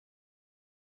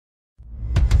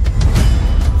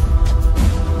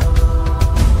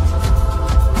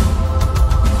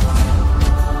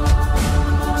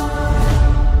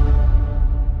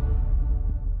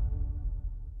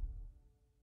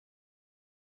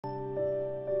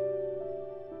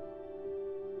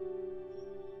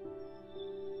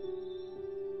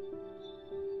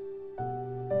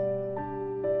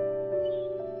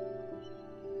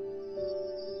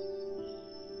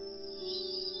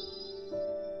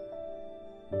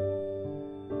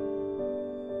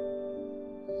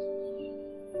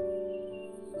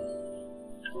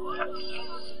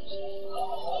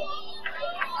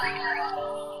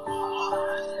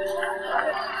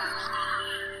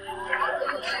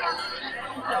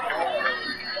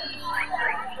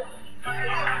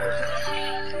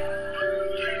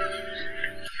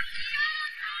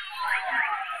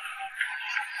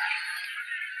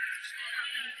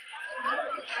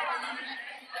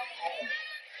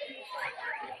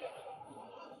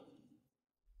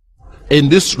In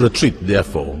this retreat,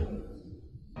 therefore,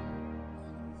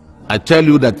 I tell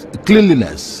you that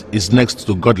cleanliness is next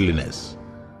to godliness.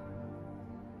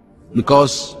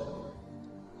 Because,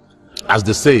 as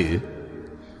they say,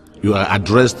 you are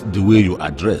addressed the way you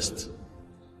are dressed.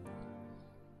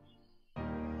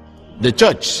 The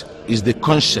church is the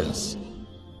conscience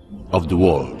of the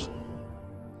world.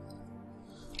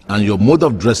 And your mode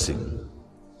of dressing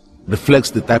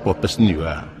reflects the type of person you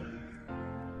are.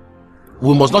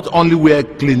 We must not only wear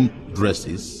clean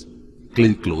dresses,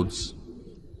 clean clothes,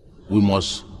 we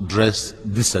must dress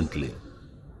decently.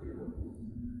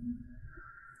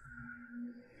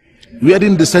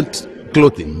 Wearing decent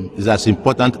clothing is as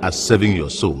important as saving your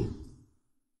soul.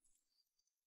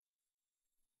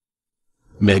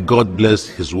 May God bless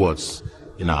his words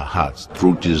in our hearts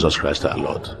through Jesus Christ our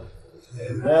Lord.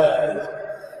 Amen.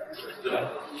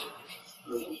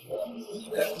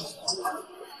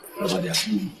 As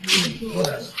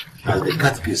the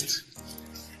catechist,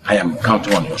 I am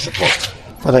counting on your support.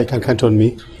 Father, you can count on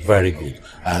me. Very good.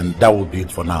 And that will be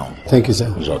it for now. Thank you,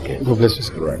 sir. It's okay. God bless you,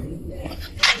 sir. Right.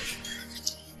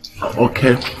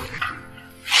 Okay.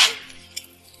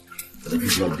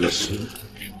 God bless you.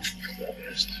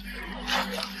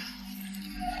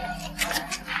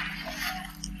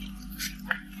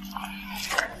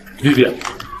 Vivian.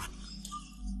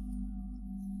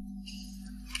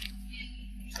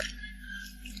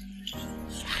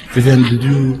 Vivian, did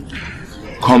you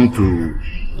come to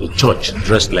the church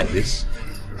dressed like this?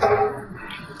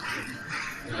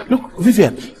 Look,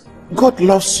 Vivian, God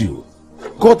loves you.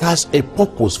 God has a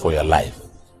purpose for your life.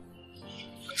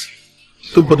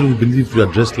 Nobody will believe you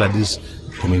are dressed like this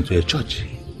coming to a church.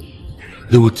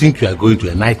 They will think you are going to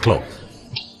a nightclub.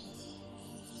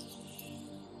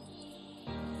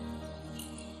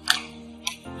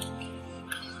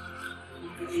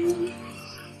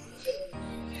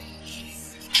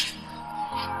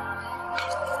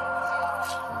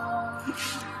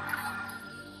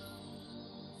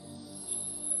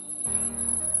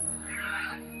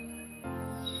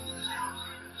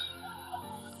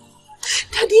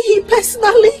 He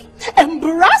personally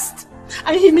embarrassed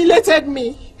and humiliated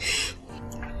me.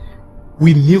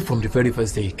 We knew from the very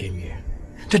first day he came here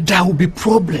that there will be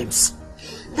problems.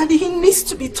 Daddy, he needs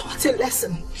to be taught a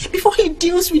lesson before he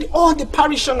deals with all the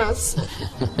parishioners.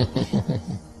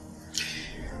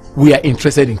 We are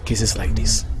interested in cases like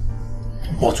this,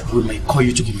 but we may call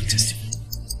you to give a testimony.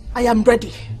 I am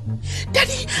ready.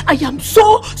 Daddy, I am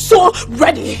so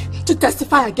ready to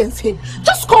testify against him.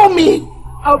 Just call me.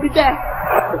 I'll be there.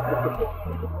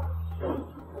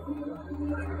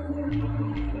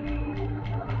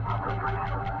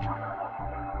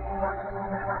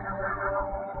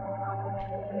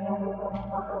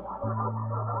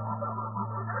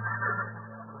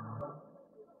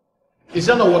 Is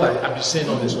that not what I've been saying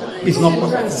on this one? It's not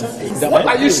possible. What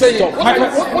are you saying?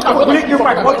 Will you keep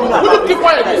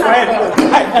quiet?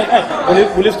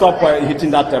 Will you stop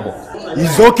hitting that table?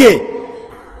 It's okay.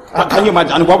 Can you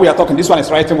imagine what we are talking? This one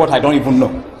is writing what I don't even know.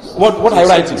 What are you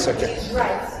writing?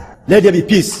 Right. Let there be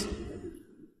peace.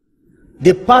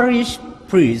 The parish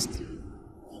priest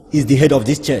is the head of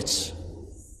this church,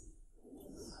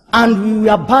 and we will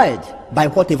abide by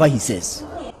whatever he says.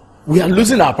 We are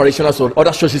losing our parishioners to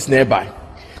other churches nearby.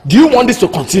 Do you want this to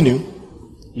continue?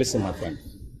 Listen, my friend.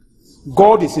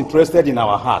 God is interested in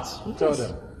our hearts. Tell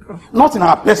them. Not in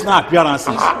our personal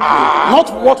appearances.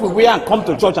 Not what we wear and come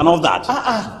to church and all that.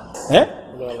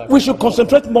 We should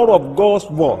concentrate more of God's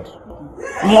word.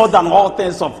 More than all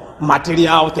things of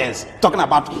material things. Talking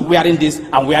about wearing this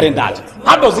and wearing that.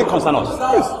 How does it concern us?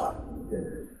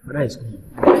 Yes.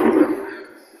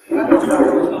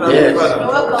 Yes.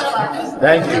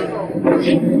 Thank you.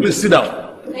 Please sit down.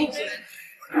 Thank you.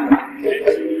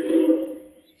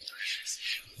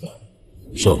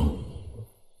 So,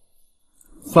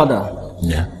 Father,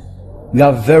 yeah, we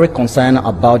are very concerned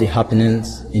about the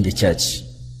happenings in the church.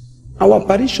 Our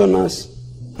parishioners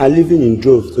are living in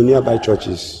droves to nearby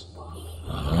churches.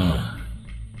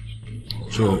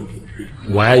 So,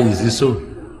 why is this so?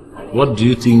 What do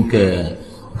you think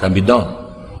can be done?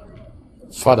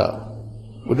 Father,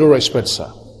 with due respect,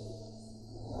 sir,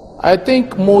 I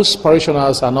think most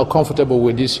parishioners are not comfortable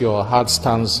with this, your hard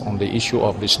stance on the issue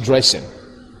of this dressing.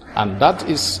 And that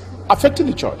is affecting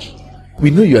the church. We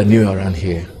know you are new around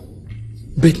here.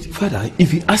 But Father,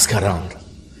 if you ask around,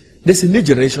 there's a new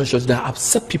generation church that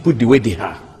accept people the way they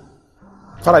are.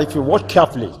 Father, if you watch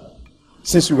carefully,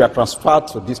 since we were transferred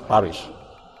to this parish,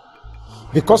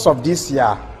 because of this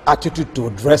attitude to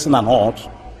dressing and all,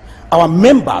 our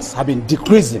members have been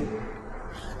decreasing.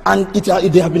 And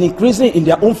they have been increasing in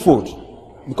their own fold.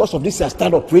 because of this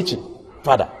style of preaching,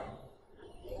 Father.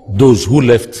 Those who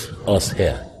left us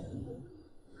here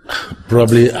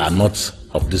probably are not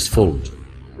of this fold.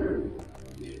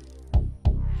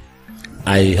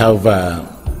 I have a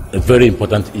very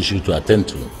important issue to attend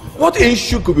to. What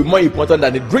issue could be more important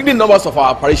than the drinking numbers of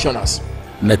our parishioners?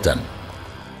 Nathan,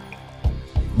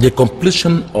 the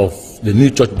completion of the new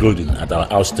church building at our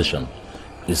outstation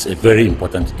is a very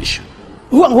important issue.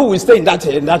 Who will stay in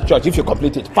that church if you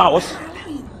complete it? Powers?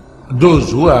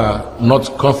 Those who are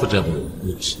not comfortable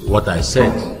with what I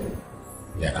said,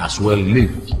 they as well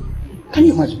leave. Can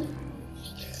you imagine?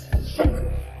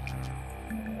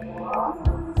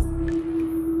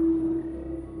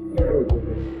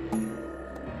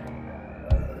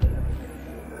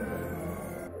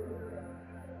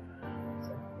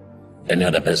 Any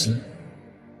other person?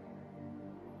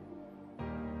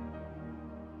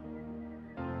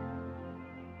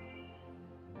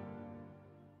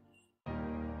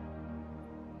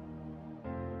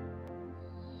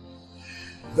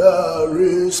 There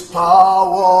is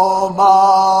power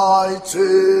mighty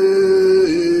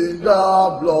in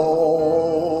the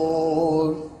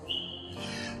blood.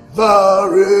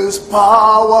 There is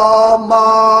power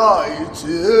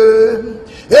mighty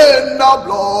in the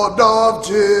blood of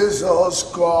Jesus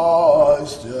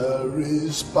Christ. There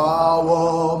is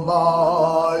power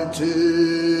mighty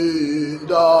in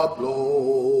the blood.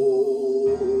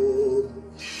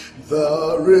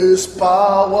 There is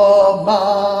power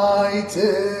mighty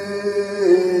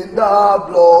in the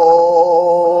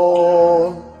blood.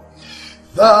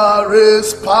 There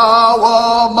is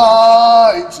power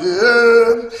mighty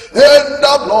in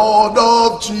the blood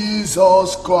of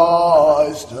Jesus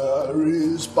Christ. There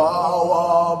is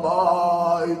power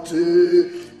mighty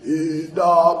in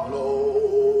the blood.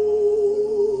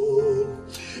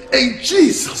 In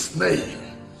Jesus' name,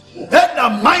 in the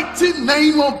mighty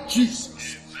name of Jesus,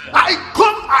 I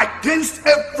come against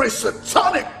every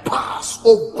satanic pass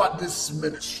over this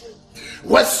ministry.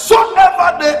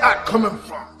 Wheresoever they are coming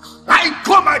from, I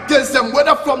come against them,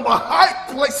 whether from the high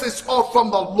places or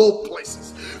from the low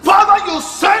places. Father, you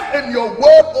said in your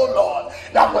word, O Lord,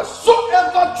 that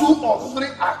wheresoever 2 or 3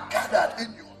 are gathered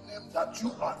in your name, that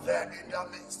you are there in their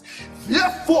midst.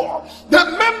 Therefore, the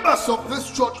members of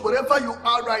this church, wherever you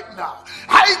are right now,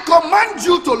 I command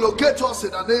you to locate us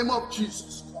in the name of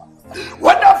Jesus.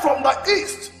 Whether from the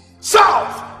east,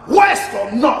 south, west, or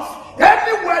north,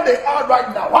 anywhere they are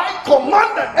right now, I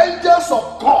command the angels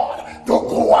of God to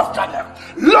go after them,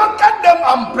 locate them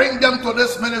and bring them to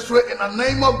this ministry in the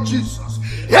name of Jesus.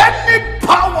 Any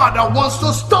power that wants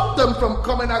to stop them from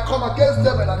coming, I come against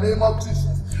them in the name of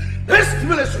Jesus. This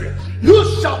ministry, you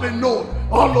shall be known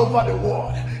all over the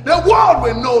world. The world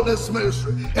will know this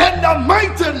ministry in the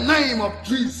mighty name of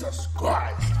Jesus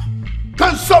Christ.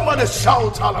 Can somebody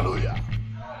shout hallelujah?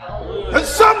 Can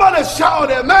somebody shout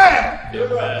amen?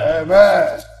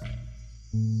 Amen.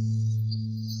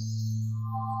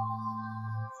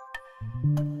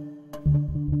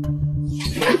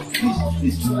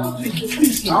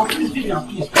 Please now, please.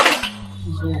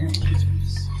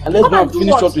 And let's now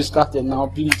finish what we started now,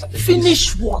 please.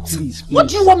 Finish what? Please. What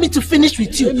do you want me to finish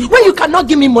with you when you cannot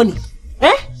give me money?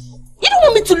 Eh? You don't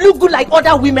want me to look good like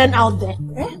other women out there?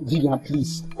 Eh? Vivian,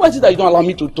 please. Why is it that you don't allow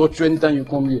me to touch you anytime you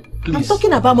come here? Please. I'm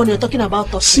talking about money, you're talking about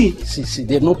touching. See,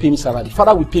 they have not paid me salary.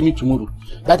 Father will pay me tomorrow.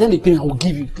 By then they pay me, I will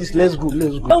give you. Please, let's go.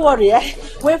 Don't worry, eh?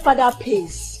 When Father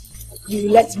pays, you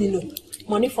let me know.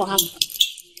 Money for hand.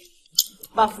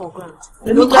 Back for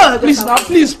grant. Please now,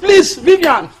 please,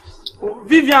 Vivian. Oh,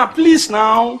 Vivian, please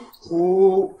now.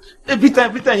 Oh, every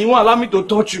time you won't allow me to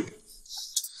touch you.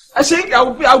 I say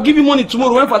I'll give you money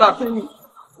tomorrow when Father pay me.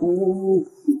 Oh.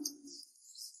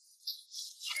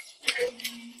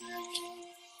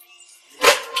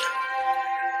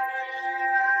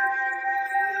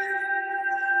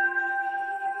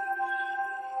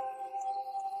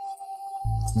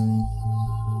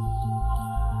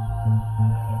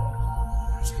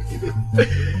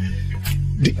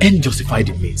 The end justified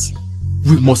the means.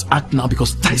 We must act now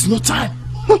because there is no time.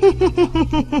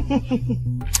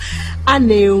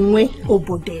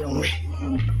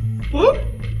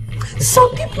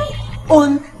 Some people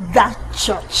own that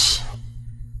church.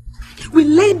 We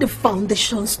laid the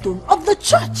foundation stone of the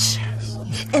church.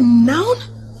 And now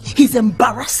he's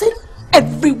embarrassing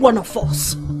every one of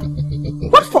us.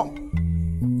 What for?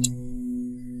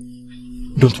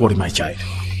 Don't worry, my child.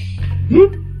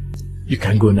 You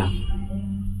can go now.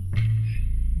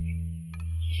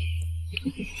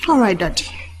 All right, Daddy.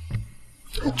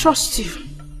 I trust you.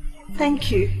 Thank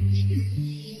you.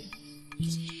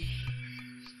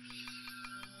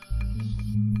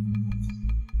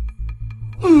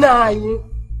 Nine.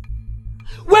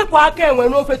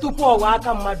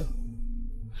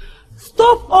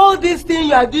 Stop all these things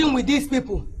you are doing with these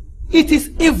people. It is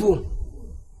evil.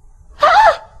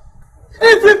 Ah!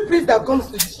 Every priest that comes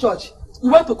to this church,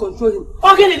 you want to control him.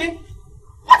 Okay, Lily.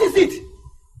 What is it?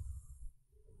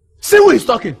 See who is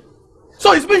talking.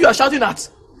 So it's me you are shouting at.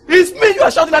 It's me you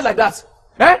are shouting at like that.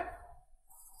 Eh?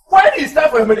 When it's time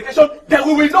for your medication, then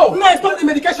we will know. No, stop the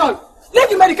medication. Leave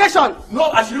the medication.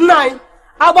 No, as you nine.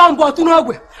 What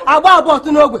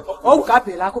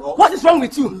is wrong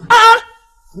with you? Ah!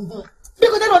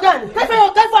 Because they don't done. That's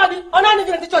why I'm not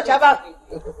even in the church about it.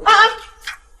 Ah!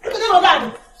 Because they don't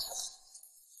done.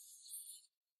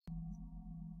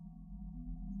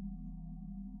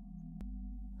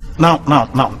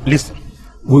 Now, listen.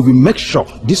 We will make sure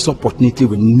this opportunity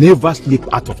will never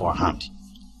slip out of our hand.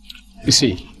 You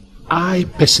see, I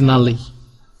personally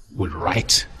will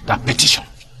write that petition.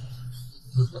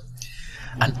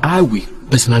 And I will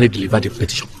personally deliver the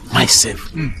petition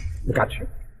myself. Look at you.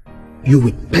 You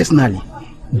will personally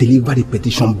deliver the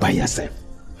petition by yourself.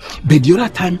 But the other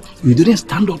time, you didn't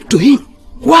stand up to him.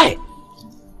 Why?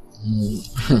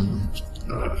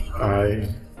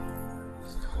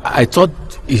 I thought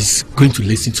he's going to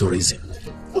listen to reason.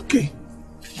 Okay.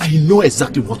 I know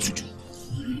exactly what to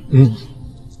do.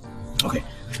 Okay.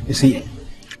 You see,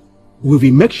 we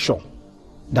will make sure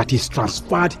that he's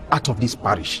transferred out of this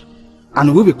parish,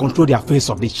 and we will control the affairs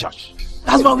of this church.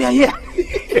 That's why we are here.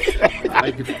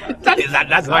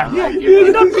 That's why I'm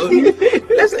here.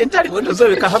 Let's enter the window so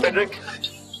we can have a drink.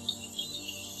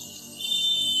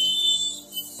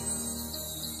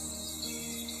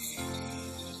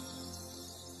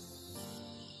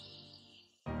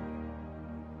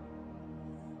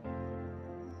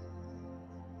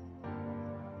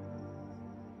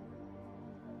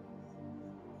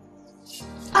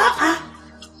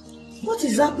 What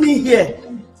is happening here?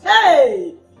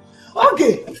 Hey!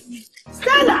 Okay!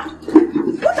 Stella!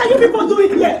 What are you people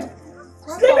doing here?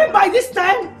 Sleeping by this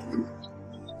time?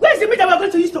 Where is the meat that we are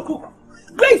going to use to cook?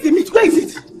 Where is the meat? Where is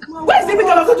it? Where is the meat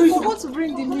that we are going to use to cook? I forgot to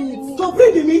bring the meat. To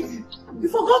bring the meat? You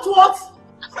forgot what?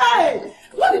 Hey!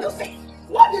 What did you say?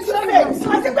 What did you say?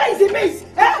 I said, where is the meat?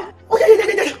 Eh? Oh, yeah.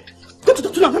 Go to the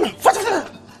tuna.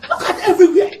 Look at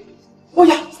everywhere. Oh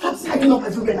yeah, start tidying up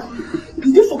everywhere now.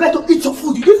 You didn't forget to eat your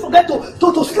food. You didn't forget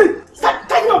to sleep. Start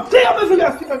tidying up, clean up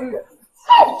everywhere, sleep everywhere.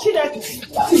 Hey, Chidek,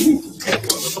 what is it?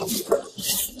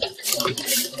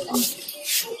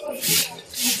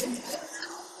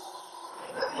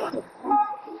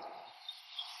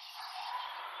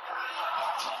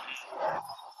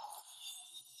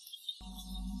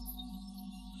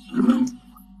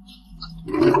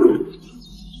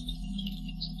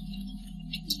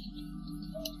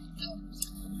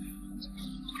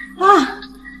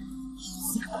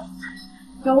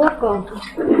 You're welcome.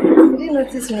 You didn't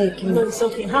notice me again. No, it's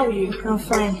okay. How are you? I'm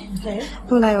fine. Okay.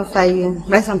 What I offer you?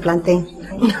 Rice and plantain.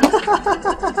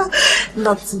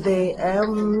 Not today.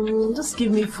 Just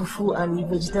give me fufu and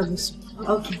vegetables.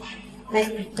 Okay.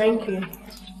 Thank you.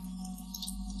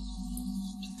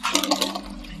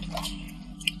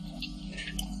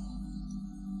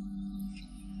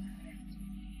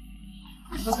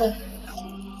 Okay.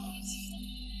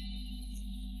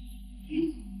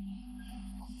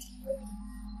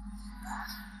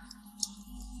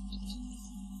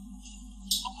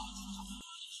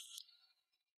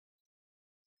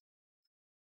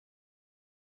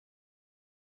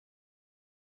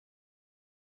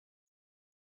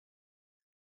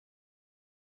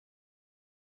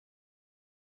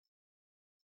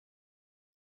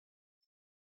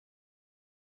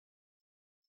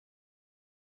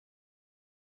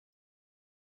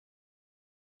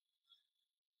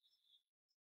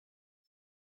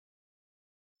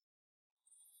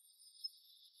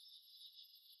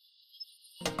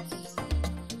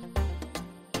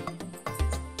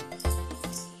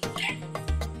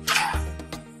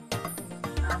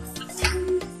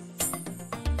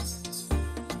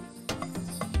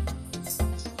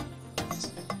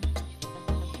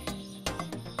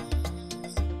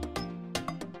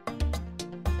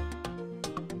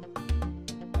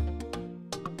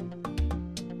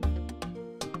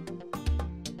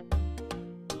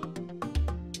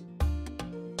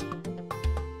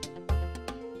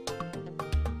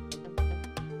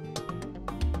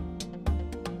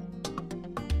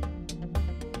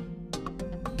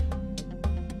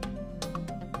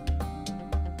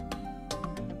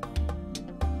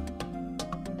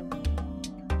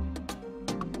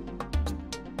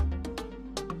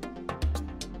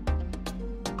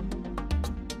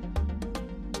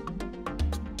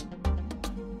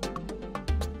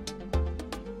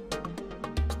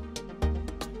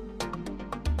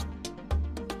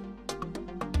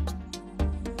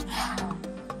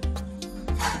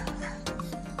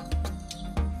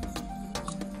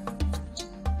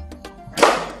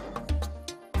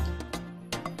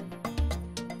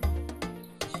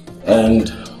 And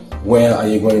where are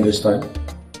you going this time?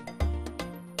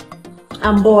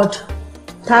 I'm bored.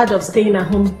 Tired of staying at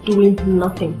home doing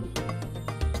nothing.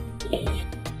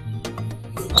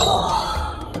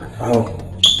 Oh.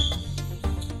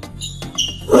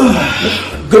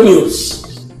 Good news.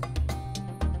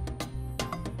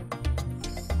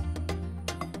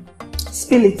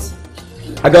 Spill it.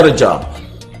 I got a job.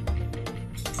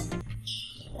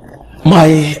 My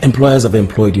employers have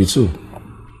employed you too.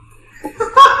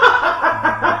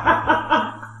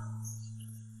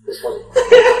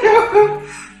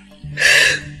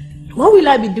 What will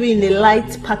I be doing in a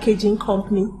LITE packaging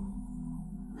company?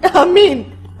 I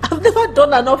mean, I've never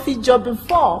done an office job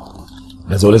before.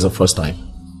 There's always a first time.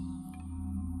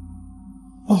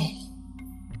 Oh.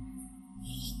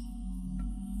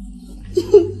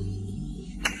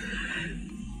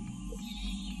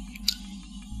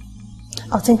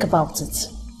 I'll think about it.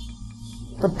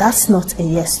 But that's not a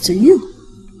yes to you.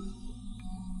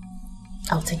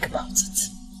 I'll think about it.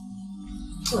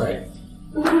 All right.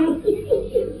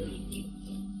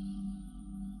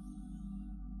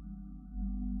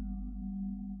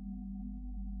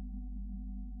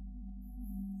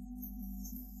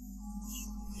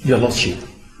 Your Lordship,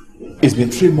 it's been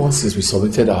 3 months since we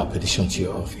submitted our petition to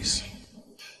your office.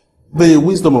 The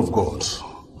wisdom of God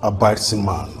abides in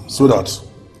man, so that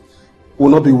we'll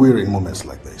not be weary in moments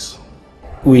like this.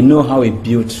 We know how he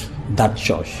built that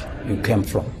church you came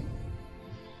from.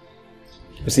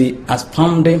 You see, as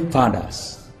founding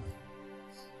fathers,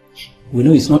 we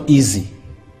know it's not easy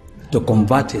to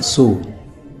convert a soul,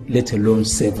 let alone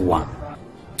save one.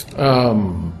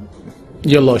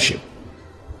 Your Lordship,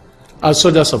 as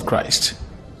soldiers of Christ,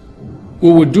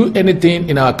 we will do anything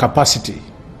in our capacity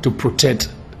to protect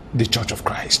the Church of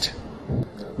Christ.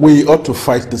 We ought to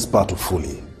fight this battle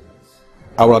fully.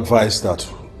 I will advise that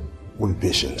we'll be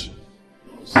patient.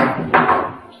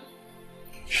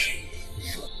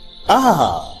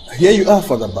 Ah, here you are,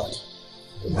 Father Bat.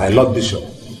 My Lord Bishop.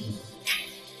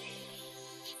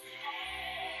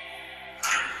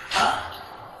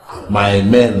 My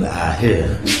men are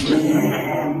here.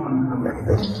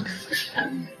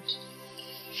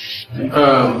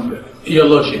 Your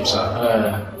Lordship,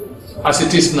 sir, as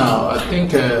it is now, I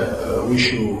think we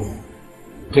should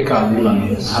take our leave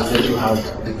and let you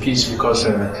have the peace, because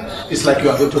it's like you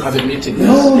are going to have a meeting.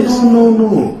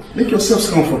 No. Make yourselves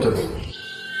comfortable.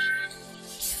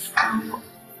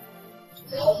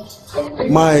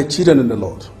 My children in the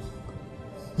Lord,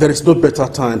 there is no better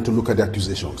time to look at the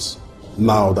accusations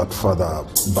now that Father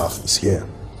Bath is here.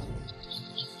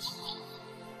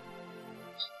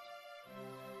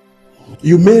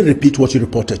 You may repeat what you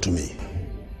reported to me.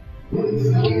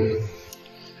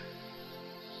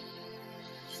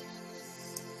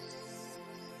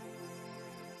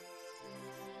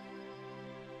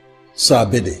 Sir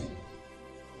Bede,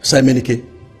 Sir Menike,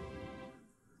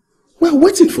 we're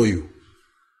waiting for you.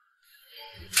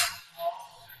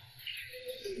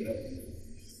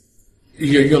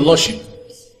 Your Lordship,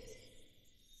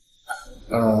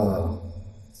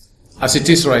 as it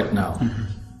is right now,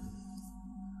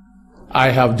 I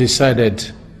have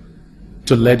decided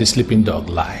to let the sleeping dog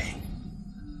lie.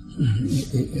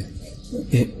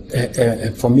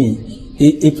 For me,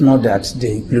 if not that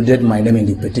they included my name in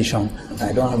the petition,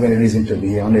 I don't have any reason to be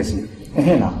here, honestly.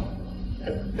 Now.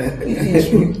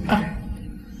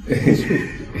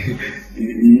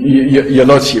 Your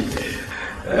Lordship,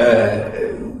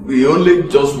 we only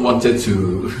just wanted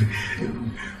to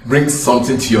bring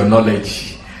something to your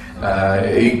knowledge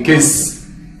in case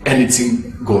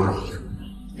anything go wrong.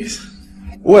 Yes.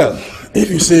 Well, if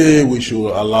you say we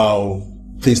should allow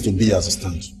things to be as it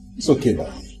stands, it's okay by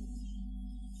me.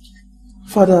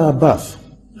 Father Bath,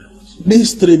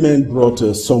 these 3 men brought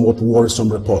a somewhat worrisome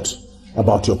report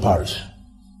about your parish.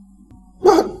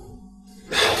 But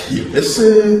let's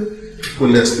say we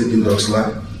let sleeping dogs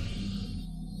lie.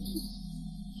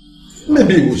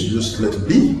 Maybe we should just let it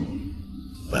be.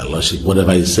 My Lordship,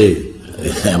 whatever you say,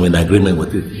 I'm in agreement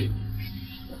with it.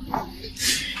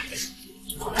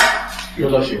 Your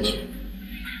Lordship.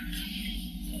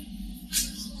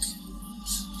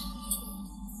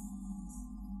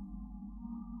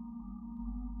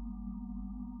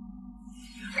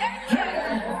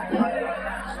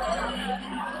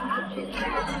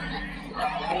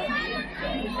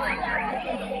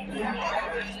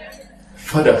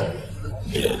 Father.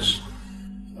 Yes.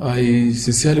 I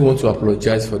sincerely want to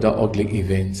apologize for that ugly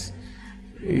event.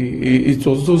 It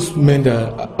was those men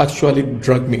that actually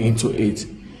dragged me into it.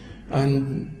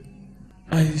 And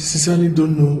I sincerely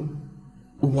don't know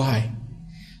why.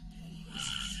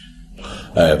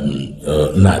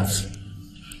 Nat,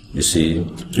 you see,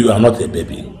 you are not a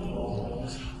baby.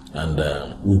 And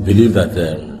we believe that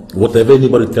whatever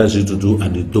anybody tells you to do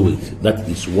and you do it, that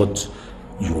is what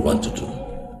you want to do.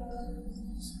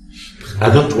 I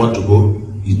don't want to go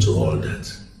into all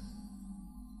that.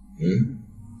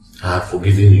 I have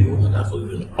forgiven you and I have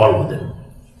forgiven all of them.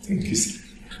 Thank you, sir.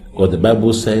 Because the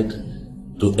Bible said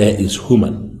to err is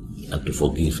human and to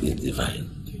forgive is divine.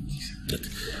 That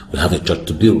we have a church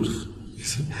to build.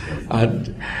 Yes,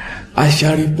 and I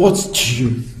shall report to you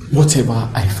whatever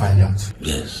I find out.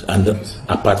 Yes, and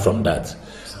apart from that,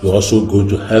 you're also going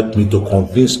to help me to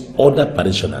convince other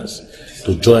parishioners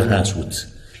to join hands with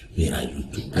me and you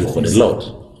to pray for the Lord.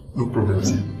 No problem,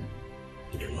 sir.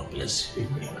 May the Lord bless you.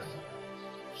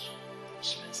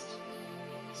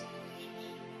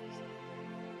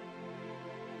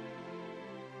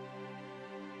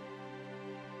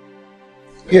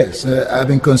 Yes, I've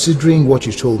been considering what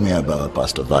you told me about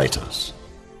Pastor Vitus.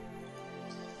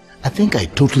 I think I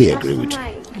totally agree with you.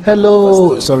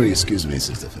 Hello. Sorry, excuse me,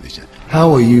 Sister Felicia.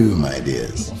 How are you, my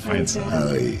dears? Fine, sir. How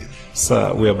are you?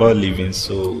 Sir, we're about leaving,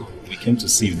 so we came to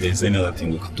see if there's any other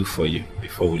thing we could do for you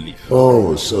before we leave.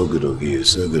 Oh, so good of you,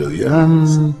 so good of you.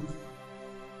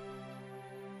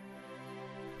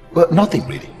 Well, nothing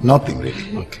really. Nothing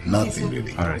really. Okay. Nothing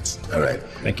really. All right. All right.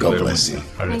 Thank you. God very bless much, you.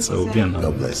 Sir. All right, so we'll be on.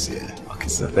 God bless you. Okay,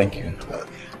 sir. Thank you.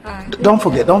 Don't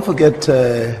forget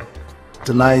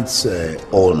tonight's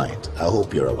all night. I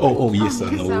hope you're awake. Oh, yes,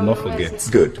 sir. No, we'll not forget.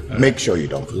 Good. Right. Make sure you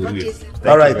don't forget. We will.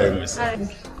 All right Thank you then. very much, sir.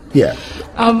 Yeah.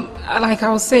 Like I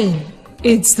was saying,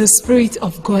 it's the Spirit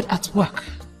of God at work.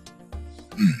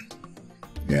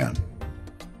 Yeah.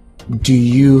 Do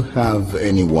you have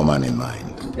any woman in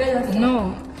mind?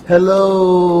 No.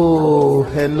 Hello.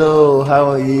 Hello. How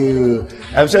are you?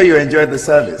 I'm sure you enjoyed the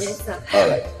service. Yes, sir. All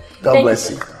right. God bless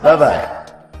you. Bye-bye.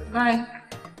 Bye.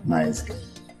 Nice.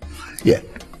 Yeah.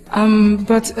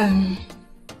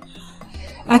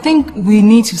 I think we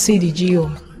need to see the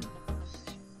GO.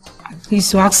 At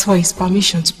least to ask for his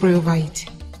permission to pray over it.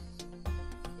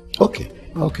 Okay.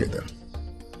 Okay then.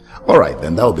 All right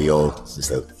then. That'll be all,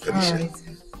 Sister Felicia. All right.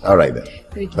 All right then.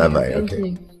 Thank you. Bye-bye. Thank Okay.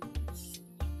 you.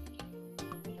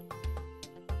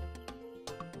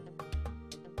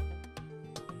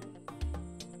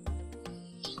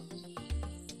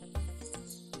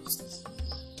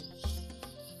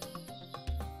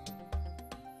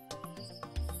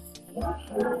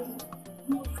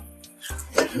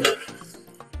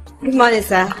 Good morning,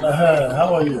 sir.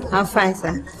 How are you? I'm fine,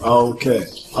 sir. Okay.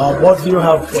 What do you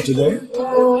have for today?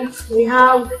 We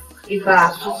have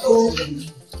iba,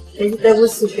 vegetable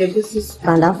soup,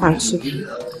 and afang soup.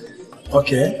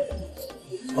 Okay.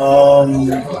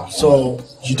 So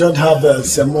you don't have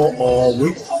semo or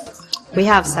wheat? We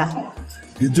have, sir.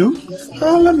 You do?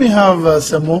 Let me have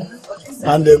semo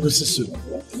and egusi soup.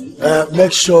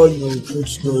 Make sure you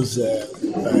put those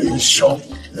in shop.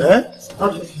 Eh?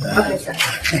 Okay. Okay, sir.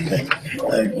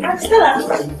 Stella,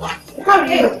 how are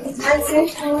you?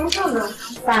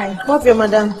 Fine. What's your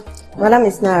madam? Madam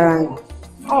is not around.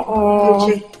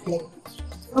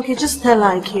 Okay, just tell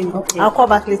her I came. Okay. I'll call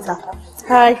back later.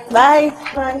 Alright, bye.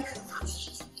 Bye.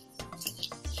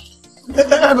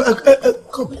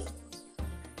 Come.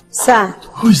 Sir.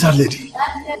 Who is that lady?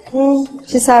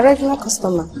 She's a regular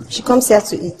customer. She comes here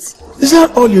to eat. Is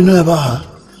that all you know about her?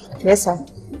 Yes, sir.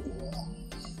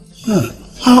 Huh.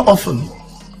 How often?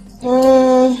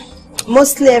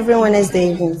 Mostly every Wednesday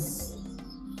evening.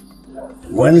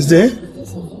 Wednesday?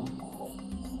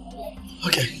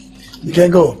 Okay, you can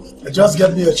go. Just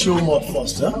get me a chill malt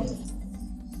first, huh?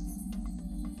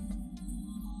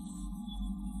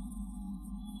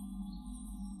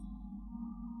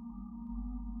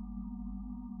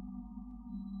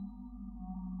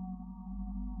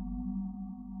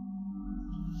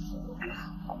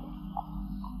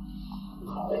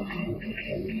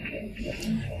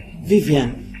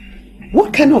 Vivian,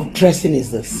 what kind of dressing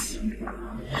is this?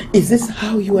 Is this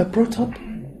how you were brought up?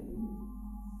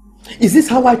 Is this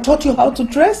how I taught you how to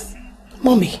dress?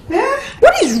 Mommy,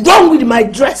 what is wrong with my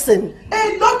dressing?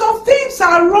 A lot of things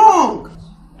are wrong.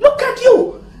 Look at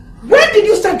you. When did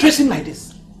you start dressing like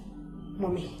this?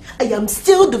 Mommy, I am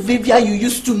still the Vivian you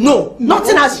used to know.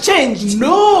 Nothing has changed.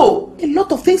 No, a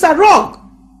lot of things are wrong.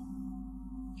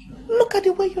 Look at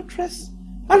the way you dress.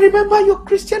 I remember your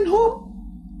Christian home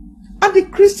and the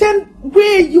Christian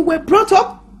way you were brought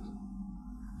up.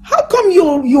 How come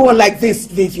you are like this,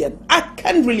 Vivian? I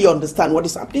can't really understand what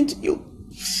is happening to you.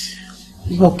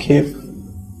 Okay.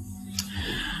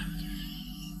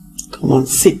 Come on,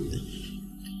 sit.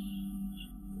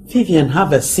 Vivian,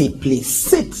 have a seat, please.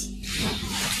 Sit.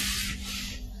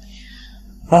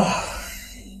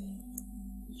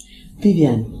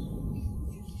 Vivian,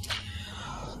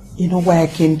 You know why I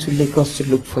came to Lagos to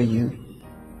look for you?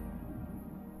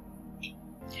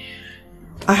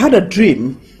 I had a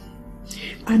dream,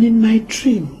 and in my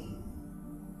dream,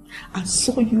 I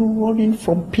saw you running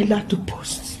from pillar to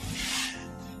post.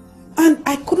 And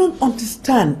I couldn't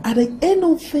understand. At the end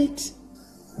of it,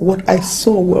 what I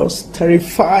saw was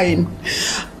terrifying.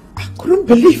 I couldn't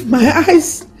believe my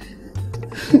eyes.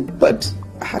 But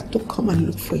I had to come and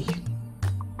look for you.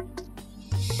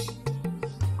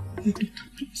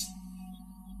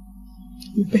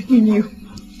 I'm begging you.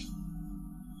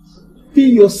 Be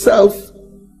yourself.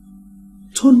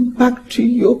 Turn back to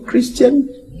your Christian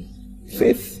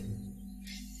faith.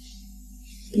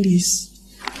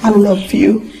 Please. I love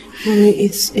you. Mommy,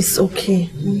 it's okay.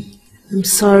 I'm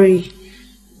sorry.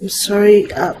 I'm sorry.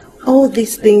 All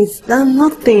these things, they're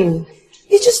nothing.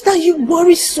 It's just that you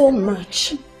worry so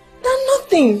much. They're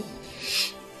nothing.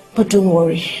 But don't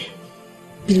worry.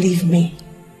 Believe me,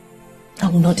 I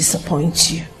will not disappoint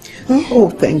you. Oh,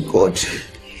 thank God.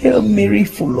 Hail Mary,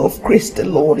 full of grace, the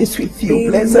Lord is with you.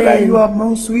 Amen. Blessed are you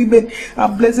amongst women,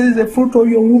 and blessed is the fruit of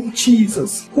your womb,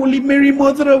 Jesus. Holy Mary,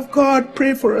 Mother of God,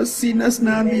 pray for us sinners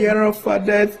now and the hour of our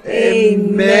death.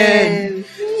 Amen.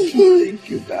 Thank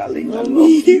you, darling. I love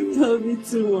you. Love me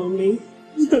too, Mommy.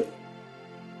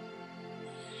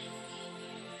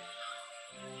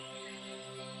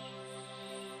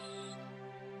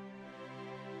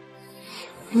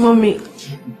 Mommy,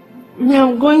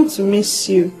 I'm going to miss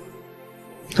you.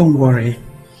 Don't worry.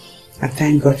 I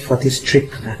thank God for this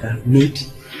trip that I've made.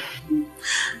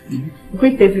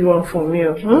 Greet everyone for me,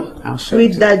 huh? I'll show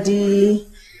Greet Daddy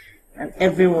and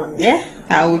everyone, yeah?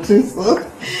 I will do so.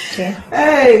 Okay.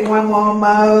 Hey, my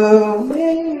mama.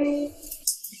 Hey.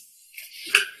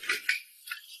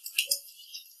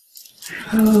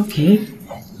 Okay.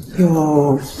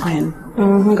 You're fine.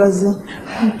 Ngozi.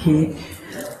 Okay.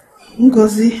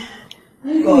 Ngozi.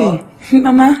 Hey,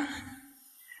 Mama.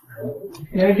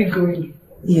 You're already going?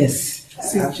 Yes.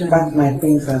 I've packed my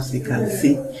things as you can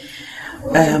see.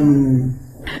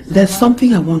 There's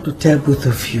something I want to tell both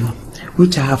of you,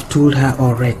 which I have told her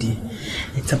already.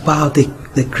 It's about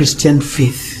the Christian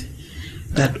faith.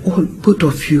 That both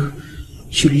of you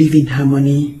should live in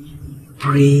harmony,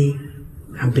 pray,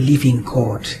 and believe in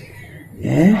God.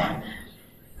 Yeah?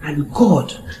 And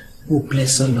God will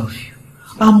bless all of you.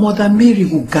 Our Mother Mary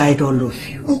will guide all of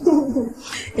you.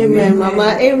 Amen,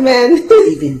 Mama. Amen.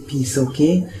 Live in peace,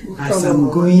 okay? As I'm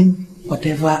going,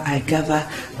 whatever I gather,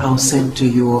 I'll send to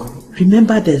you.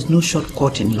 Remember, there's no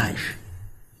shortcut in life.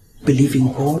 Believe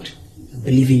in God.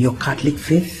 Believe in your Catholic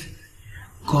faith.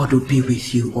 God will be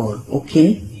with you all,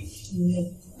 okay?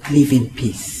 Live in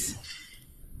peace.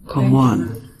 Come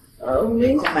on. Come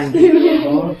and give me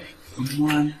all. Come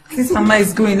on. Since Mama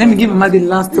is going, let me give Mama the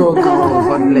last talk. Oh,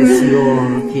 God bless you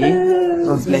all, okay?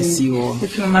 God bless you all.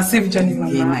 If Mama, safe journey, Mama.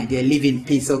 Okay, my dear, live in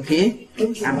peace, okay?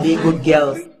 And be good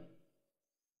girls.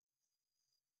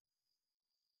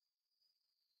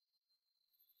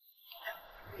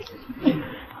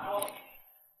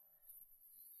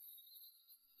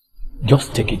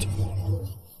 Just take it.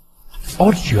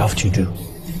 All you have to do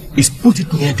is put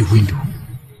it near the window.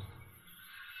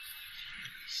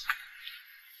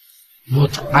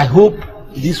 But I hope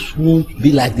this won't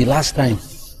be like the last time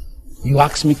you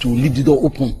asked me to leave the door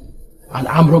open and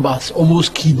armed robbers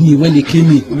almost killed me when they came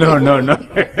in. No.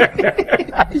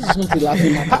 This is not a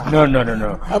laughing matter.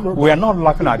 No. We are not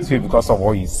laughing at you because of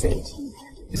what you said.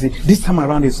 You see, this time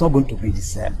around it's not going to be the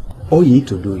same. All you need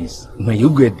to do is, when you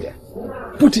get there,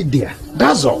 put it there.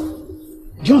 That's all.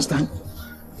 Do you understand?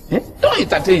 Eh? Don't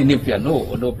entertain if you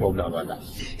know, no problem about that.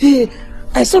 Hey,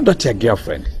 I saw that your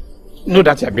girlfriend. Know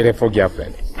that your beautiful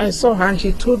girlfriend. I saw her and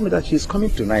she told me that she's coming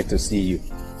tonight to see you.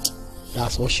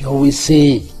 That's what she always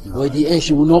say. But at the end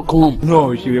she will not come.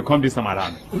 No, she will come this time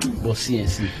around. But see,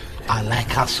 I like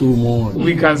her so much.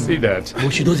 We can see that. But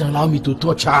she doesn't allow me to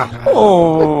touch her.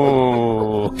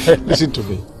 Oh. Listen to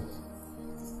me.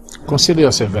 Consider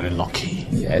yourself very lucky.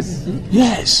 Yes.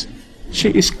 Yes. She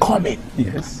is coming.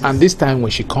 Yes. And this time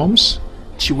when she comes,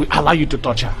 she will allow you to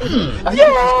touch her.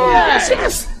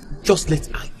 Yes. Just let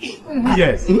her in.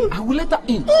 Yes. I will let her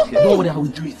in. Don't worry, I will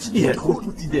do it. Yes. I will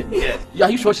put it there. Yes.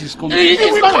 Are you sure she's coming?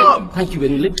 She's coming. Thank you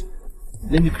very much.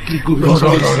 Let me quickly go. No.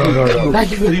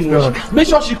 Thank you very much. Make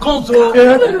sure she comes.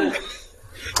 Oh.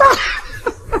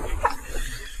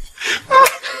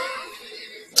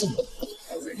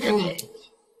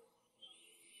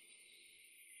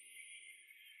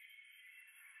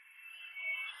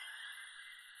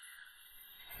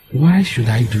 Why should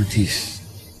I do this?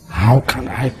 How can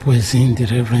I poison the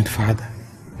Reverend Father,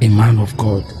 a man of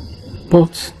God?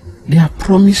 But they have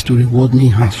promised to reward me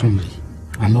handsomely,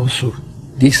 and also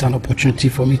this is an opportunity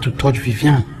for me to touch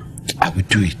Vivian, I will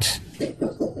do it.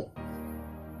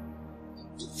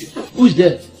 Who's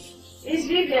there? It's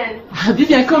Vivian.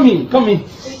 Vivian, come in, come in.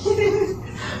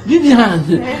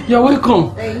 Vivian, you're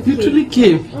welcome. You truly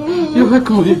came. You're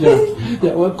welcome, Vivian.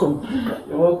 You're welcome.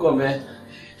 You're welcome, man.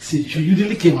 See, you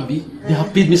really came, Abi. They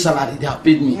have paid me salary. They have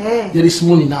paid me. There is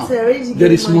money now. There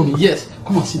is money. Yes.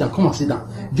 Come and sit down. Come and sit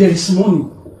down. There is money.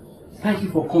 Thank you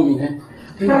for coming. Thank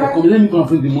you for coming. Let me go and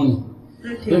bring the money.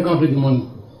 Let me go and bring the money.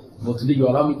 But today you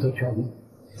allow me to travel.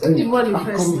 Bring the money I'm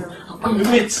first. coming. I'm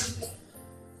coming. Wait.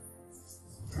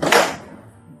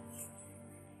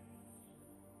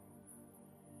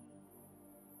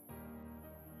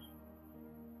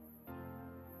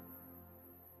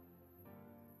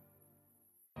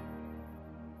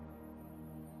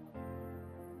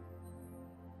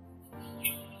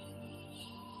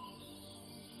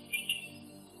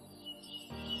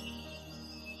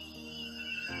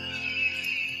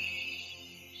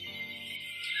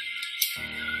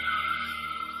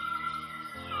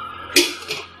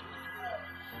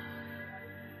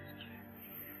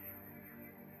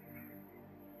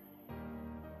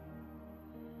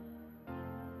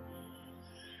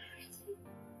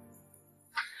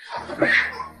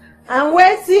 I'm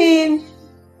waiting.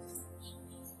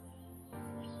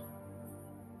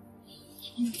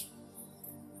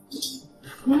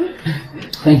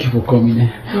 Thank you for coming.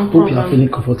 Hope you are feeling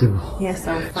comfortable. Yes,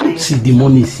 I'm fine. See, the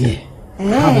money is here. I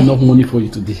have enough money for you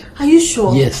today. Are you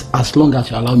sure? Yes, as long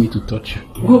as you allow me to touch you.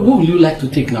 What would you like to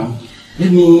take now?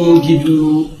 Let me give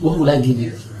you. What would I give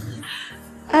you?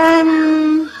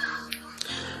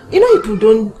 You know, people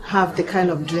don't have the kind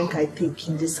of drink I take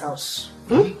in this house.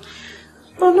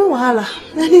 Oh, no wahala.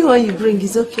 Anyone you bring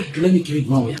is okay. Let me give it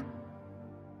one way.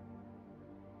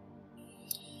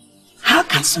 How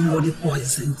can somebody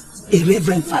poison a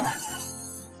reverend father?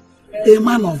 A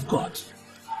man of God?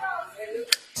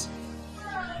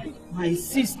 My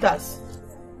sisters,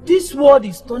 this world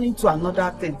is turning to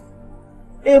another thing.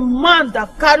 A man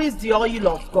that carries the oil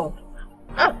of God.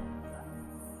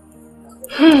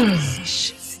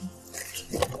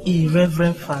 A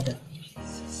reverend father.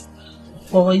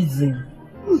 Poison.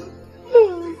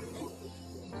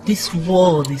 This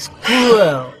world is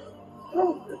cruel.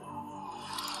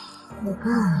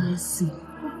 Let's see.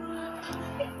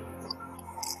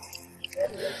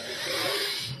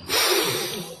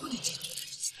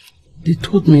 They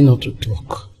told me not to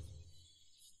talk.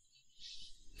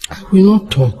 I will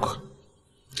not talk.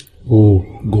 Oh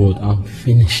God, I'm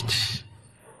finished.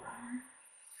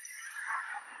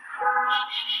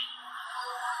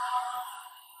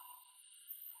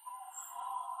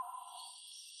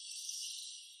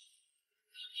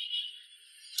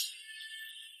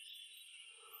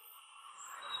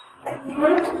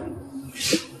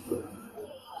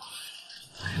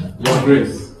 Your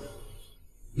Grace.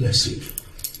 Bless you.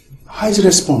 How is he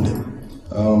responding?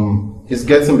 He's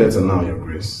getting better now, Your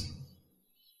Grace.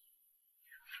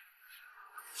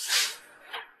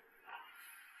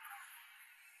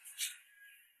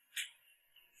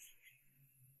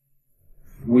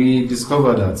 We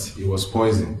discovered that he was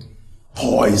poisoned.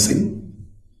 Poison?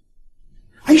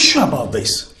 Are you sure about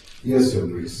this? Yes, Your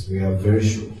Grace. We are very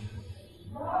sure.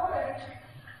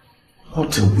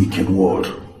 What a wicked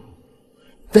world.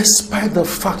 Despite the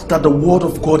fact that the word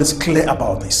of God is clear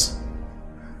about this.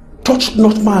 Touch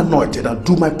not my anointed and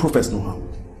do my prophets no harm.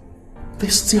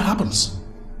 This still happens.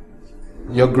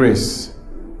 Your Grace,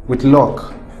 with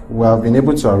luck, we have been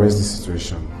able to arrest the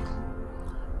situation.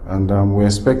 And we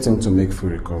expect him to make full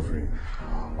recovery.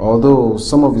 Although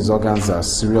some of his organs are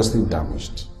seriously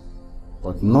damaged.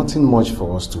 But nothing much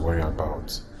for us to worry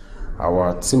about.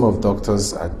 Our team of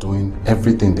doctors are doing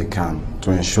everything they can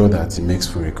to ensure that he makes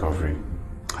full recovery.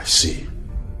 I see.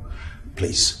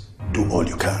 Please, do all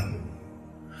you can.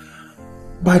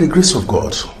 By the grace of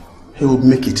God, he will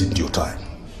make it in due time.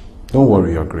 Don't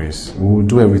worry, Your Grace. We will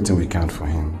do everything we can for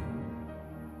him.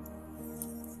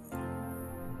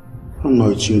 I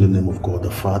anoint you in the name of God the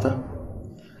Father,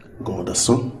 God the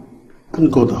Son,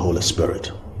 and God the Holy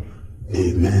Spirit.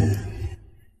 Amen.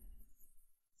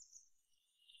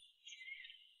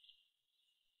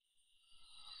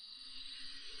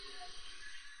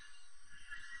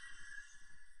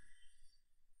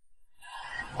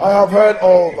 I have heard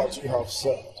all that you have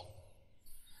said.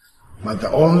 But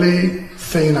the only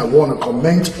thing I want to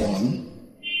comment on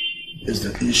is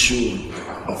the issue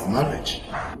of marriage.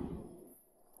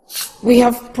 We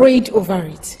have prayed over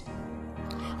it.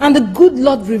 And the good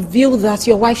Lord revealed that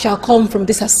your wife shall come from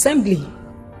this assembly.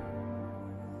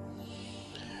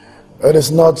 It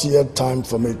is not yet time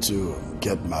for me to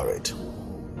get married.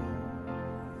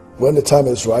 When the time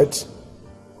is right,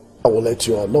 I will let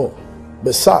you all know.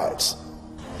 Besides,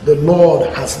 the Lord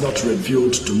has not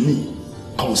revealed to me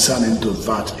concerning to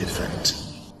that event.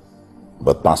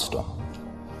 But Pastor,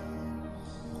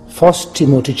 1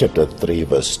 Timothy chapter 3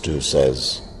 verse 2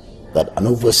 says that an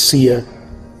overseer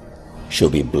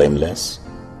should be blameless,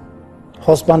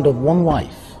 husband of one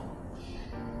wife,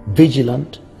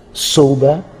 vigilant,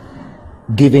 sober,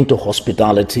 giving to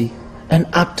hospitality, and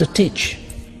apt to teach.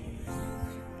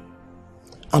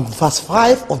 And verse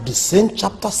 5 of the same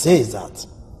chapter says that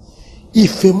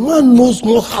if a man knows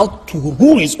not how to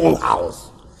rule his own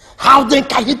house, how then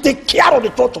can he take care of the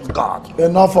church of God?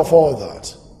 Enough of all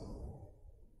that.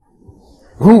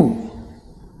 Who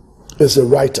is the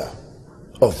writer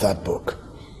of that book?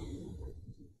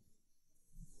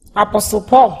 Apostle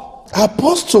Paul.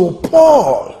 Apostle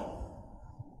Paul.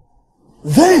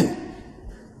 Then,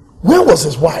 where was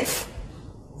his wife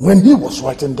when he was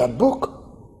writing that book?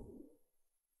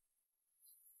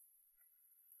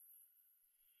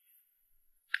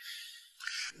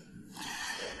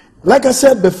 Like I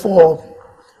said before,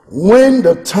 when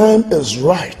the time is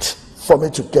right for me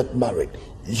to get married,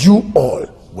 you all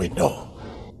will know.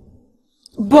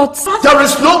 But there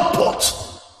is no but.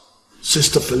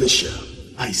 Sister Felicia,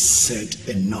 I said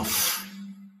enough.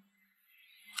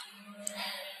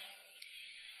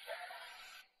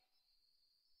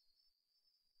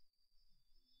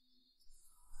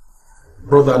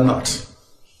 Brother Nat,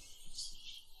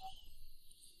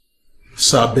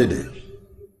 Sir Bede,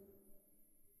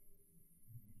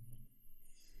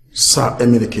 Sir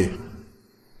Eminike,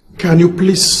 can you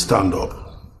please stand up?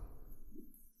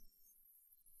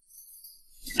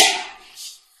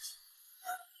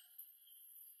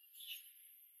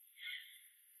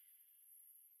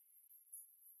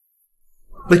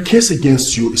 The case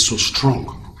against you is so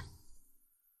strong.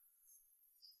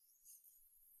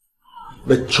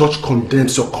 The church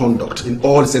condemns your conduct in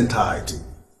all its entirety.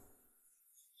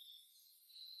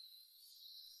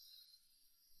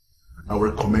 I will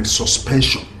recommend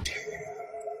suspension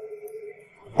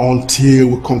until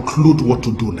we conclude what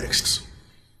to do next.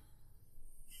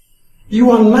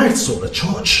 You are knights of the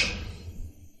church.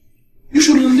 You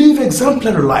should live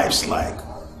exemplary lives like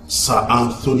Sir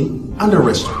Anthony and the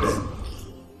rest of them.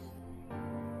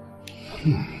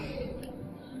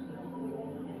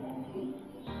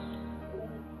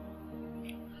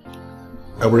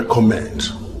 I recommend,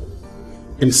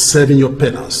 in serving your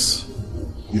penance,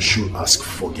 you should ask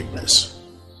forgiveness.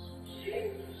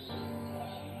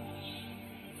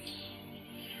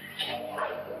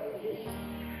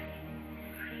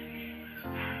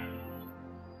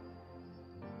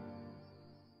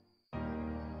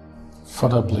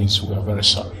 Father, please, we are very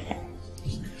sorry.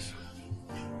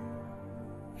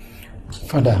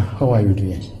 Father, how are you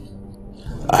doing?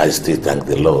 I still thank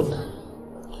the Lord.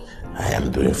 I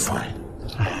am doing fine.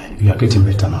 You are getting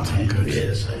better now, thank God.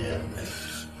 Yes, I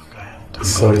am.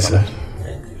 Sorry, sir.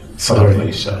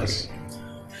 Sorry.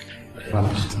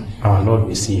 Our Lord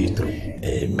will see you through.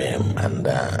 Amen. And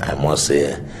I must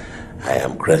say, I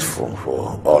am grateful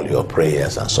for all your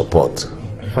prayers and support.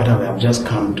 Father, we have just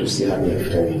come to see how your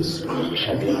friends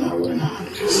shall be on our way now.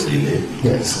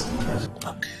 Yes.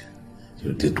 Okay.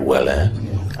 You did well, eh?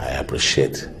 Yeah. I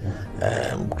appreciate.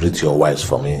 Greet your wives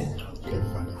for me.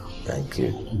 Thank you.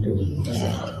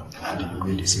 And you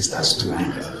greet the sisters too.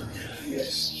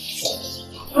 Yes.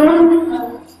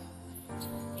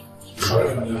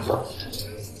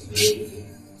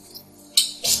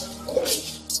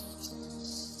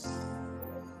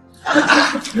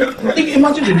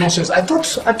 Imagine the nonsense. I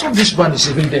thought this man is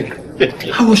even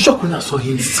dead. I was shocked when I saw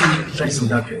him dressing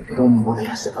that way. Don't bother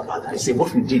yourself about that. I say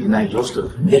what we did tonight just to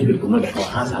let people know that our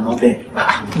hands are not there.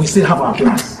 We still have our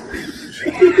plans.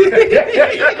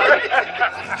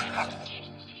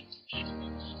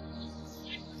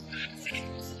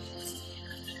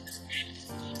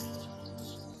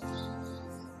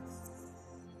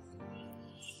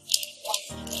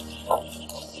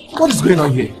 What is going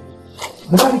on here?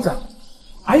 Marita,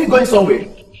 are you going somewhere?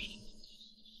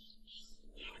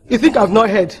 You think I've not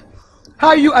heard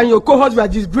how you and your cohorts were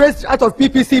disgraced out of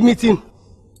PPC meeting?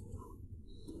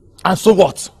 And so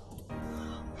what?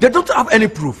 They don't have any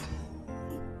proof.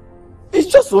 It's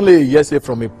just only a hearsay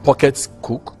from a pocket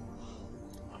cook.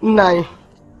 Nah,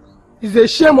 it's a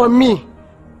shame on me,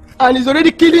 and it's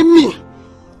already killing me.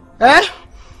 Eh?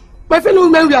 My fellow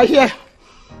men, we are here.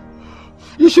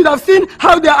 You should have seen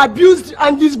how they abused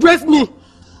and disgraced me.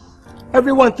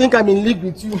 Everyone think I'm in league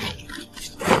with you.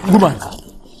 Woman,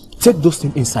 take those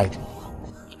things inside.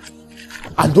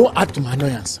 And don't add to my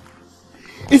annoyance.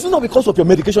 Is it not because of your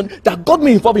medication that got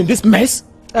me involved in this mess?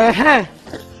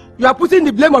 You are putting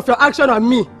the blame of your action on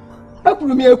me.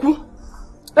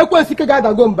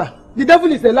 The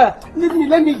devil is a liar.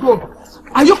 Let me go.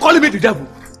 Are you calling me the devil?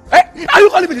 Eh? Are you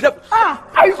calling me the devil?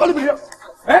 Are you calling me the devil?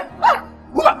 Eh?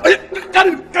 Woman,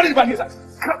 carry the bag inside.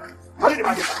 Carry the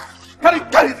bag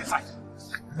inside. Carry it inside.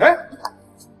 Eh?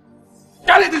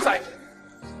 Carry it inside.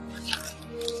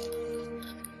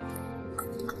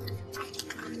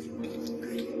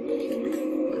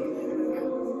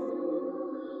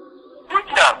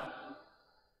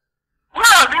 Where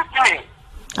are you going?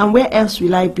 And where else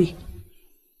will I be?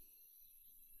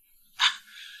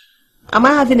 Am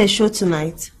I having a show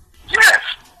tonight? Yes.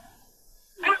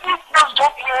 This just don't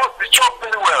know the job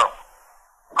very well.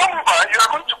 Come over, you are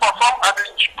going to perform at the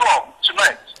club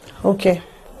tonight. Okay,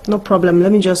 no problem.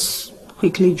 Let me just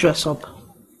quickly dress up.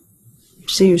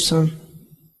 See you soon.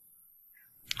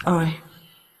 Alright.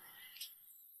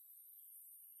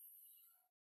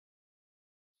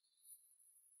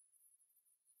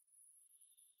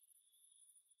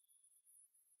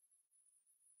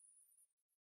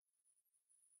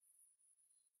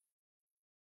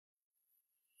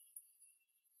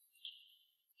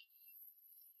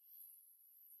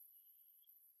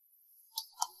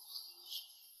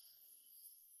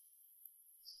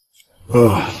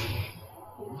 Oh,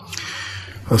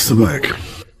 Pastor Mike.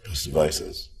 Mr.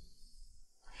 Vices.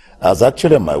 I was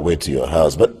actually on my way to your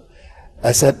house, but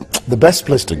I said the best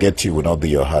place to get you would not be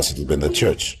your house, it would be in the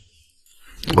church.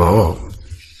 Oh,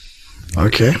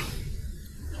 okay.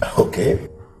 Okay.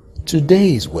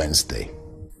 Today is Wednesday.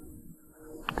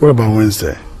 What about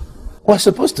Wednesday? We're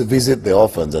supposed to visit the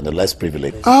orphans and the less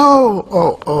privileged.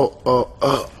 Oh,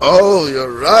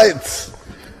 you're right.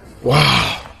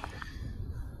 Wow.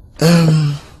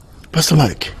 Pastor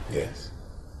Mike. Yes.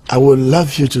 I would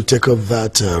love you to take up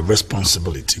that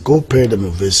responsibility. Go pay them a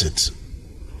visit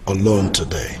alone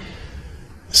today.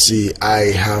 See,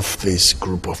 I have this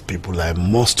group of people I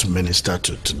must minister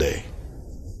to today.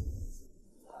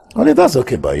 Only that's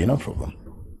okay by you, no problem.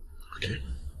 Okay.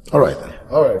 All right then.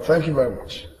 All right, thank you very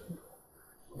much.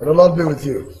 May the Lord be with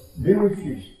you. Be with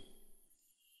you.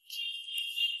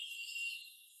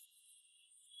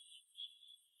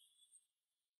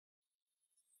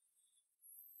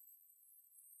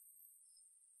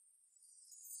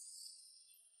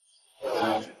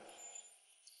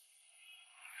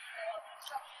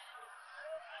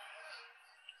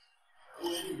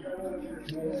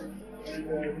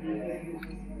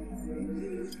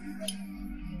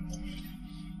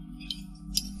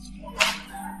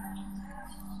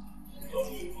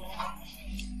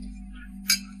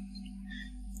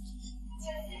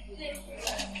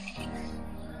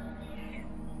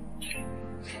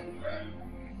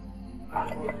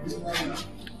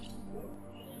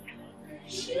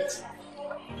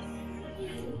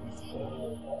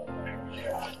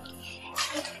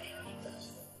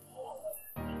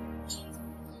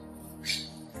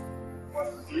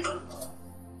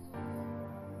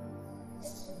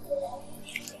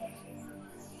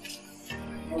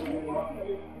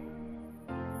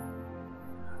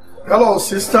 Hello,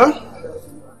 sister.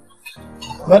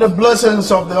 May the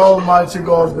blessings of the Almighty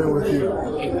God be with you.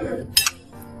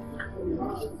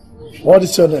 What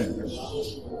is your name?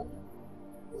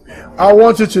 I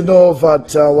want you to know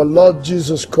that our Lord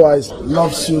Jesus Christ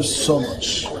loves you so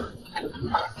much.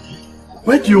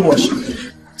 Where do you worship?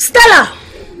 Stella!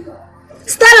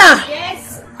 Stella!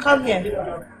 Yes? Come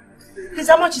here. Please,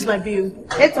 how much is my bill?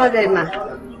 800, ma.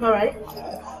 Alright.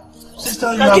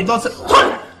 Sister, you have not...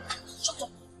 Shut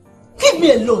up. Leave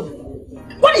me alone.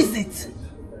 What is it?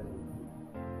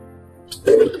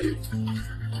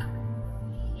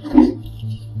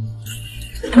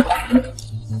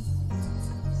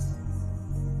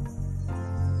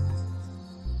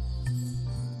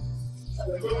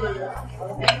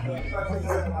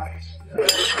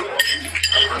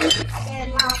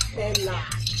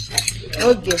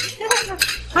 Okay.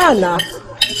 How now?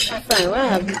 Fine, where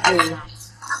have you been?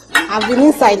 I've been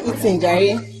inside eating,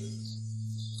 Jerry.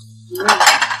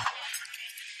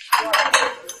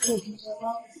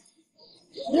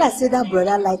 Let's say that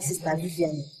brother likes Sister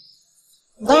Vivian.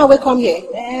 Don't wait, come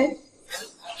here.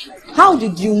 How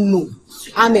did you know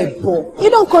I'm a boy? You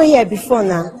don't come here before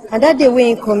now. And that day when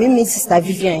you come, you meet Sister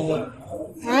Vivian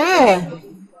here.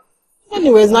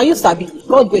 Anyways, now you sabi.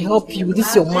 God will help you with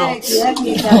this your mouth. Let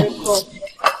me record.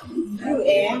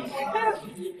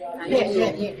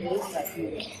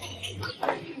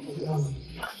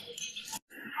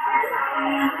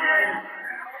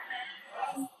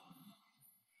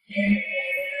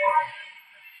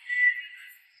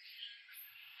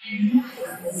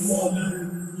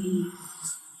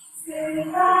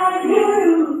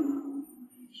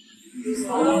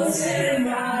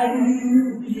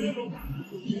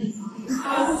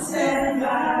 I'll stand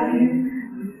by you.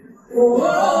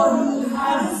 Oh,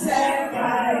 I'll stand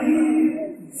by you.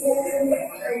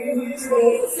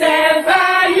 Stand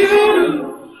by you.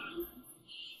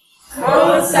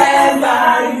 Oh, stand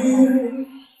by you.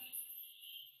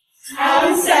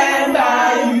 I'll stand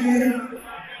by you.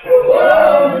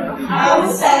 Oh,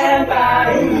 I'll stand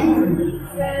by you.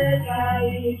 Stand by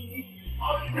you.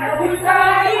 I will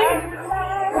die.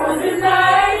 I will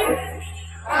die.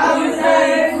 I will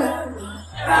die.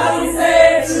 I will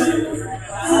say to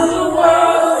the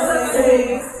world that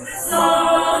says,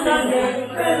 song and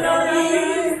melody.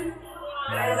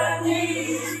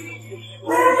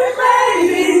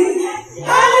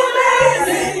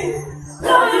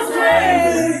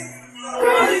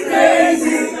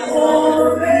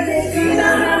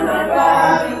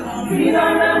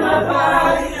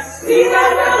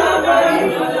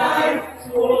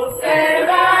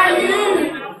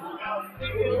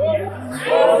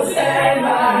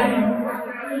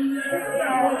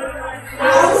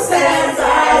 I'll stand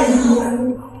by you.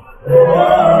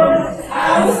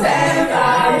 I'll stand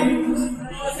by you.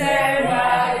 Stand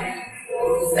by you.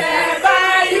 Stand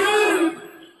by you.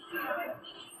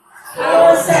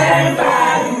 I'll stand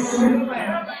by you.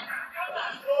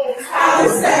 I'll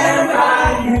stand by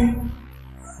you.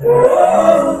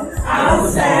 I'll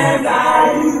stand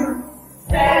by you.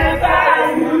 Stand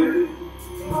by you.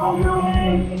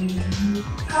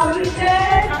 I'll be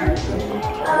there.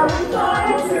 I'll be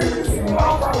going to stand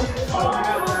by you.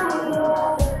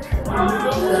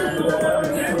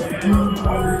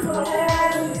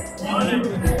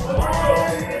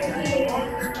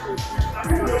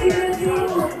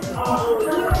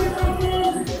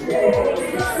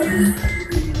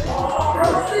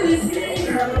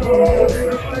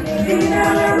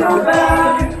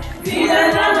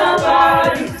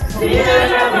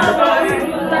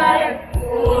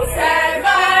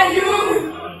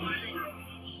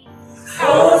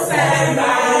 I'll stand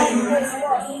by you.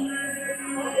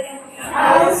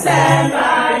 I'll stand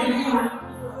by you.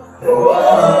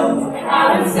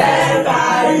 I'll stand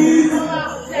by you.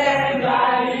 Stand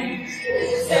by you.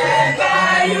 Stand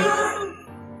by you.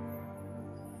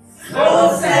 I'll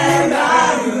stand by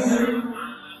you.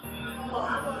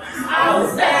 I'll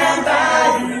stand by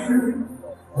you.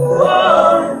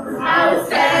 I'll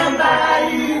stand by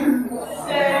you.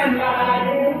 Stand by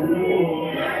you.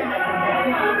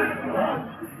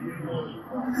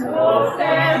 I'll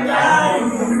stand by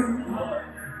you.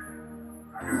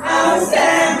 I'll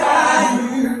stand by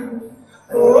you.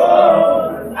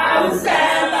 I'll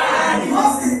stand by you.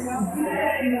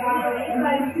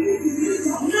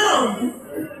 No.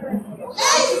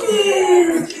 Thank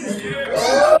you.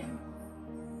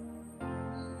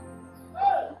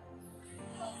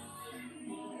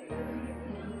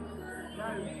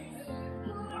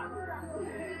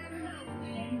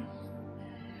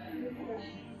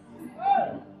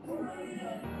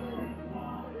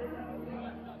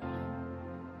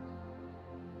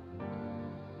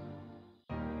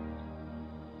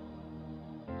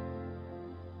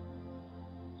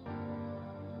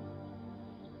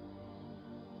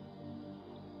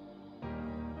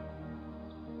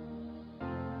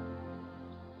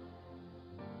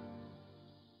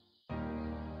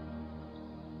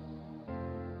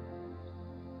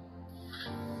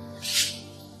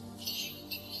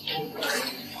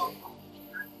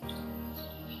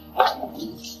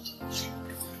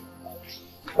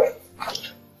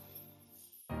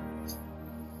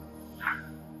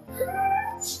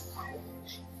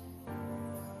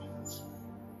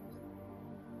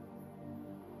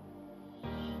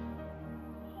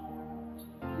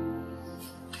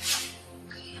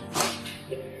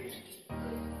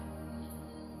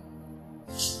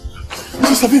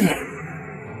 Sister Vivian.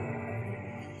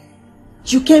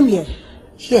 You came here?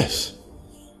 Yes.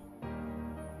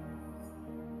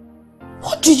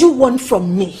 What do you want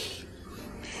from me?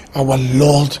 Our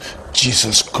Lord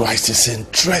Jesus Christ is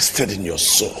interested in your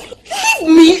soul.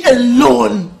 Leave me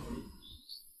alone!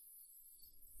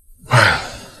 Well,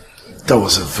 that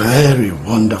was a very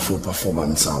wonderful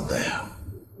performance out there.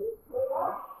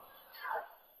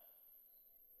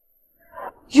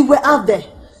 You were out there?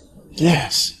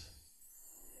 Yes.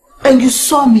 And you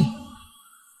saw me?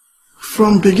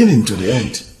 From beginning to the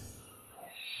end.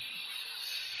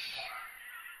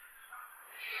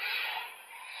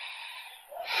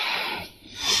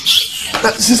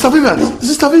 Sister Vivian!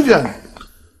 Sister Vivian!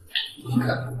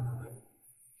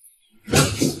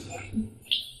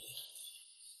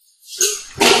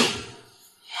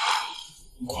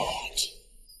 God.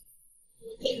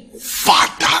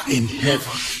 Father in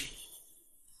heaven.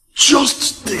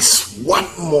 Just this one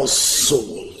more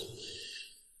soul.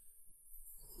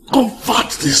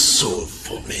 Convert this soul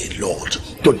for me, Lord,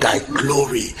 to thy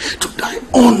glory, to thy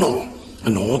honor,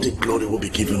 and all the glory will be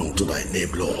given unto thy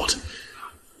name, Lord.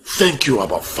 Thank you,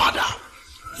 Abba Father,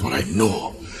 for I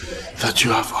know that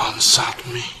you have answered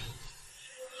me.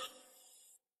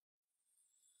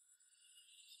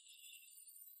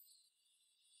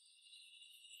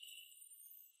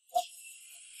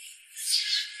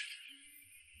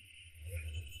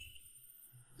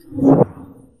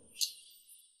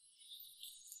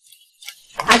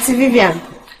 Auntie Vivian,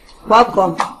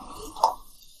 welcome.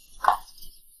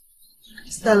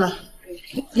 Stella,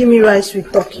 give me rice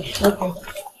with turkey.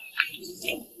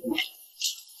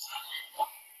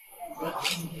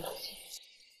 Okay.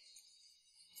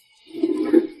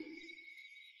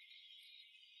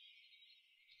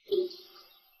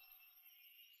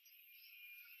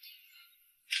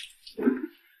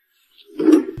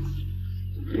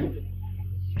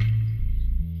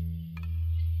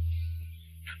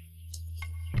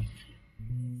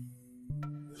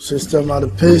 Sister, may the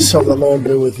peace of the Lord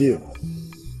be with you.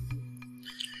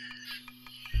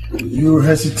 You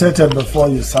hesitated before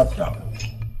you sat down.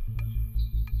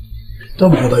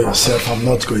 Don't bother yourself, I'm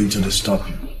not going to disturb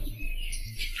you.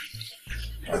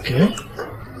 Okay?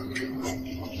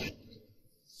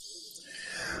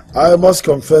 I must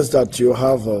confess that you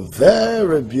have a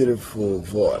very beautiful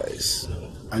voice,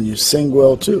 and you sing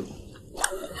well too.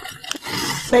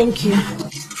 Thank you.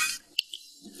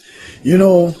 You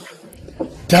know,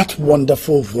 that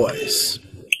wonderful voice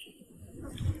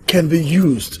can be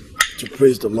used to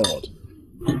praise the Lord.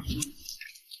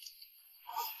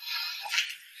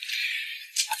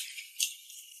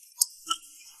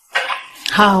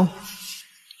 How?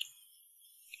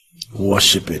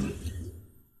 Worshipping.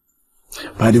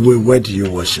 By the way, where do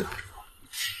you worship?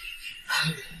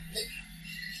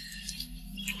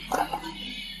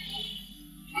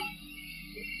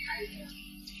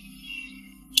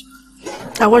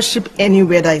 I worship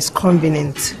anywhere that is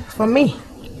convenient for me.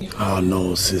 Oh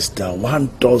no, sister, one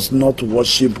does not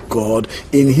worship God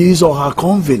in his or her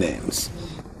convenience.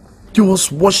 You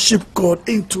must worship God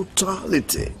in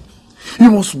totality. You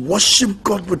must worship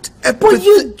God with everything. But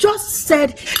you just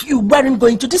said you weren't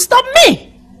going to disturb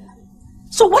me.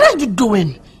 So what are you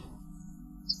doing?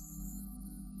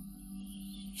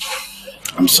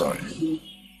 I'm sorry.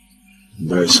 I'm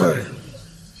very sorry.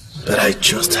 But I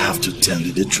just have to tell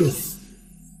you the truth.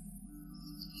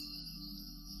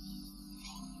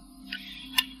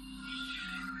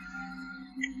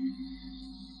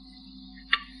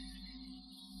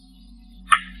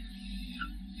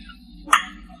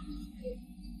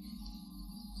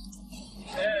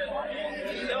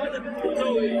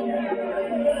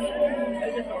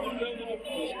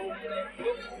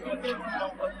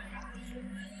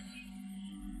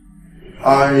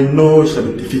 I know it shall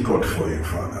be difficult for you,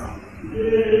 Father.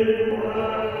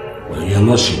 Well, Your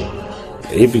Lordship,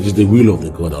 if it is the will of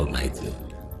the God Almighty,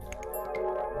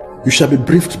 you shall be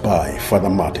briefed by Father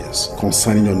Martins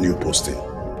concerning your new posting.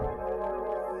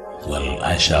 well,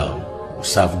 I shall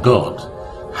serve God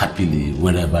happily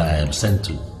wherever I am sent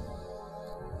to.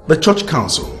 The church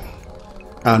council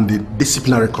and the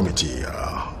disciplinary committee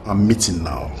are meeting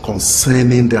now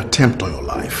concerning the attempt on your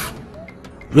life.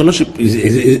 Your Lordship,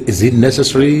 is it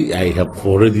necessary? I have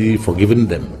already forgiven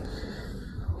them.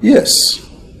 Yes.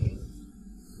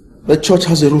 The church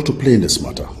has a role to play in this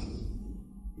matter.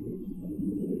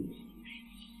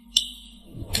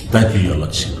 Thank you, Your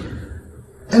Lordship.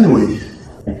 Anyway,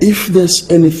 if there's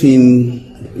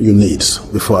anything you need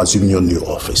before assuming your new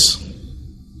office,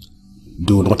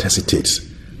 do not hesitate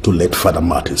to let Father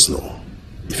Martins know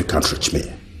if you can't reach me.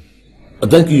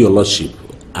 Thank you, Your Lordship.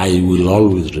 I will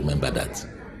always remember that.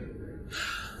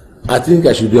 I think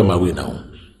I should be on my way now.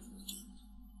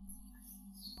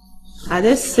 I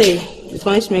just say the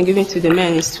punishment given to the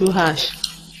men is too harsh.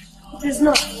 It is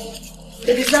not.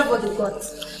 They deserve what they got.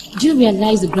 Do you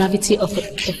realize the gravity of the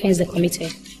offense they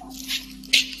committed?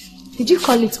 Did you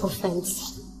call it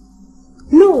offense?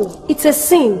 No, it's a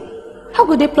sin. How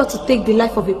could they plot to take the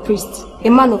life of a priest, a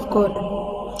man of God?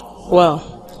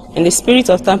 Well, in the spirit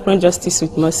of tampering justice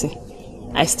with mercy,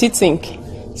 I still think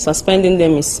suspending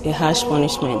them is a harsh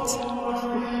punishment.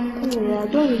 Anyway, I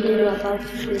don't really know about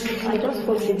this. I just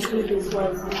hope they do this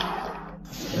wisely.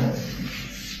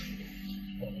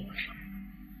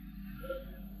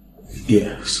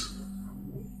 Yes.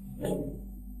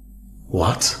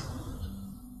 What?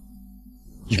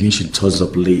 You mean she turns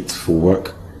up late for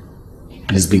work?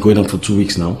 And it's been going on for 2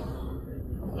 weeks now?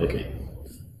 Okay.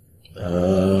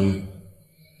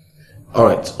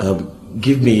 Alright,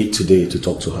 give me today to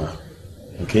talk to her.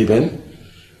 Okay, Ben?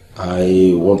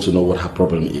 I want to know what her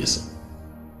problem is.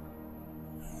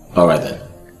 Alright then.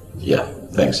 Yeah,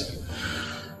 thanks.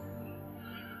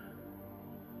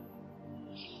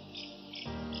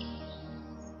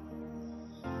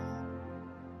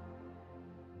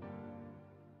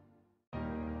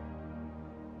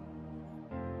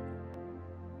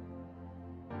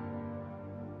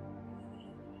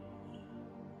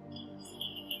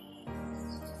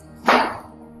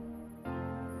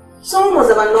 Someone must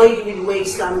have annoyed you with the way you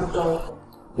slammed the door.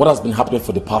 What has been happening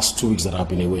for the past 2 weeks that I've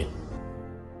been away?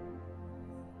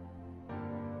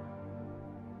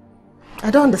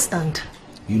 I don't understand.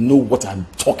 You know what I'm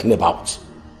talking about.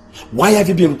 Why have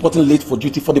you been reporting late for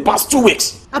duty for the past 2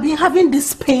 weeks? I've been having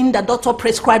this pain that doctor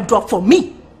prescribed drug for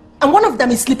me. And one of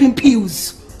them is sleeping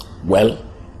pills. Well,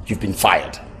 you've been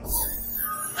fired.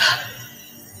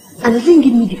 And they didn't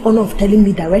give me the honor of telling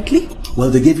me directly? Well,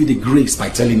 they gave you the grace by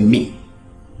telling me.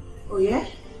 Oh yeah?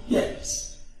 Yes.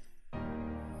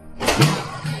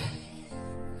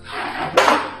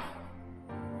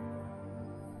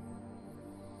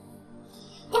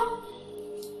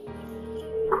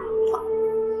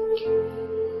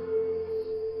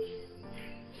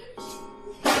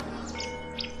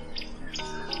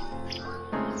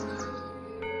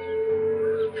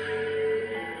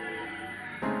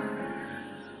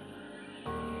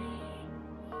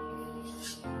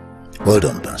 Well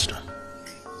done, Pastor.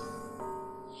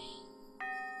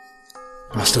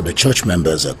 Pastor, the church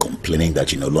members are complaining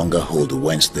that you no longer hold the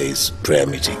Wednesdays prayer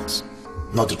meetings.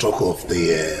 Not to talk of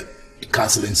the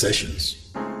counseling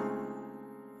sessions.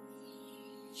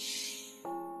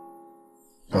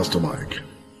 Pastor Mike.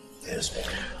 Yes,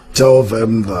 Pastor. Tell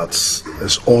them that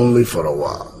it's only for a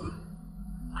while.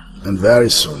 And very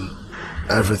soon,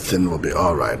 everything will be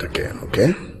alright again,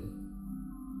 okay?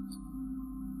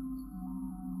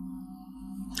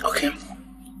 Okay.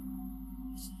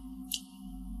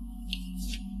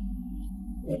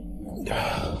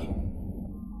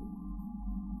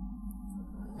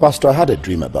 Pastor, I had a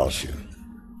dream about you.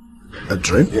 A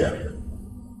dream? Yeah.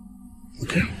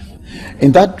 Okay.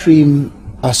 In that dream,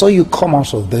 I saw you come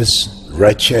out of this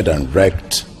wretched and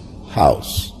wrecked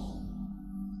house.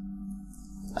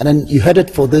 And then you headed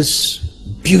for this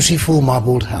beautiful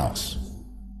marbled house.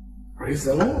 Praise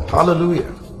the Lord.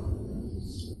 Hallelujah.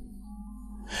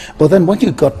 But then when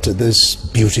you got to this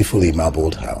beautifully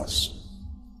marbled house,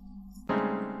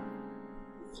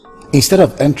 instead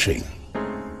of entering,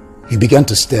 you began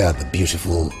to stare at the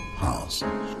beautiful house.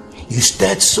 You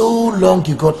stared so long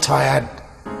you got tired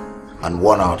and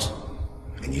worn out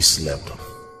and you slept off.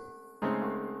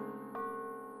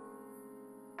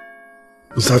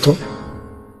 Is that all?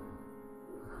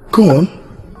 Go on.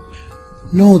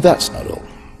 No, that's not all.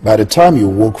 By the time you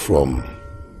woke from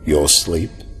your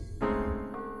sleep,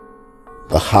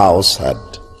 the house had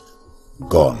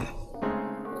gone,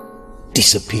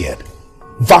 disappeared,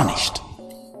 vanished.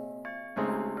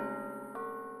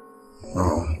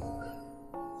 Oh.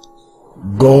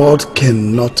 God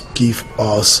cannot give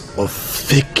us a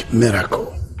fake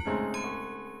miracle.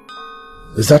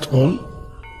 Is that all?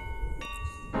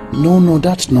 No,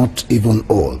 that's not even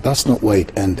all. That's not where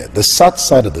it ended. The sad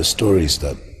side of the story is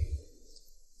that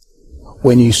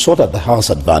when you saw that the house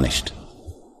had vanished,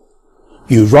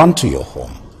 you ran to your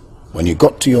home. When you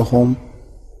got to your home,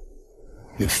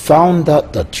 you found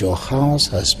out that your house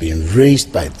has been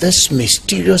raised by this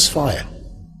mysterious fire.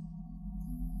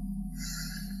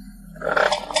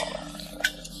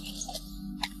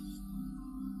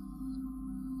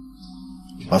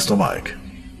 Pastor Mike.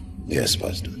 Yes,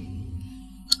 Pastor.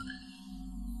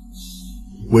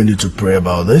 We need to pray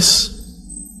about this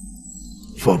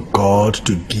for God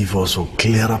to give us a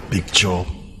clearer picture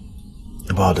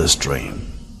about this dream.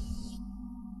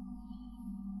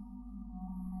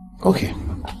 Okay.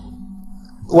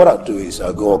 What I'll do is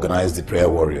I'll go organize the prayer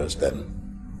warriors, then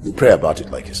we'll pray about it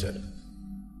like you said.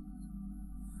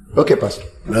 Okay, Pastor.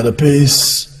 May the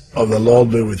peace of the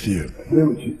Lord be with you. Be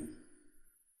with you.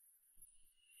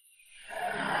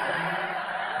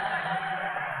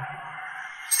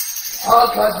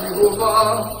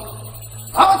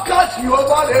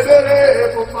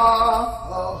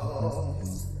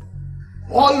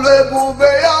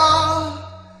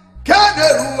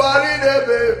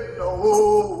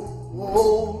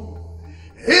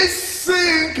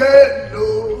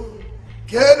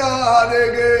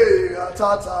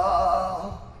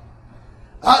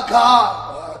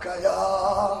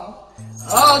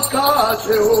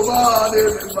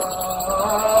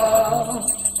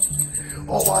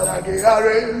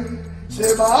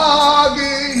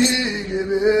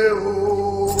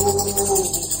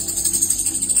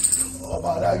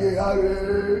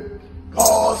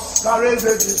 God,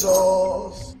 Jesus.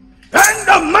 In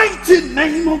the mighty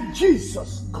name of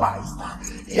Jesus. Christ,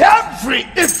 every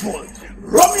evil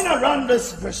roaming around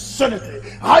this vicinity,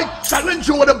 I challenge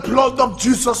you with the blood of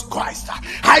Jesus Christ.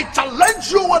 I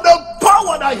challenge you with the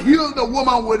power that healed the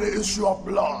woman with the issue of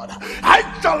blood. I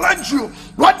challenge you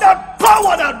with the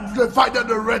power that divided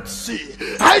the Red Sea.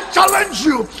 I challenge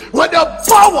you with the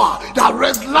power that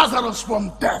raised Lazarus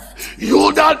from death.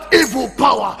 You, that evil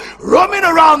power roaming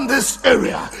around this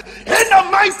area, in the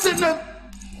mighty name.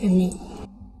 Amen.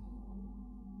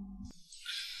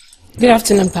 Good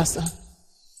afternoon, Pastor.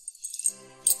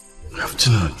 Good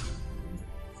afternoon.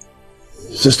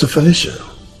 Sister Felicia.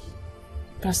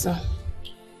 Pastor.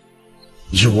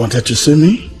 You wanted to see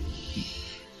me?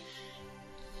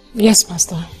 Yes,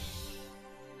 Pastor.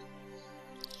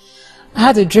 I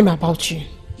had a dream about you.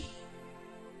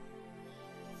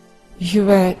 You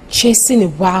were chasing a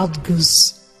wild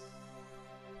goose.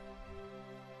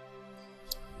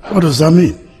 What does that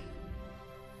mean?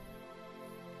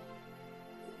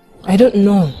 I don't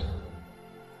know.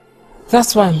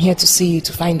 That's why I'm here to see you,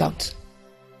 to find out.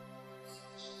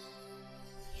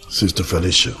 Sister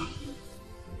Felicia.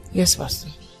 Yes, Pastor.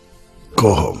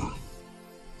 Go home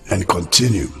and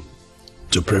continue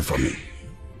to pray for me.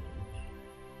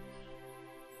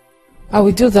 I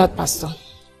will do that, Pastor.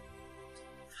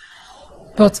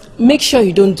 But make sure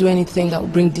you don't do anything that will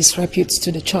bring disrepute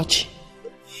to the church.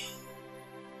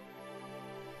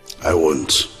 I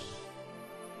won't.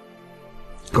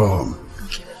 Go home.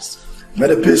 May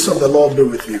the peace of the Lord be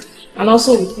with you. And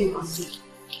also with you, Pastor.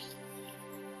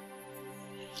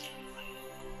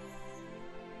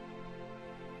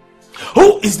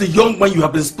 Who is the young man you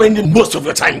have been spending most of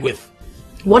your time with?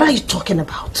 What are you talking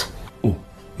about? Oh,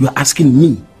 you are asking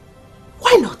me?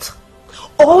 Why not?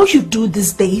 All you do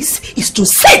these days is to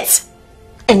sit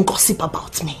and gossip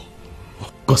about me.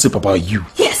 Gossip about you?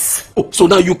 Yes. Oh, so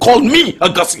now you call me a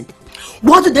gossip?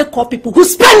 What do they call people who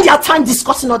spend their time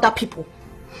discussing other people?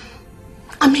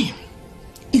 I mean,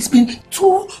 it's been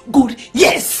 2 good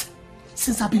years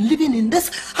since I've been living in this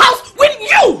house with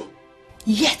you.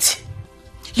 Yet,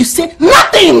 you said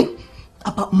nothing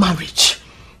about marriage.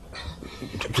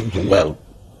 Well,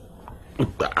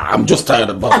 I'm just tired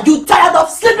about... Are you tired of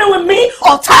sleeping with me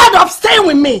or tired of staying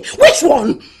with me? Which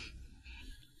one?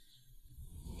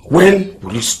 When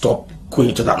will you stop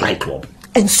going to that nightclub?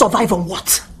 And survive on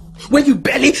what? When you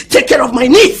barely take care of my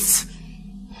needs?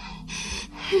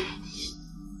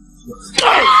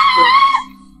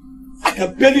 I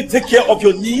can barely take care of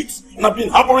your needs, and I've been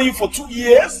harboring you for 2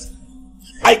 years.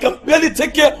 I can barely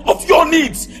take care of your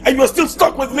needs, and you're still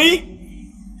stuck with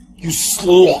me? You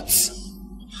slut.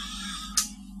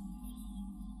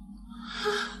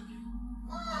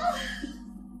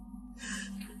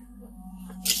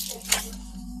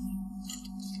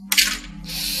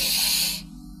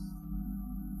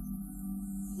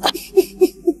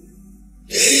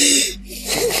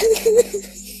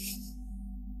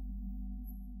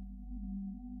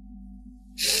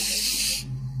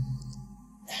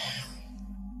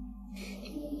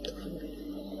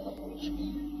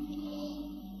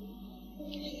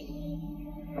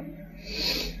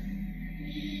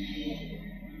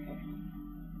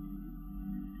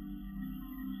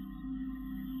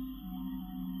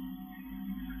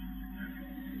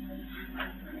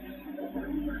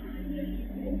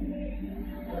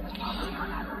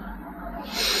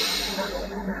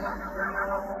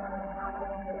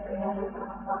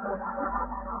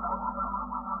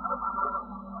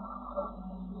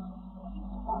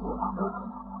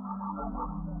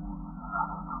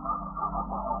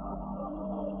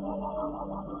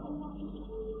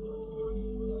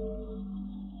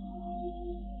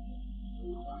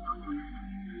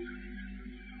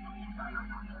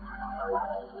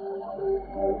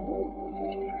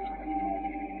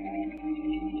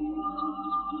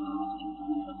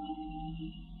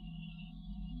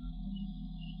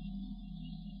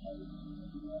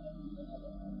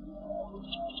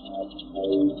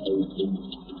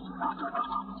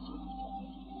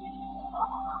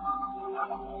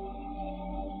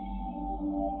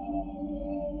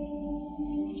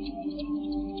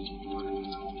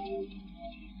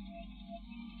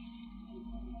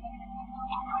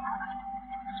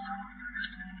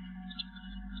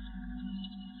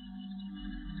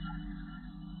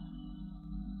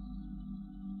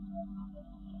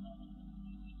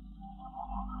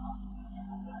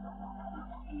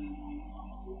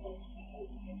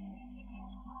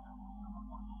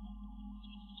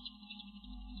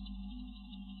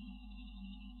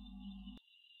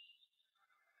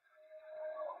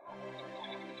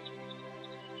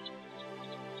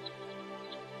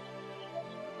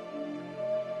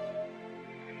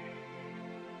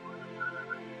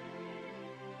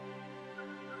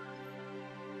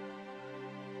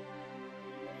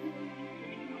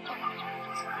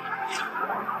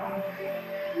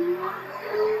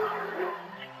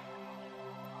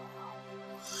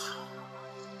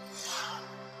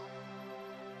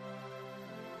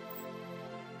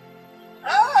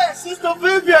 Sister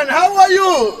Vivian, how are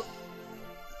you?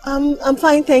 I'm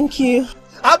fine, thank you.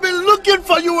 I've been looking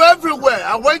for you everywhere.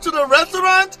 I went to the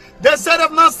restaurant. They said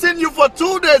I've not seen you for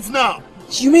 2 days now.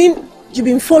 You mean you've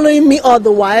been following me all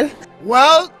the while?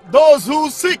 Well, those who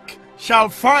seek shall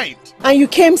find. And you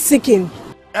came seeking?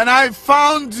 And I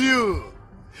found you.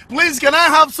 Please, can I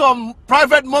have some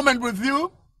private moment with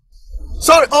you?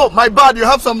 Sorry, oh, my bad, you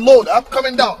have some load. I'm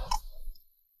coming down.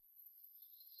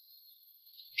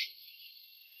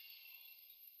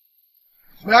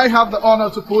 May I have the honor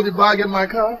to put the bag in my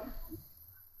car?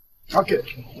 Okay.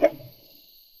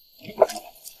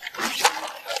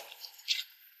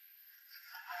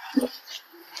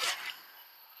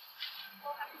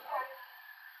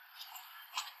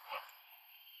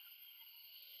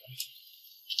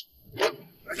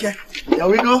 Okay, here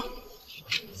we go.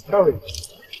 Sorry.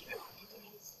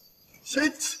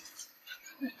 Sit.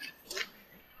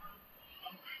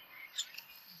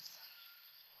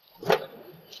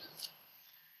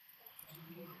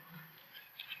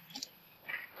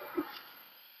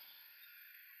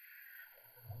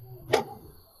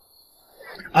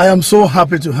 I am so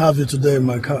happy to have you today in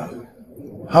my car.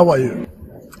 How are you?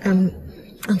 I'm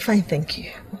fine, thank you.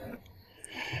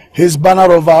 His banner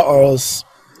over us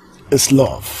is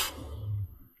love.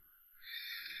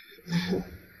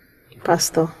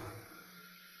 Pastor,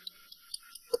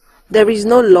 there is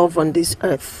no love on this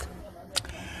earth.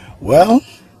 Well,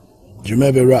 you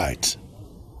may be right,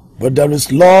 but there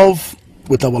is love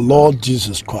with our Lord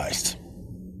Jesus Christ.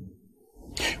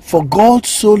 For God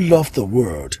so loved the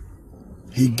world,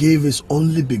 he gave his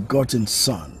only begotten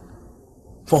Son,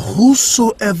 for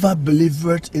whosoever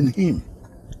believeth in him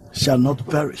shall not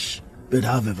perish, but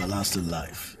have everlasting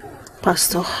life.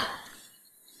 Pastor,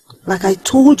 like I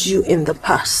told you in the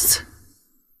past,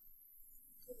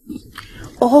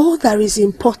 all that is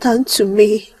important to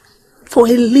me for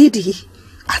a lady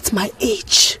at my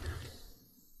age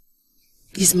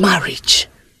is marriage.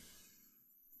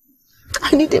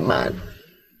 I need a man.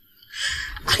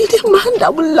 I need a man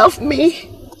that will love me.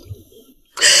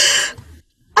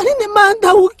 I need a man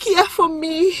that will care for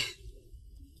me.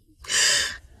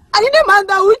 I need a man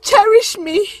that will cherish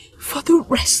me for the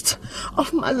rest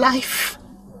of my life.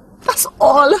 That's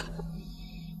all.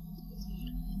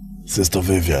 Sister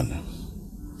Vivian,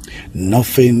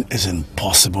 nothing is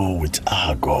impossible with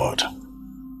our God.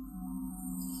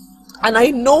 And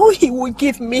I know he will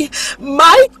give me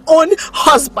my own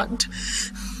husband.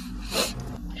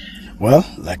 Well,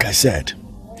 like I said,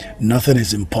 nothing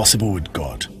is impossible with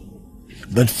God.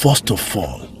 But first of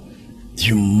all,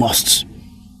 you must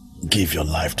give your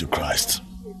life to Christ.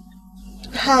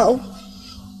 How?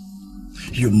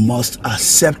 You must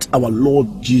accept our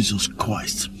Lord Jesus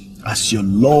Christ as your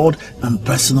Lord and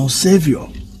personal Savior.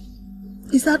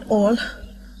 Is that all?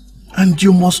 And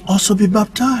you must also be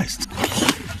baptized.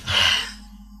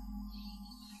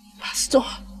 Pastor,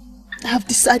 I have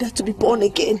decided to be born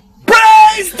again.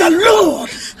 Praise the Lord!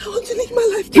 I want to live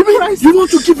my life to Christ. You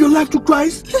want to give your life to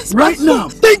Christ? Yes, right Pastor. now.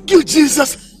 Thank you,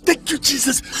 Jesus. Thank you,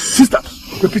 Jesus. Sister,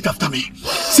 repeat after me.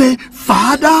 Say,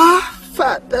 Father,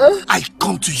 Father, I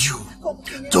come to you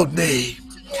today.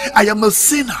 I am a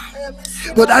sinner,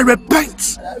 but I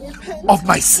repent of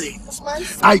my sins.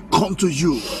 I come to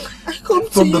you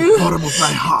from the bottom of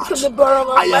my heart. From the bottom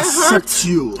of my heart. I accept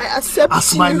you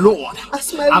as my Lord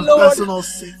and Lord. personal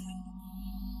Savior.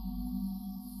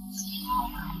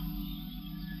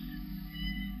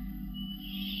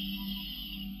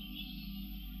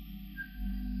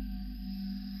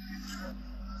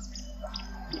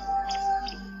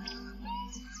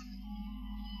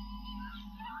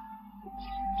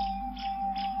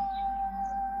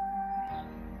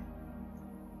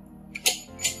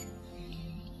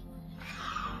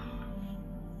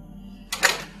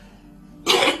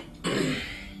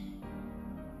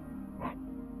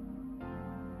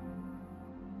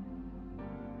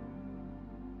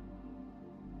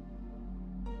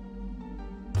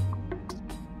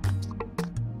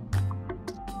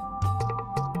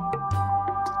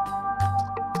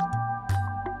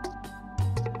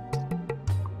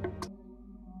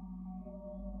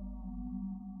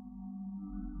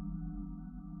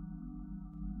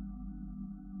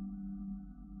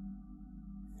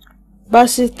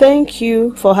 Basi, thank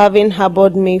you for having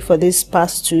harbored me for these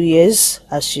past 2 years,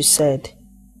 as you said.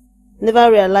 Never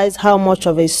realized how much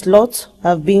of a slut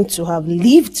I've been to have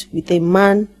lived with a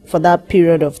man for that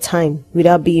period of time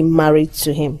without being married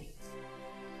to him.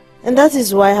 And that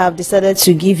is why I have decided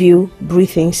to give you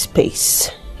breathing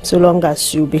space, so long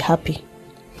as you'll be happy.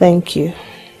 Thank you,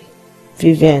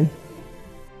 Vivian.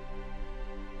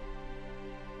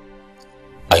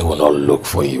 I will not look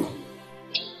for you.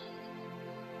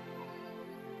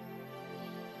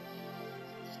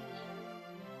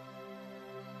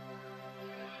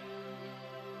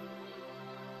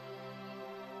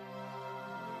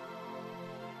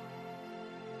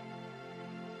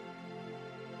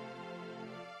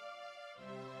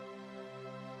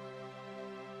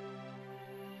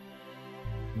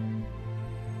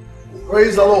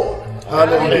 Praise the Lord.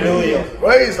 Hallelujah.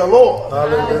 Praise the Lord.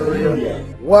 Hallelujah.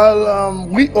 Well,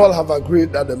 we all have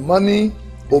agreed that the money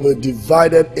will be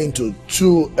divided into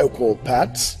 2 equal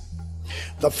parts.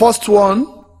 The first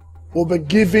one will be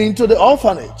given to the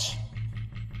orphanage.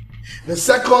 The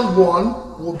second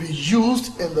one will be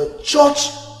used in the church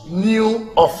new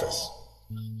office.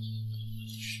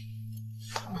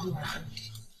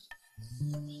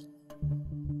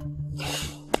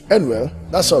 Anyway,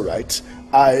 that's all right.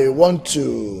 I want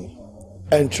to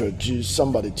introduce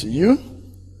somebody to you.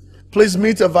 Please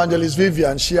meet Evangelist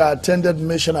Vivian. She attended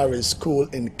missionary school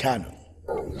in Kano.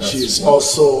 She is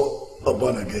also a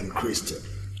born-again Christian.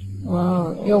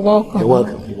 Wow, you're welcome. You're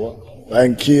welcome. You're welcome.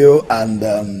 Thank you, and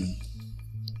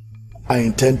I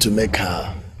intend to make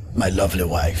her my lovely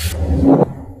wife.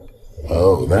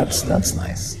 Oh, that's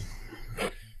nice.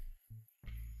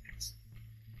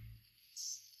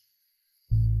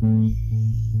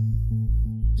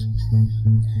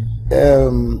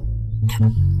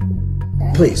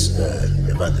 Please,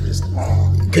 Evangelist,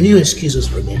 can you excuse us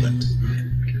for a moment?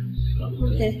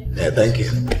 Okay. Yeah, thank you.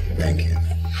 Thank you.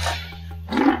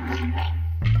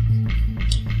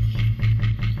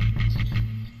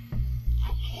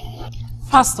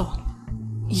 Pastor,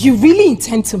 you really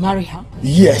intend to marry her?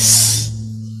 Yes.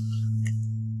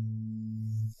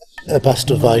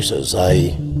 Pastor Vices, I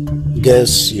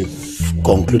guess you've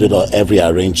concluded every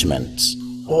arrangement.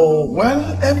 Oh,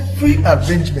 well, every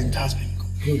arrangement has been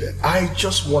concluded. I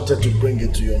just wanted to bring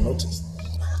it to your notice.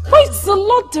 But it's the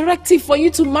Lord directive for you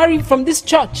to marry from this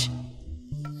church.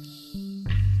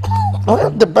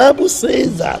 The Bible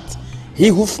says that he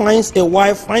who finds a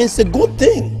wife finds a good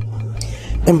thing.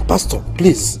 And Pastor,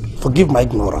 please forgive my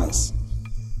ignorance.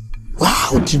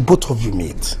 How did both of you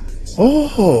meet?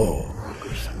 Oh,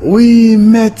 we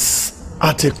met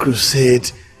at a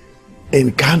crusade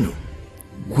in Kano,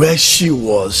 where she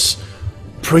was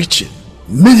preaching,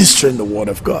 ministering the word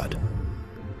of God.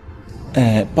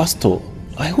 Pastor,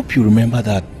 I hope you remember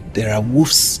that there are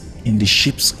wolves in the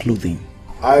sheep's clothing.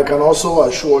 I can also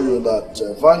assure you that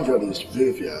Evangelist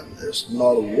Vivian is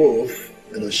not a wolf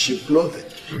in a sheep clothing.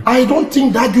 I don't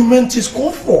think the argument is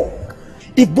called for.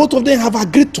 If both of them have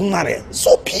agreed to marry,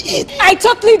 so be it. I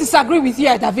totally disagree with you,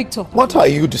 Ada Victor. What are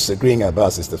you disagreeing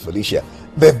about, Sister Felicia?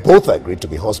 They've both agreed to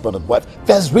be husband and wife.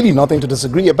 There's really nothing to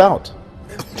disagree about.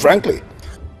 Frankly.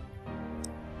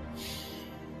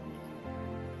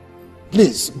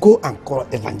 Please, go and call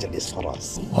Evangelist for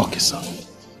us. Okay, sir.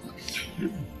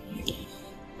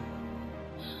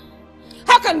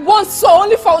 How can one sow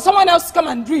only for someone else to come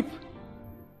and reap?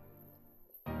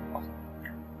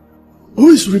 Who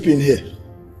is reaping here?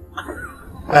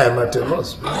 I am at a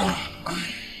loss.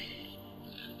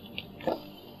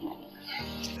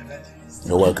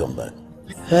 You're welcome back.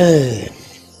 Hey,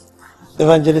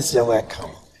 Evangelist, you're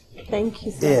welcome. Thank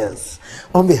you, sir. Yes,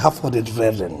 on behalf of the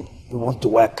brethren, we want to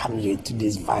welcome you into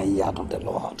this vineyard of the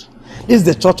Lord. This is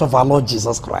the church of our Lord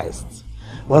Jesus Christ.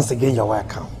 Once again, you're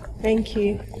welcome. Thank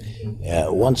you. Yeah,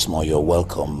 once more, you're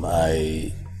welcome.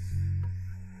 I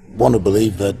want to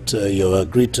believe that you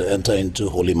agreed to enter into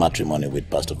holy matrimony with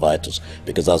Pastor Vitus,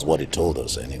 because that's what he told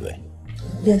us anyway.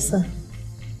 Yes, sir.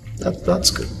 That's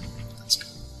good. That's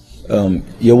good.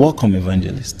 You're welcome,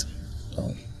 Evangelist.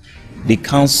 The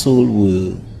council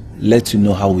will let you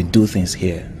know how we do things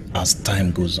here as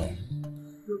time goes on.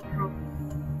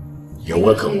 You're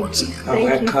welcome once again.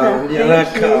 Thank you, sir. You're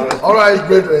welcome. All right,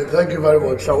 brethren, thank you very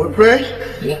much. Shall we pray?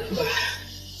 Yeah.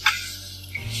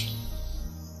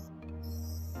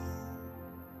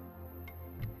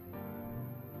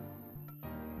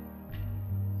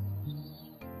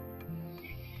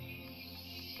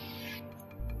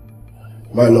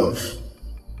 My love,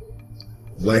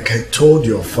 like I told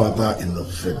your father in the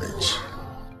village,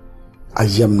 I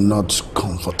am not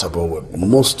comfortable with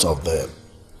most of the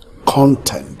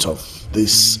content of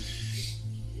this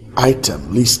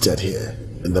item listed here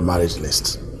in the marriage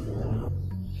list.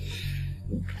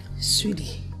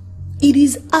 Sweetie, it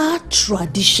is our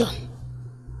tradition.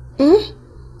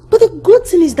 But the good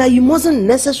thing is that you mustn't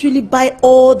necessarily buy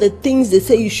all the things they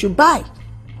say you should buy.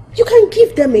 You can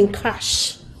give them in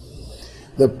cash.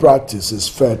 The practice is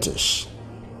fetish,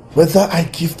 whether I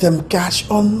give them cash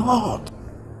or not.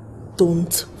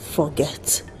 Don't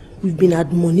forget, we've been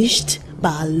admonished by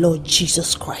our Lord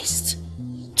Jesus Christ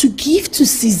to give to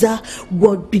Caesar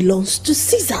what belongs to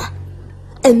Caesar,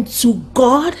 and to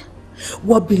God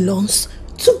what belongs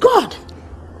to God.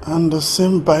 And the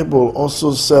same Bible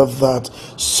also says that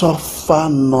suffer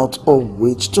not a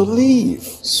witch to live.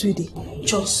 Sweetie,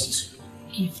 just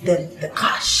give them the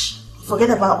cash.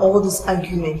 Forget about all this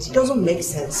argument. It doesn't make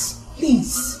sense.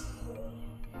 Please.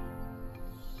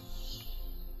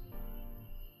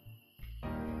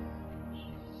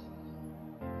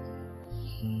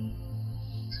 And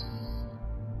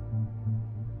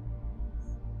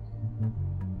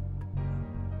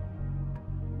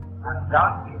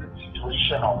that is the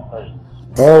situation on earth.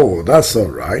 Oh, that's all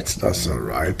right. That's all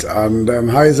right. And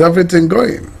how is everything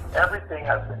going? Everything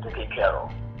has been taken care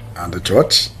of. And the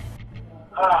church?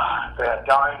 They are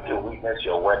dying to witness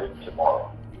your wedding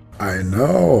tomorrow. I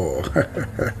know.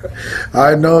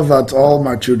 I know that all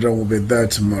my children will be there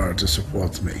tomorrow to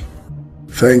support me.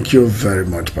 Thank you very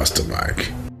much, Pastor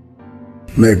Mike.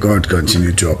 May God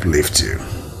continue to uplift you.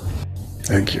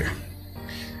 Thank you.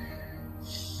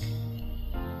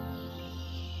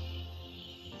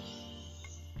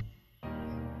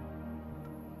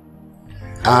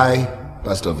 I,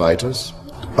 Pastor Vitus.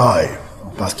 I,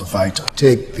 Pastor Vitus.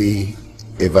 Take the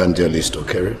evangelist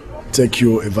Okere. Take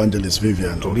you, Evangelist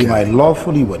Vivian. To be my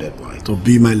lawfully wedded wife. To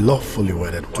be my lawfully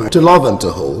wedded wife. To love and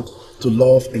to hold. To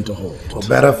love and to hold. For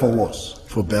better, for worse.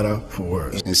 For better, for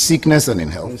worse. In sickness and in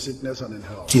health. In sickness and in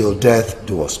health. Till death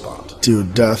do us part. Till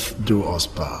death do us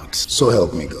part. So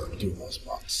help me God. Do us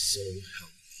part. So help me.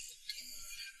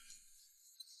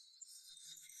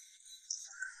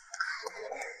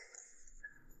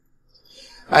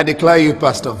 I declare you,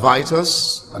 Pastor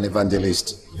Vitus and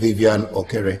Evangelist Vivian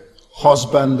Okere,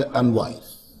 husband and wife.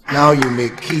 Now you may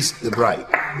kiss the bride.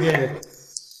 Yeah.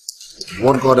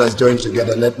 What God has joined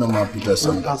together, let no man put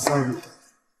asunder.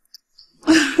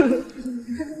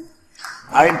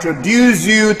 I introduce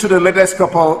you to the latest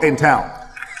couple in town.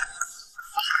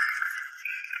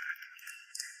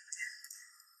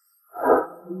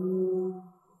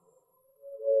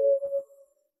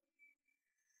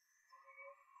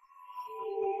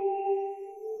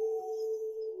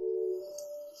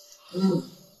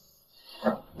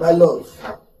 My love,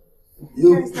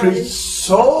 you preach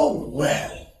so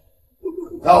well.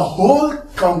 The whole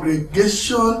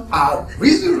congregation are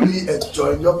really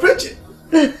enjoying your preaching.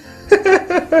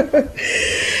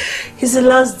 It's the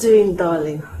Lord's doing,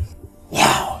 darling.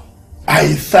 Wow.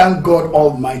 I thank God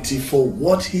Almighty for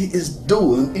what He is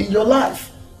doing in your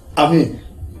life. I mean,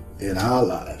 in our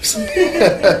lives.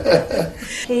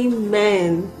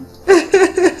 Amen.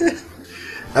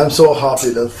 I'm so happy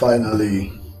that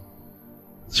finally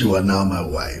you are now my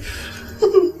wife.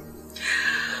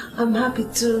 I'm happy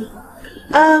too.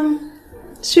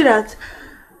 Sweetheart,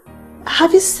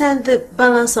 have you sent the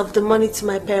balance of the money to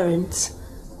my parents?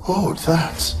 Oh,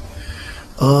 that.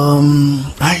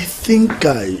 I think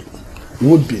I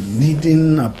would be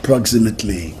needing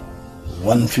approximately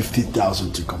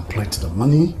 150,000 to complete the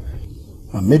money.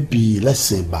 Maybe, let's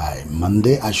say by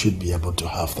Monday, I should be able to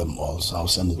have them all, so I'll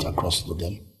send it across to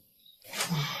them.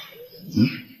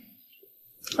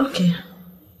 Okay.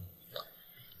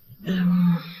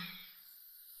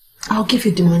 I'll give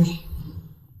you the money.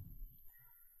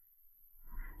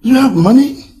 You have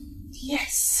money?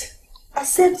 Yes. I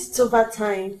saved it over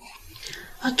time.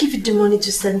 I'll give you the money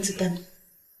to send to them.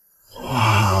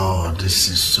 Wow, this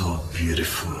is so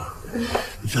beautiful.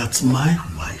 That's my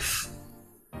wife.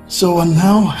 So I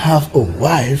now have a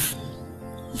wife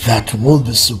that will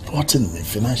be supporting me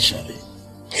financially.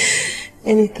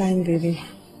 Anytime, baby.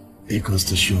 It goes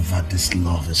to show that this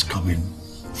love is coming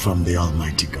from the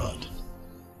Almighty God.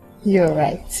 You're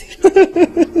right.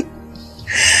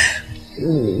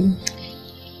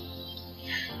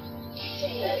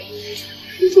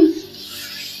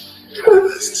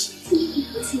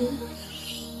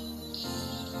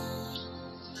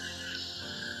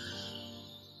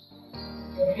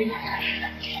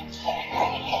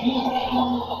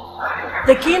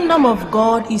 The kingdom of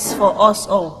God is for us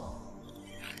all.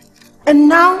 And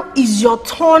now is your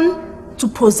turn to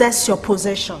possess your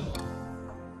possession.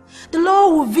 The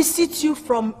Lord will visit you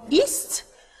from east,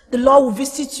 the Lord will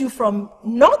visit you from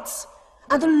north,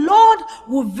 and the Lord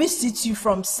will visit you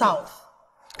from south.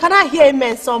 Can I hear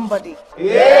amen, somebody?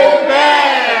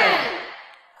 Amen!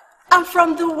 And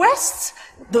from the west,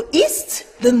 the east,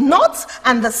 the north,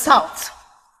 and the south.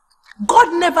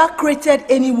 God never created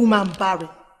any woman barren.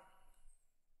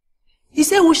 He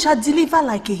said we shall deliver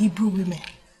like a Hebrew woman.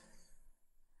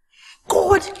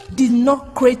 God did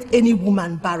not create any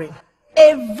woman barren.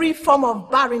 Every form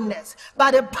of barrenness,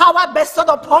 by the power bestowed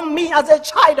upon me as a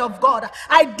child of God,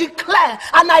 I declare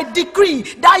and I decree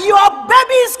that your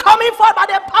baby is coming forth by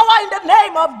the power in the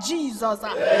name of Jesus.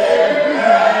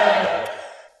 Amen.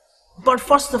 But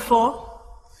first of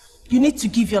all, you need to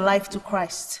give your life to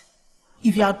Christ.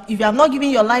 If you are not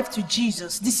giving your life to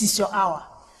Jesus, this is your hour.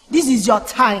 This is your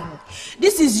time.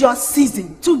 This is your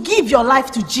season to give your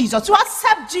life to Jesus, to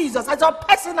accept Jesus as your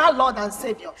personal Lord and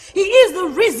Savior. He is the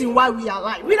reason why we are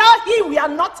alive. Without Him, we are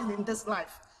nothing in this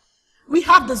life. We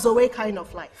have the Zoe kind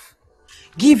of life.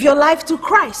 Give your life to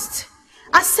Christ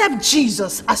Accept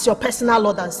Jesus as your personal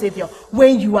Lord and Savior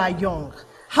when you are young.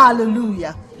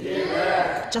 Hallelujah.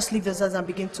 Yeah. Just leave those hands and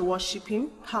begin to worship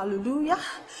Him. Hallelujah.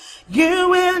 You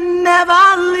will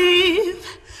never leave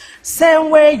same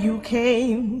way you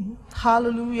came.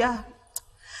 Hallelujah.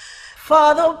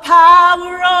 For the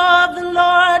power of the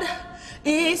Lord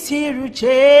is here to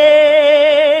change.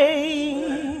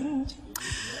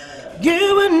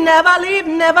 You will never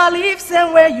leave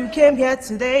same way you came here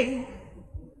today.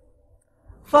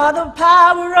 For the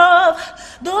power of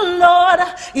the Lord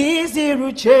is here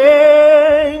to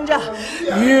change.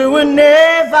 You will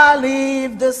never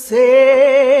leave the same.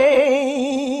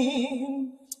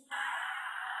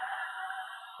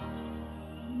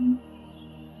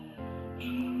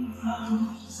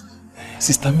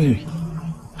 Sister Mary,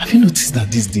 have you noticed that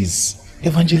these days,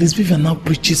 Evangelist Vivian now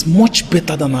preaches much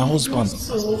better than her husband?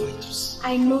 So,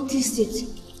 I noticed it.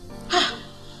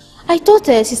 I thought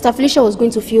Sister Felicia was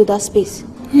going to fill that space.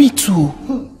 Me too.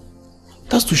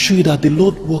 That's to show you that the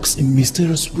Lord works in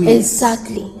mysterious ways.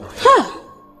 Exactly.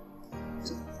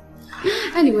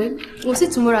 Anyway, we'll see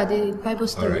tomorrow at the Bible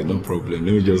study. Alright, no problem.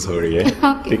 Let me just hurry,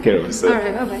 yeah? Okay. Take care of yourself.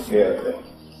 Alright, bye-bye. Yeah.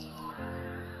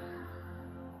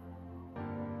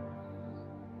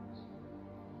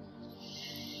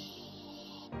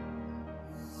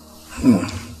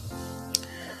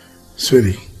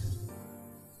 Sweetie,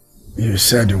 you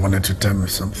said you wanted to tell me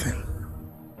something.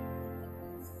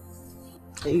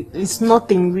 It's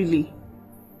nothing really.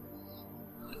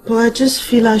 But I just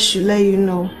feel I should let you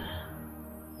know.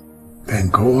 Then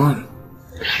go on.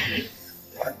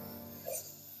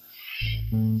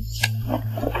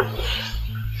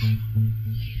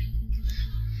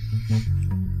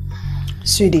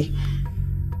 Sweetie,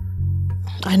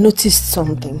 I noticed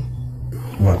something.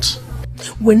 What?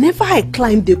 Whenever I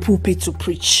climb the pulpit to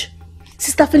preach,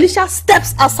 Sister Felicia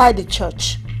steps outside the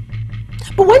church.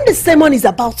 But when the sermon is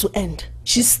about to end,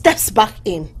 she steps back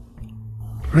in.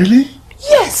 Really?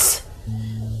 Yes!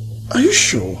 Are you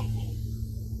sure?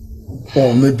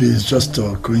 Or maybe it's just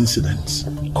a coincidence.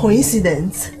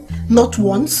 Coincidence? Not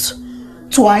once,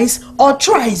 twice, or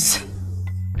thrice.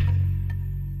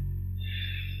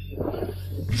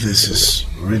 This is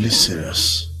really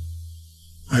serious.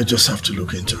 I just have to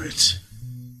look into it.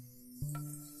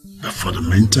 But for the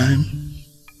meantime,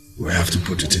 we have to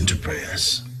put it into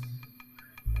prayers.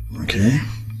 Okay?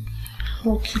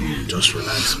 Okay. Just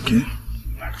relax, okay?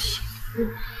 Relax.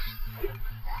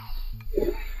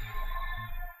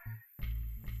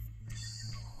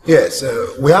 Yes,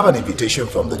 we have an invitation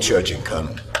from the church in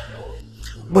Kano.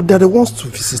 But they're the ones to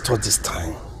visit us this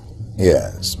time.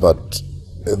 Yes, but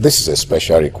this is a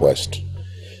special request.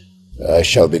 I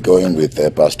shall be going with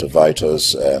Pastor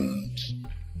Vitus and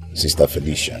Sister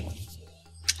Felicia.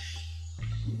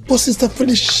 But Sister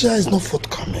Felicia is not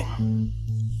forthcoming.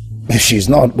 If she's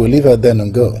not, we'll leave her then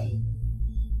and go.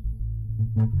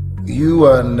 You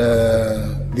and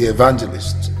the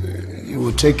evangelist, you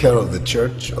will take care of the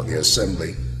church or the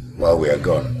assembly while we are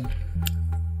gone.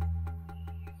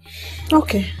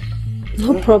 Okay,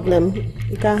 no problem.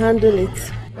 You can handle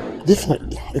it.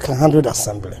 Definitely, we can handle the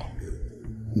assembly.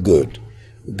 Good,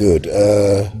 good.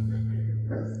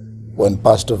 When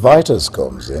Pastor Vitus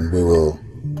comes in, we will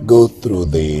go through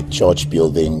the church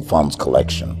building funds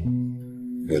collection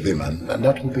with him, and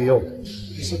that will be all.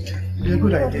 It's okay. It's a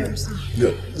good idea.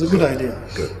 Good. It's a good idea.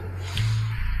 Good.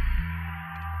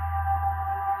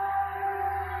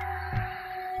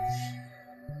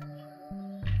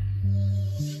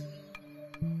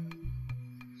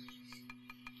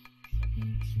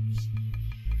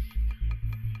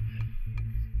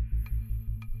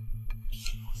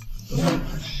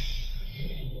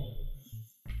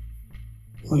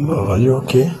 Oh, are you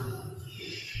okay?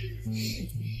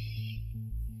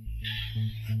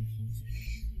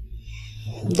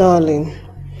 Darling,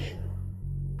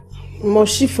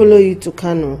 must she follow you to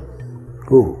Kano?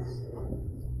 Who?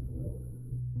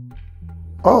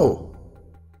 Oh,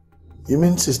 you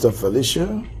mean Sister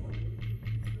Felicia?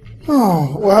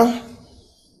 Oh, well,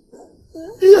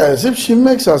 yes, if she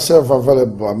makes herself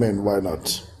available, I mean, why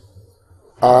not?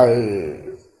 I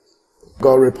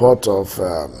got a report of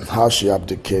how she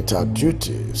abdicated her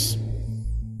duties.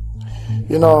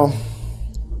 You know,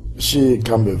 she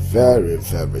can be very,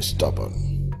 very stubborn.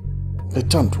 But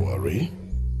don't worry.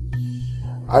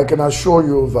 I can assure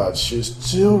you that she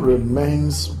still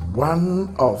remains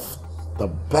one of the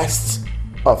best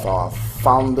of our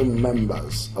founding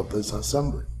members of this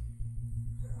assembly.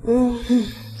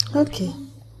 Okay,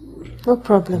 no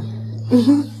problem.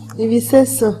 If you say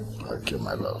so. Thank you,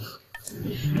 my love.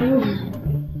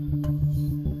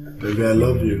 Baby, I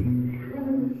love you.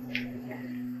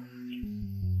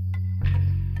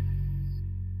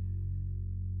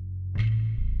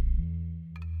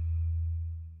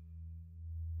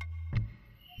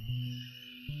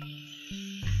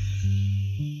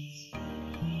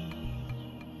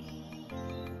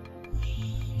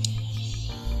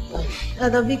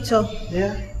 Father Victor.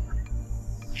 Yeah?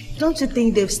 Don't you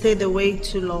think they've stayed away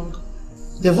too long?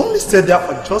 They've only stayed there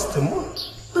for just a month.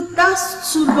 But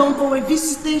that's too long for a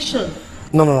visitation.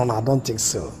 No, I don't think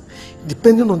so.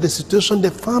 Depending on the situation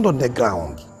they found on the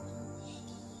ground.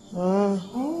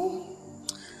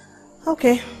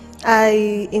 Okay.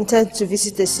 I intend to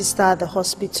visit a sister at the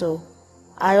hospital.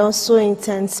 I also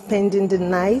intend spending the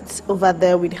night over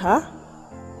there with her,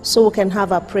 so we can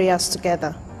have our prayers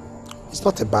together. It's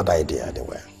not a bad idea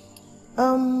anyway.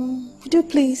 Would you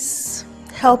please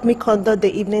help me conduct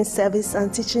the evening service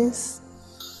and teachings?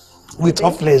 With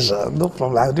all pleasure, no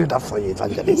problem. I'll do that for you,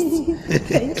 evangelist.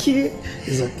 Thank you.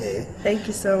 It's okay. Thank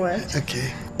you so much.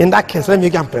 Okay. In that case, let me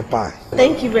go and prepare.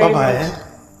 Thank you very much.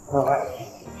 Bye-bye.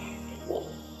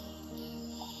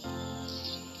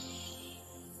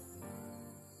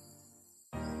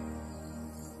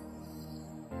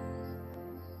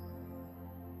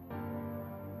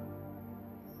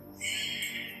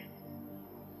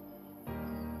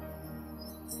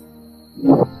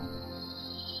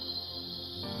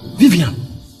 Vivian!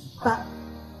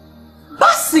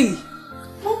 Bassy!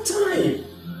 Long time!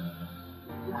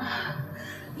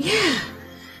 Yeah.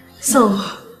 So,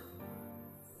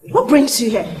 what brings you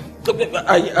here?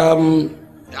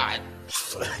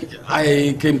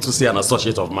 I came to see an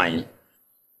associate of mine.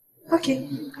 Okay,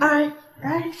 alright.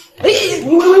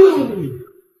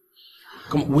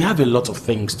 Come, we have a lot of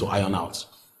things to iron out.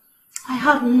 I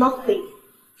have nothing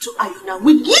to iron out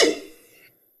with you.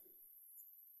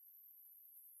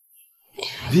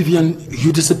 Vivian,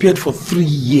 you disappeared for 3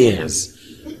 years.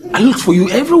 I looked for you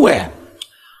everywhere.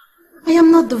 I am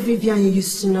not the Vivian you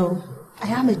used to know. I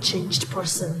am a changed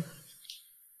person.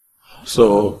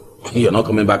 So, you're not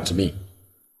coming back to me?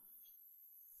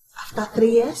 After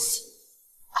 3 years,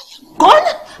 I am gone,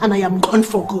 and I am gone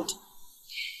for good.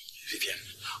 Vivian,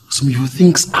 some of your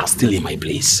things are still in my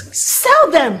place.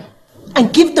 Sell them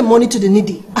and give the money to the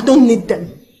needy. I don't need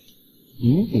them.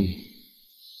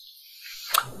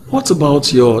 What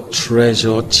about your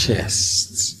treasure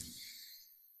chest?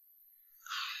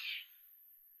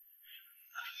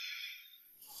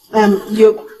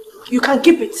 You can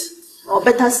keep it, or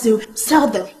better still, sell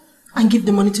them and give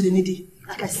the money to the needy.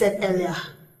 Like I said earlier,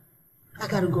 I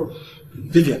gotta go.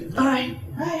 Vivian. All right,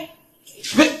 bye.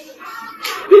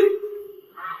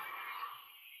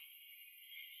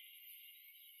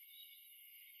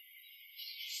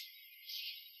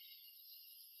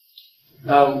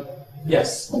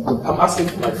 Yes, I'm asking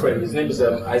for my friend. His name is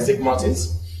Isaac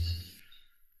Martins.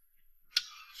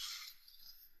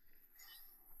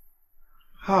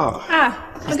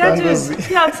 Good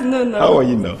afternoon. How are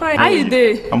you now? Fine. How you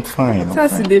doing? I'm fine.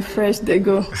 Saturday fresh, they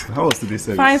go. How was today's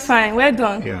service? Fine. Well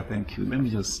done. Yeah, thank you. Let me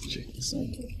just check this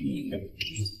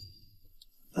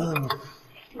out.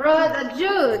 Brother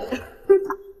Jude.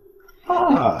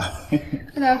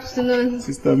 Good afternoon.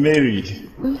 Sister Mary,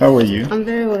 how are you? I'm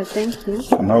very well, thank you.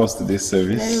 And how was today's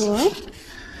service? Very well.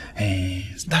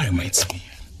 That reminds me,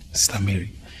 Sister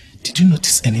Mary, did you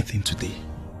notice anything today?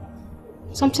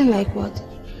 Something like what?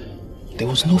 There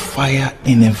was no fire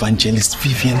in Evangelist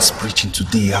Vivian's preaching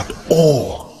today at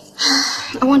all.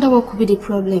 I wonder what could be the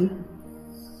problem.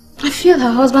 I feel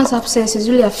her husband's absence is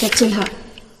really affecting her.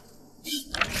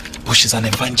 But she's an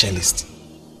evangelist,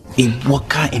 a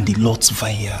worker in the Lord's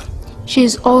vineyard. She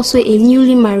is also a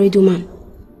newly married woman.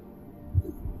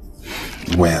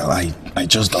 Well, I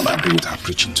just don't agree with her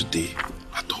preaching today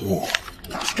at all.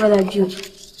 Brother Jude,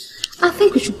 I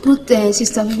think we should put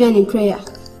Sister Vivian in prayer.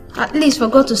 At least for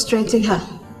God to strengthen her.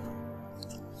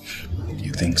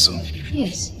 You think so?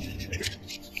 Yes.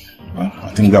 Well,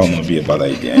 I think that will not be a bad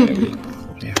idea anyway.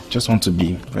 Yeah, just want to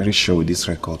be very sure with these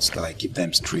records that I keep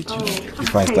them straight, you know,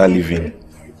 before I start living.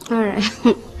 Alright.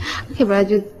 Okay, Brother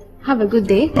Jude, have a good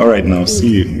day. Alright now, see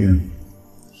you. Yeah.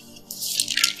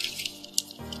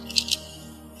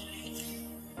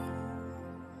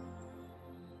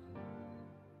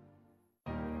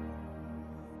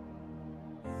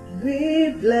 We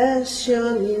bless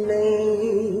your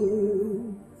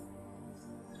name,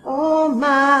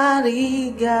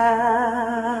 Almighty God.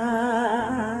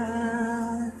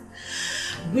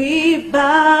 We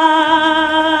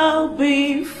bow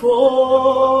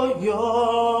before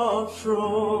your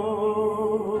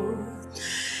throne.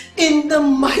 In the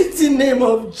mighty name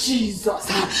of Jesus,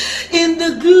 in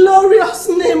the glorious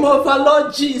name of our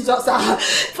Lord Jesus,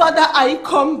 Father, I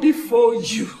come before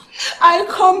you. I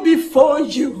come before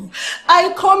you.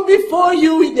 I come before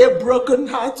you with a broken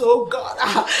heart, oh God.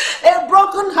 A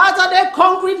broken heart and a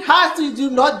concrete heart you do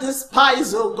not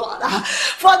despise, oh God.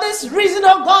 For this reason,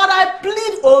 oh God, I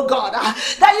plead, oh God,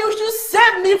 that you should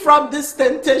save me from this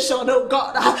temptation, oh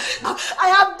God. I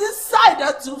have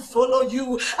decided to follow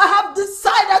you. I have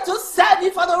decided to serve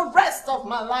you for the rest of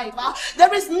my life.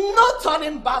 There is no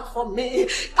turning back for me.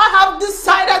 I have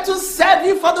decided to serve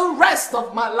you for the rest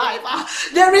of my life.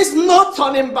 There is no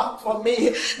turning back for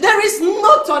me. There is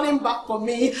no turning back for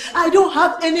me. I don't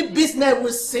have any business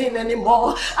with sin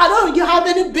anymore. I don't have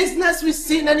any business with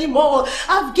sin anymore.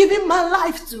 I've given my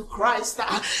life to Christ.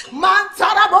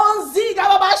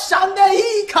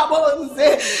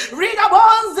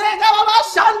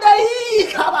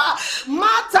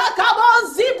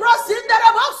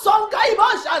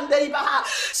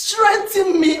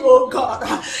 Strengthen me, oh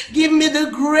God. Give me the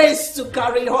grace to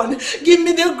carry on. Give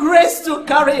me the grace to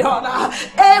carry on.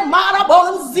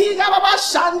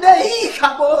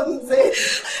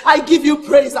 I give you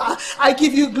praise. I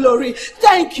give you glory.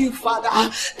 Thank you,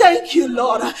 Father. Thank you,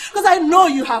 Lord. Because I know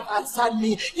you have answered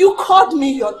me. You called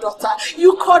me your daughter.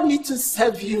 You called me to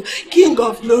serve you. King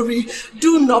of glory,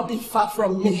 do not be far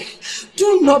from me.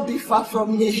 Do not be far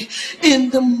from me. In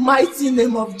the mighty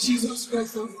name of Jesus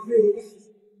Christ of grace.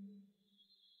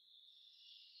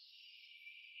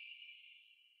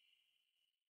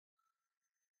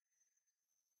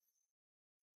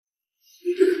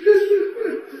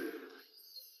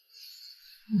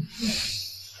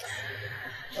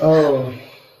 Oh,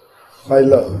 my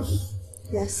love.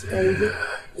 Yes, baby.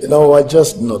 You know, I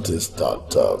just noticed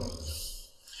that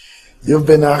you've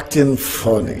been acting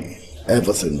funny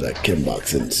ever since I came back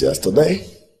since yesterday.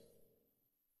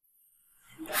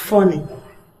 Funny?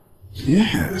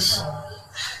 Yes.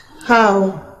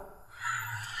 How?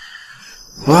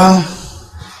 Well,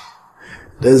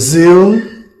 the zeal,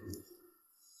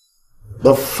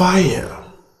 the fire,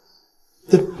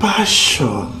 the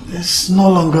passion is no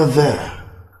longer there.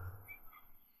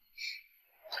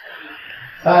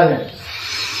 Honey.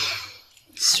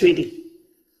 Sweetie,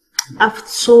 I've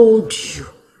told you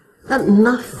that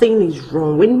nothing is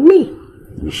wrong with me.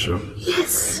 You sure?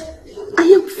 Yes, I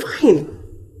am fine.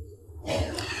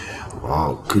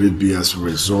 Wow, could it be as a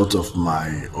result of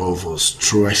my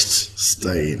overstressed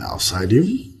staying outside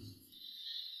you?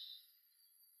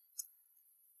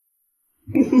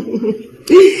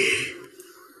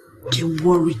 Do you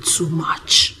worry too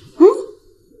much?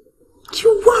 Do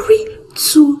you worry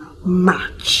too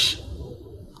much?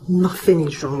 Nothing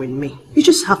is wrong with me. You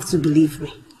just have to believe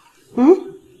me.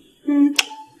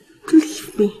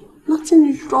 Believe me. Nothing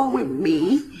is wrong with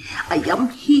me. I am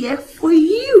here for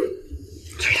you.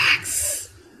 Relax.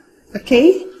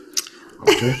 Okay?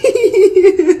 Okay.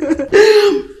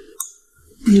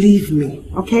 Believe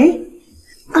me, okay?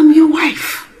 I'm your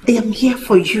wife. I am here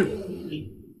for you.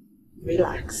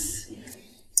 Relax.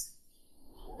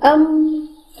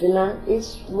 Dinner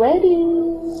is ready.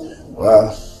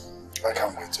 Well, I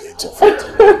can't wait to eat your food.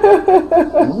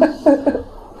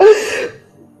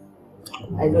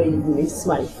 I know you miss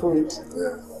my food.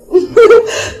 Yeah.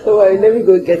 Don't worry, let me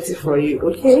go get it for you,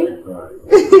 okay?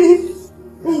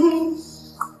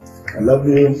 I love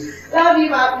you. Love you,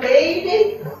 my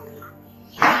baby.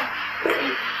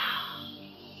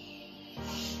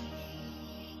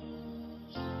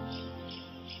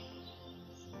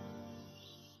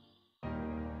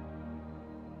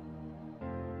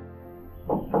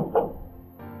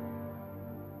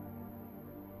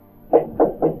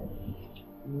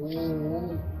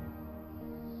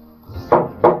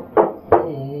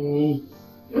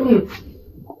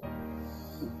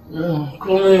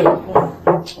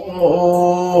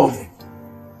 Oh.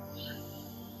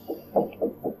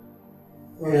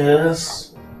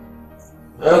 Yes.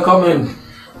 Come in.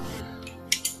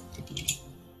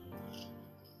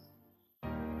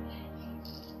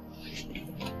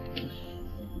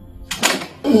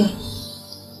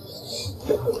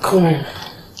 Come in.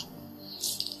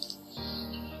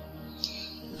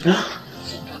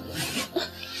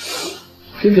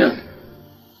 Vivian.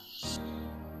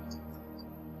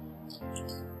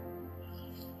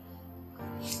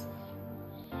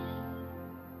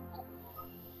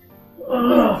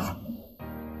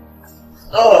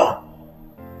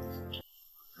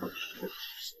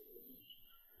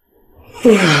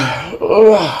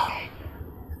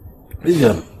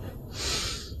 Vivian,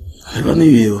 I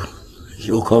knew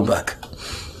you'll come back.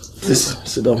 Please,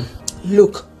 sit down.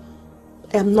 Look,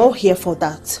 I am not here for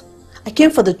that. I came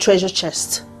for the treasure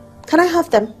chest. Can I have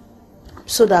them?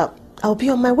 So that I'll be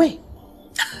on my way.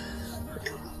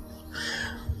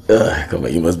 Come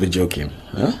on, you must be joking,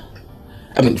 huh?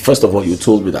 I mean, first of all, you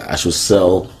told me that I should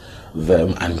sell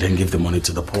them and then give the money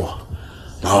to the poor.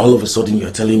 Now all of a sudden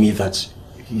you're telling me that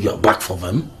you're back for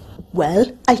them?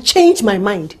 Well, I changed my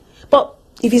mind. But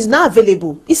if it's not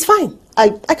available, it's fine. I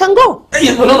can go.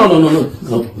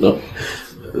 No.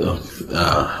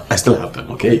 I still have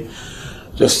them, okay?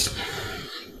 Just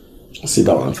sit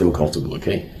down and feel comfortable,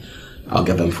 okay? I'll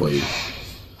get them for you.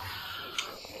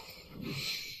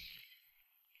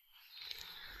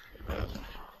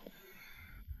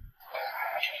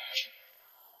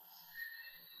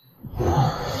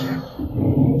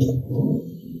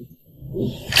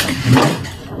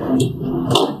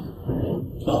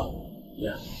 Oh,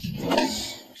 yeah.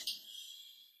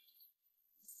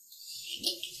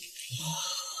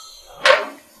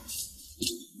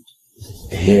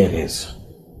 Here it is.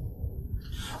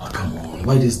 Oh, come on,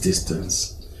 why this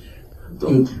distance?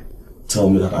 Don't tell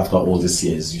me that after all these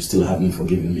years you still haven't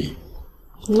forgiven me.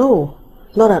 No,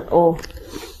 not at all.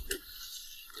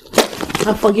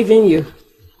 I've forgiven you.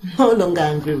 No longer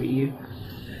angry with you.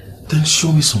 Then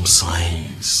show me some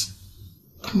signs.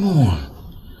 Come on.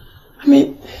 I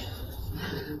mean,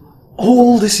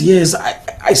 all these years,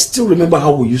 I still remember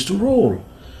how we used to roll.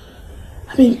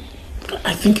 I mean,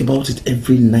 I think about it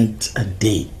every night and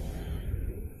day.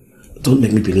 Don't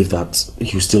make me believe that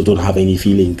you still don't have any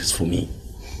feelings for me.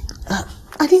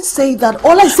 I didn't say that.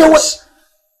 All I said was...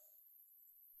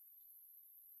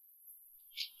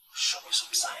 Show me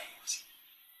some signs.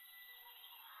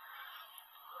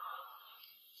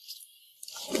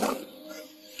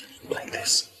 Like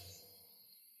this.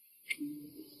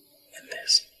 And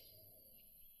this.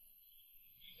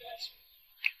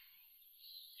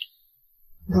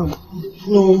 No.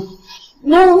 No.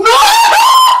 No. No.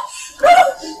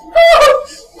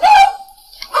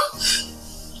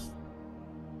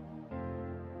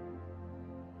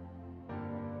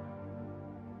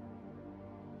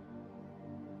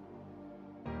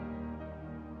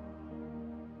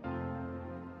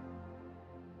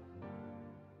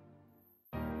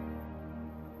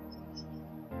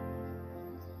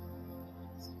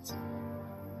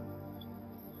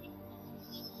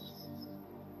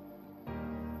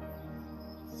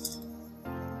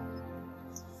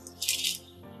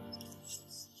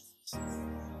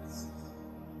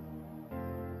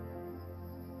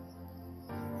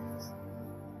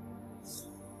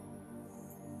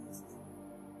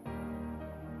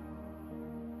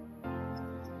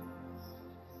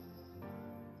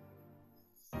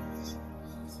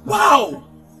 Wow!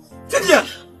 Lydia!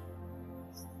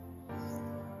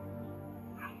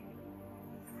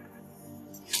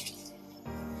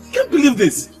 I can't believe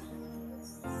this.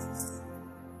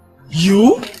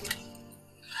 You?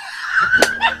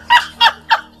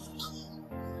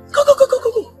 Go.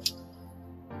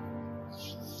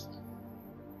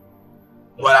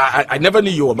 Well, I never knew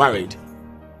you were married.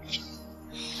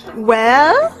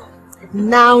 Well,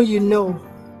 now you know.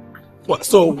 Well,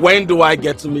 so when do I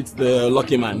get to meet the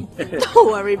lucky man?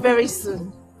 Don't worry, very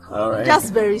soon. Alright.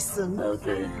 Just very soon.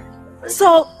 Okay.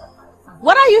 So,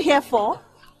 what are you here for?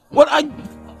 Well,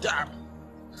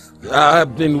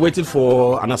 I've been waiting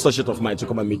for an associate of mine to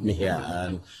come and meet me here,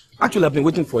 and actually I've been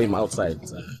waiting for him outside.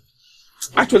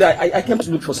 Actually, I came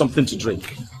to look for something to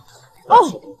drink.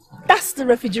 Oh, that's the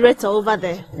refrigerator over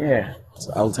there. Yeah.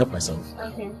 So I'll help myself.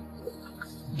 Okay.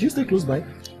 Do you stay close by?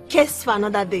 Case for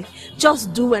another day.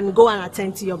 Just do and go and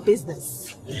attend to your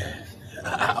business. Yeah,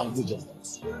 I'll do just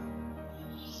that.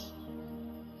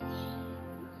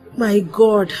 My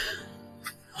God,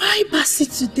 why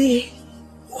Bassett today?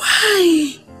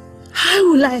 Why?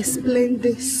 How will I explain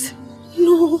this?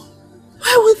 No,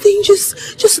 why would things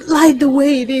just lie the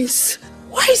way it is?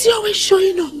 Why is he always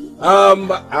showing up?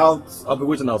 I'll be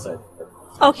waiting outside.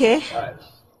 Okay. All right.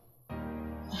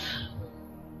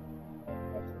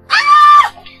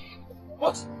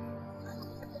 What?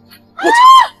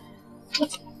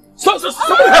 Somebody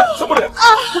help! Somebody help!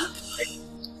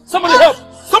 Somebody help!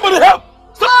 Somebody help!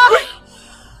 Stop! Wait!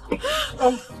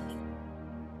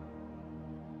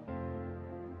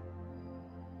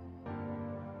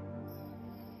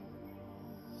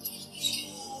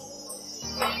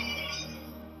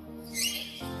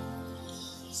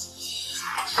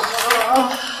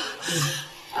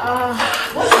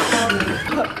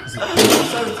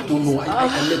 I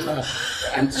met her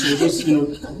and she was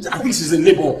just, I think she's in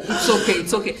labor.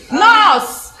 It's okay.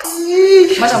 Nurse!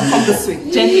 Madam, come this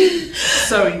way. Jenny,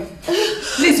 sorry.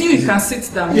 Please, you can sit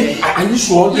down. Yeah, are you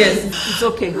sure? Yes, it's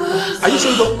okay. Are you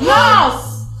sure you don't?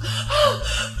 Nurse!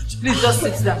 Please just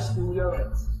sit down. You're right.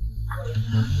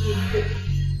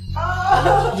 I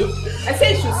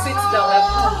said you should sit down.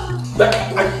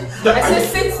 I said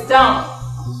sit down.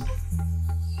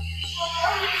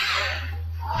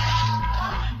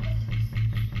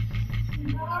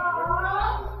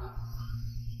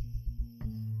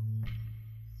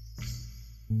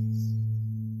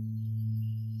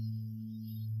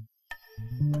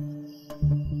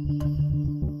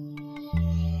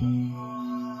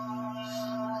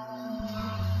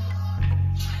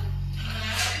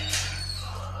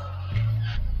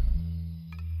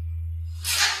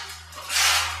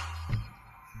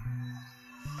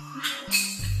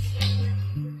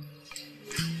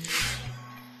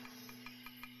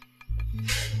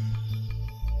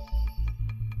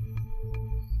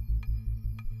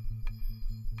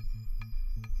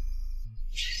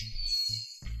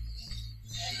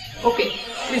 Okay,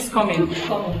 please come in.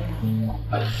 Come in.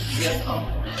 Yes, come.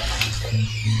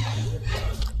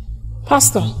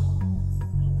 Pastor,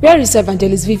 where is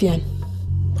Evangelist Vivian?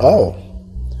 Oh,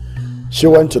 she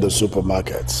went to the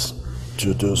supermarket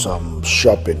to do some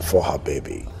shopping for her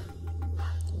baby.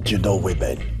 You know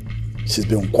women, she's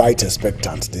been quite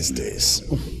expectant these days.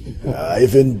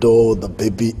 Even though the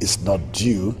baby is not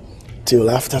due till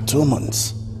after 2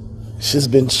 months, she's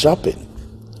been shopping.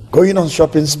 Going on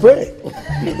shopping spree.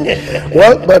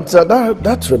 Well, but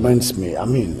that reminds me, I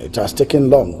mean, it has taken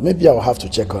long. Maybe I'll have to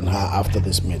check on her after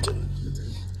this meeting.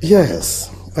 Yes,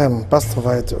 Pastor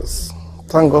Vitus,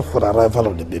 thank God for the arrival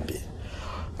of the baby.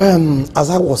 As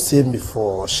I was saying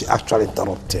before, she actually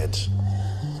interrupted.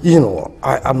 You know,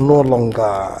 I am no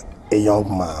longer a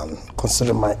young man,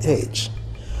 considering my age.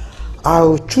 I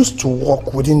will choose to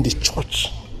walk within the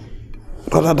church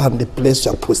rather than the place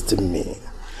you are posting me.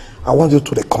 I want you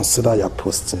to reconsider your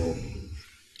posting.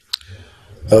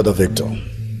 Elder Victor,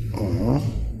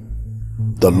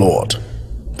 the Lord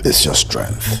is your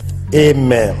strength.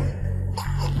 Amen.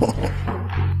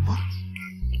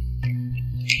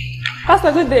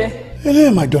 Pastor, good day.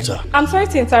 Hello, my daughter. I'm sorry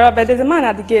to interrupt, but there's a man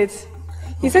at the gate.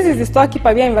 He says he's the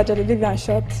storekeeper where Evangelist Vivian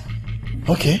shopped.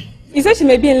 Okay. He said she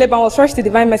may be in labor and was rushed to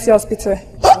Divine Mercy Hospital.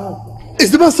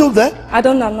 Is the man still there? I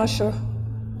don't know, I'm not sure.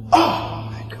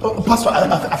 Pastor,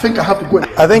 I think I have to go.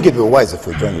 I think it'd be wise if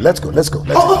we join you. Let's go. Let's go.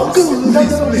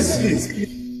 Please.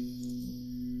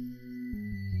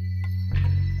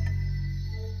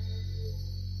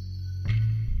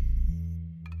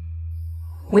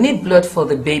 We need blood for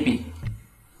the baby.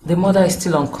 The mother is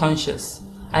still unconscious.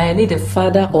 I need a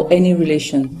father or any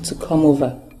relation to come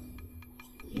over.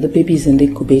 The baby is in the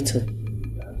incubator.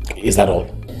 Is that all?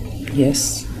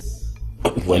 Yes.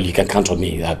 Well, you can count on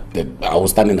me. I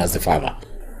was standing as the father.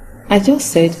 I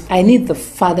just said I need the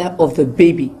father of the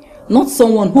baby, not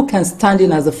someone who can stand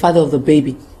in as the father of the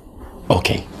baby.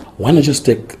 Okay. Why not just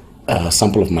take a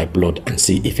sample of my blood and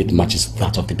see if it matches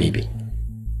that of the baby?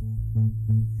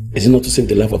 Is it not to save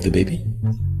the life of the baby?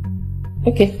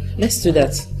 Okay, let's do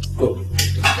that. Go.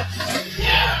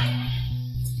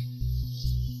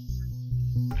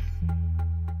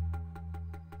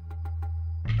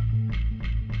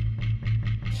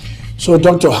 So,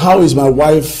 doctor, how is my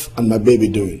wife and my baby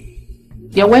doing?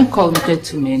 You're welcome,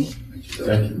 gentlemen.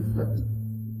 Thank you.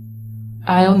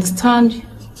 I understand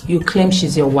you claim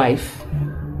she's your wife.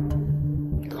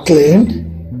 Claimed?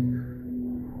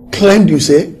 Claimed, you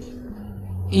say?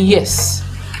 Yes.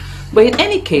 But in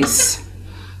any case,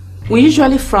 we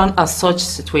usually frown at such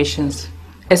situations,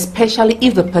 especially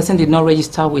if the person did not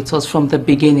register with us from the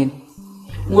beginning.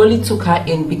 We only took her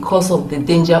in because of the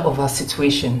danger of her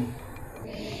situation.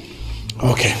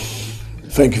 Okay.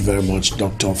 Thank you very much,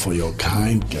 doctor, for your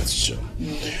kind gesture.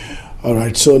 All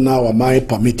right, so now am I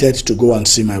permitted to go and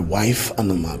see my wife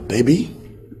and my baby?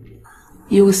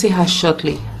 You will see her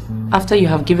shortly, after you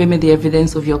have given me the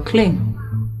evidence of your claim.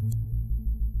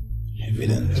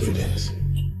 Evidence.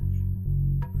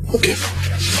 Okay.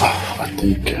 I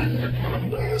think...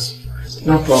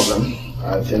 no problem.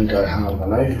 I think I have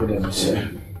an evidence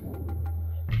here.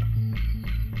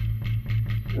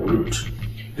 Good.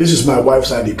 This is my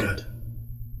wife's ID card.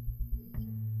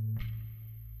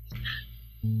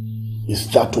 Is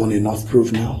that one enough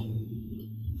proof now?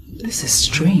 This is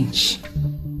strange.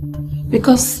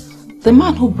 Because the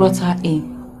man who brought her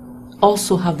in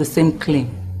also have the same claim.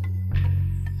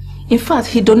 In fact,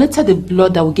 he donated the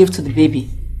blood that we gave to the baby.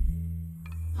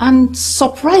 And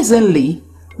surprisingly,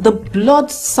 the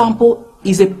blood sample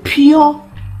is a pure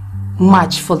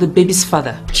match for the baby's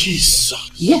father.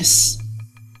 Jesus. Yes.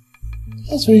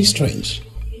 That's very strange.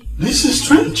 This is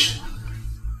strange.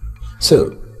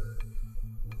 So,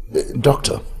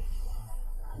 doctor,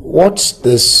 what's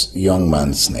this young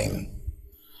man's name?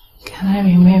 Can I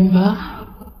remember?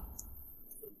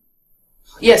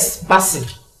 Yes, Bassey.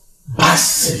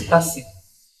 Bassey? Bassey.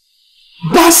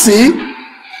 Bassey?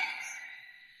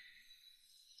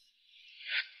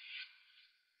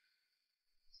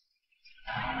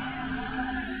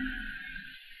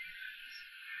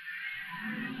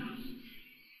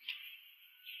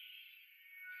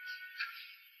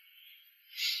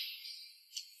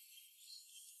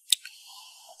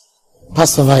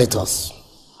 Pastor Vitus,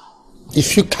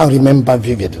 if you can remember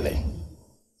vividly,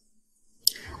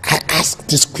 I asked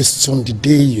this question the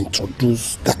day you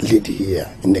introduced that lady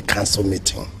here in the council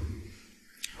meeting.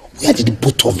 Where did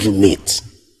both of you meet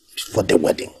before the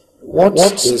wedding?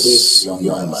 What's this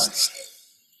young man's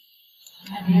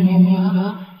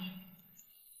name?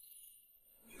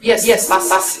 Yes,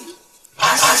 Pastor.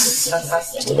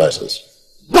 Mr. Vitus.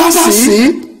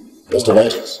 Bassy? Mr.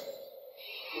 Vitus.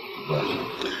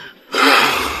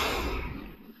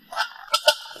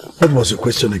 What was your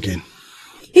question again?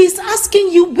 He's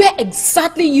asking you where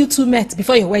exactly you two met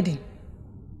before your wedding.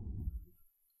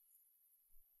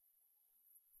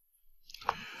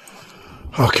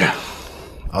 Okay.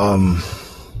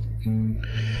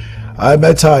 I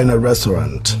met her in a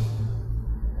restaurant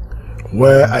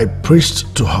where I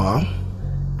preached to her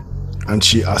and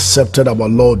she accepted our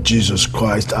Lord Jesus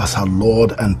Christ as her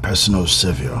Lord and personal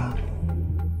Savior.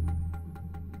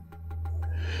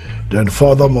 Then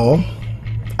furthermore,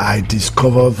 I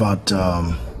discovered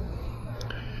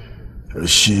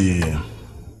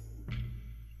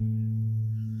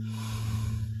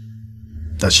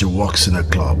that she works in a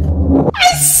club.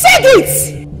 I said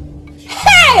it!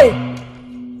 Hey!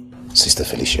 Sister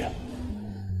Felicia,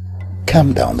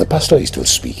 calm down. The pastor is still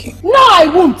speaking. No, I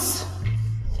won't.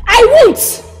 I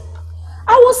won't.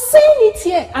 I was saying it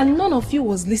here and none of you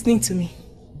was listening to me.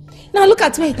 Now look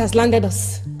at where it has landed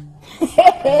us.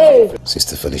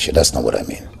 Sister Felicia, that's not what I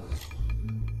mean.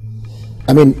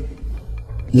 I mean,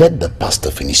 let the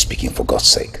pastor finish speaking for God's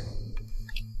sake.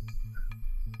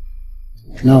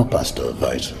 Now, Pastor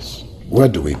Vitus, where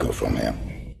do we go from here?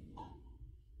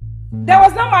 There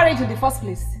was no marriage in the first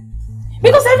place.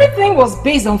 Because everything was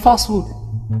based on falsehood.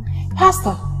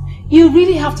 Pastor, you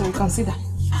really have to reconsider.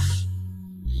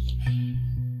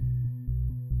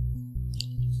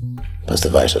 Pastor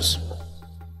Vitus,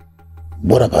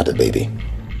 what about the baby?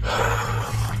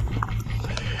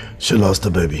 She lost the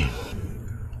baby.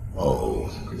 Oh,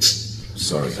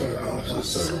 sorry.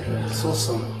 So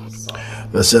sorry.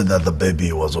 They said that the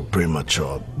baby was a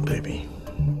premature baby.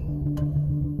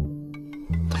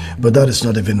 But that is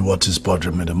not even what is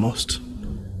bothering me the most.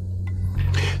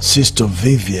 Sister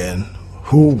Vivian,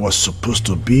 who was supposed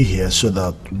to be here so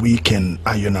that we can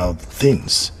iron out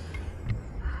things,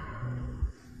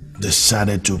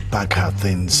 decided to pack her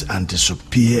things and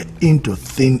disappear into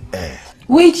thin air.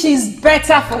 Which is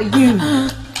better for you.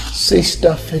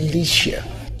 Sister Felicia.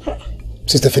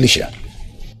 Sister Felicia,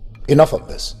 enough of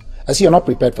this. I see you're not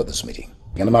prepared for this meeting,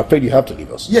 and I'm afraid you have to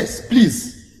leave us. Yes,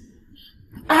 please.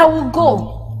 I will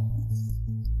go.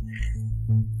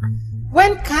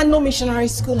 When Kano Missionary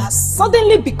School has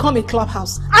suddenly become a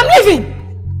clubhouse, I'm leaving!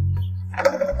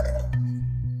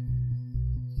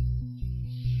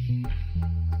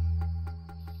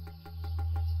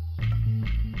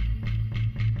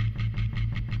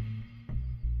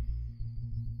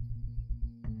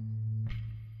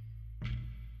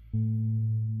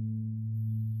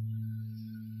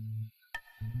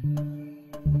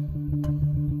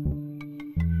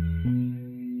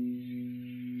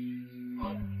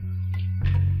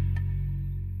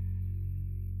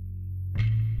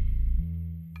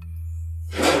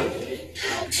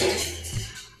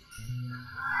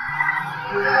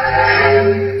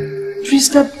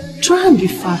 Trista, try and be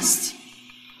fast.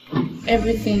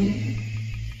 Everything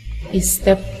is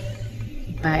step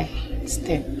by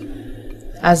step,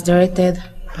 as directed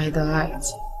by the light.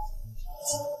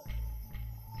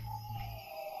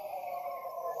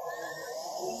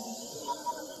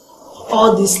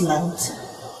 All these lights,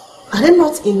 are they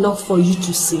not enough for you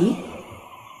to see?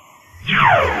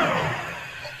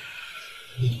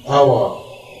 The hour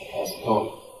has come.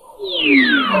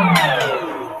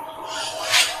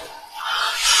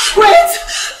 Wait!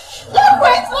 Lord,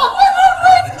 wait! Lord, wait! Lord,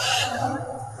 wait!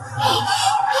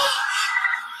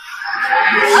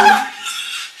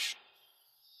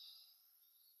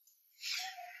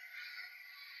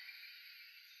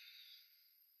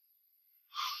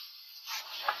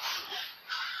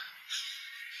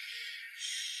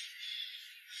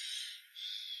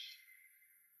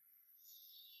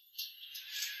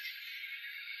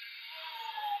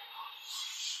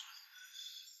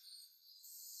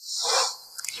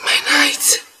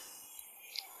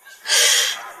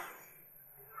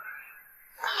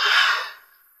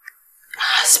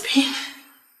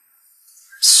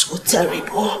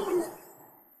 Terrible.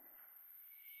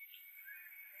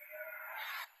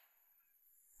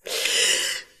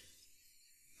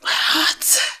 My heart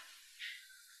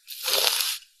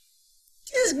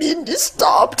is being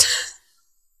disturbed.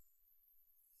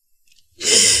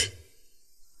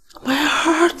 My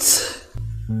heart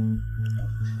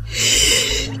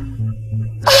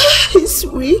is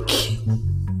is weak.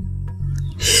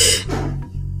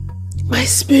 My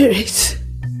spirit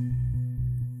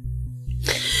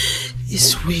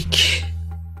is weak.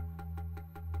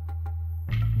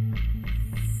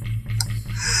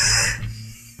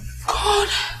 God,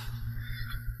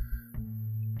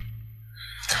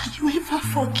 can you ever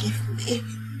forgive me?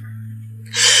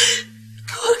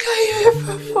 God, can you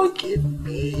ever forgive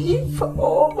me for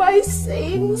all my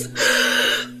sins?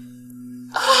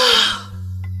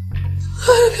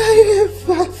 God, can you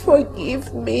ever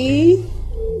forgive me?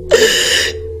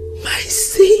 My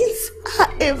sins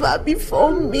are ever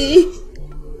before me.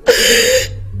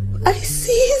 My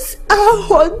sins are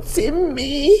haunting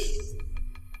me.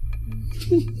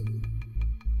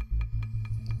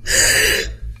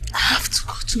 I have to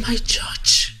go to my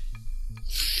church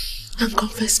and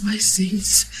confess my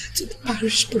sins to the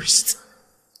parish priest.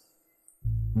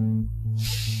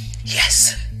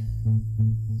 Yes.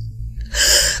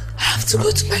 I have to go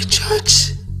to my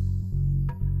church.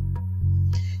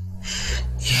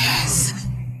 Yes.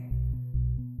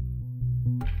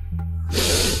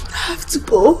 I have to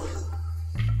go.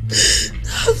 I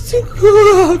have to go.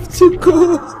 I have to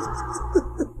go.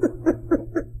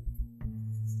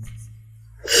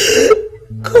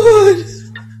 God.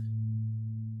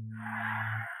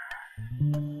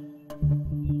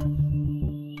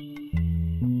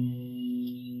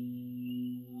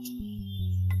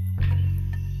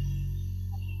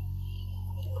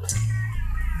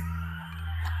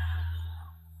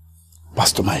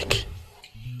 Pastor Mike.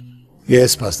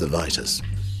 Yes, Pastor Vitus.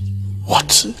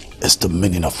 What is the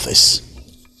meaning of this?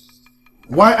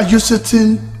 Why are you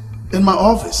sitting in my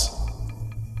office?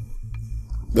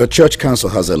 The church council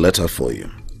has a letter for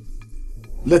you.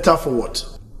 Letter for what?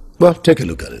 Well, take a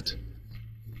look at it.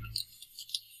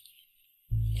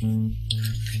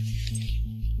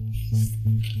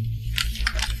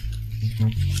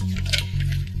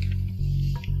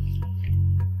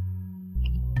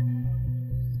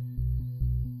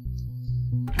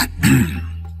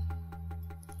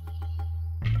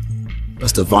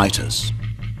 Pastor Vitus,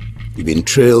 you've been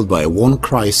trailed by one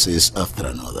crisis after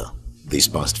another these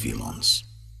past few months.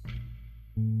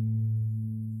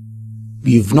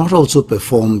 You've not also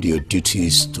performed your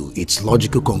duties to its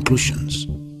logical conclusions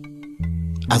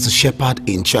as a shepherd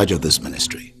in charge of this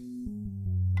ministry.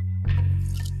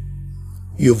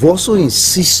 You've also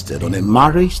insisted on a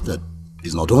marriage that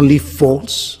is not only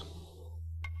false,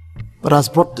 but has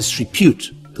brought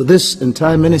disrepute to this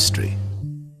entire ministry.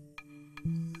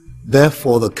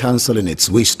 Therefore, the council in its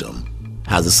wisdom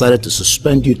has decided to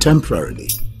suspend you temporarily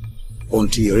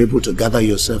until you're able to gather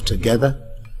yourself together,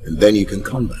 and then you can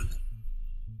come back.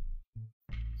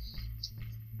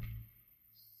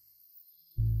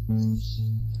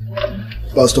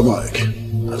 Pastor Mike.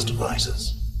 Pastor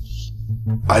Vitus.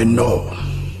 I know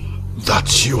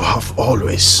that you have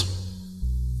always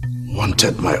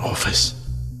wanted my office.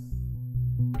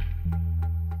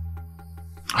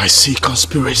 I see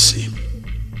conspiracy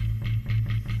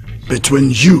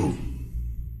between you,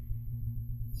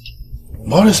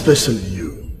 more especially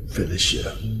you,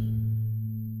 Felicia.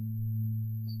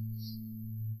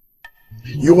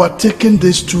 You are taking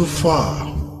this too far.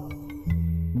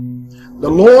 The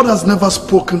Lord has never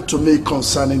spoken to me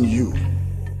concerning you.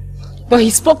 But he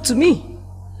spoke to me,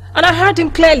 and I heard him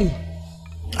clearly.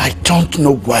 I don't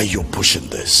know why you're pushing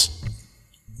this.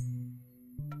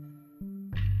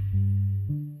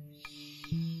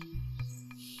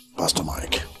 Pastor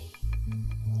Mike,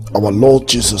 our Lord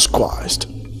Jesus Christ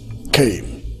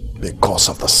came because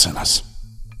of the sinners.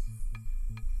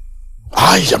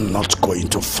 I am not going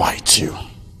to fight you.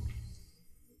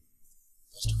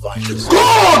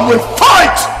 God will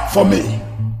fight for me.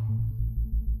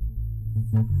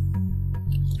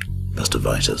 Pastor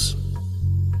Vitus,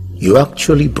 you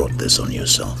actually brought this on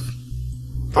yourself.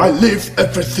 I leave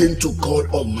everything to God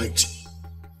Almighty.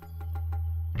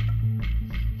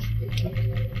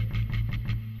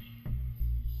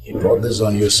 You brought this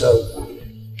on yourself.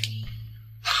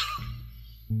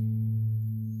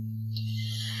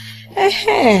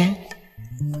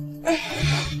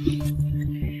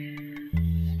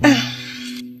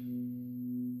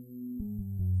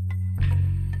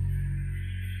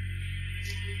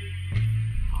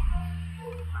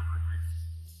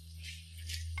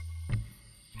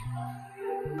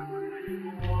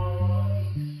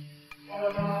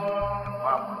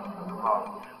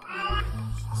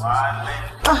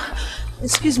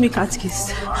 Excuse me, Catechist.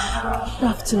 Good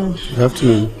afternoon. Good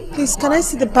afternoon. Please, can I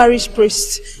see the parish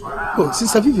priest? Oh,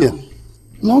 Sister Vivian.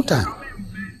 Long time.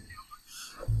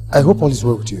 I hope all is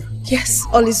well with you. Yes,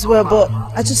 all is well, but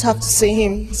I just have to see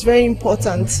him. It's very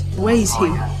important. Where is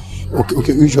he?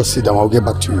 Okay, you just sit down. I'll get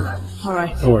back to you. All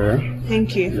right. Oh, yeah.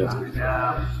 Thank you.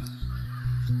 Yeah.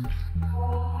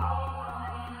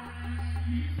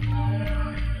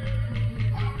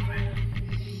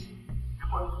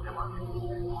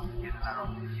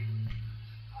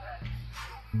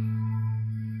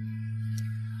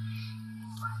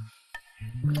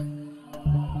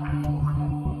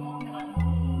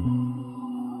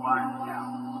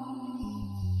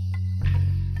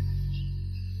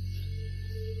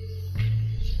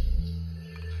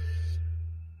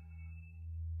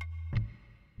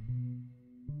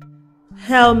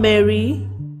 Hail Mary,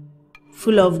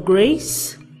 full of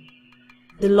grace,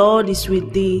 the Lord is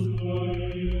with thee.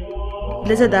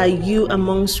 Blessed are you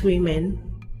amongst women,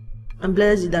 and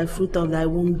blessed is the fruit of thy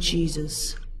womb,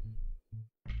 Jesus.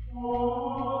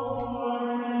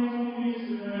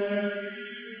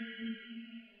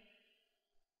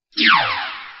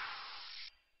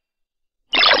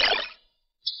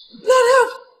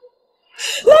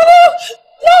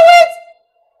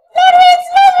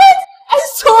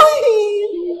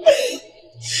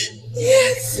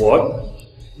 What?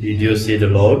 Did you see the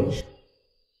Lord?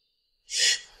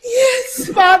 Yes,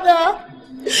 Father.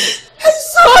 I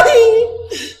saw him.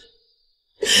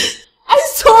 I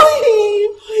saw him.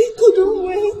 I couldn't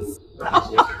wait.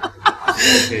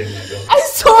 Okay, my God. I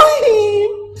saw him.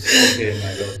 Okay,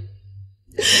 my God.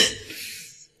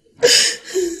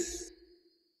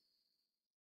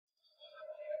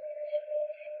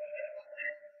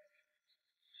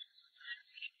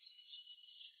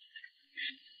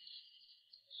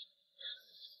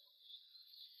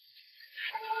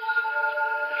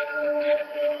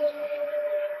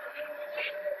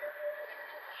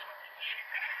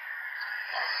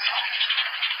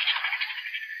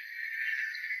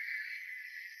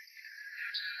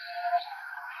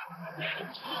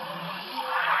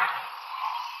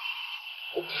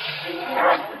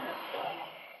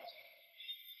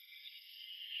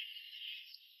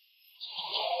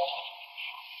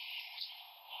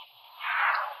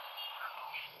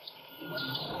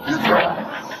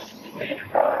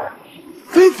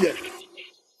 Vivian!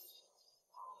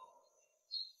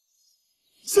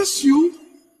 Is this you?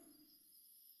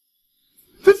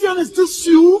 Vivian, is this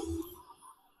you?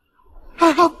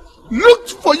 I have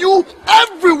looked for you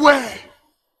everywhere.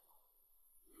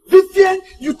 Vivian,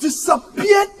 you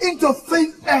disappeared into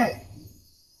thin air.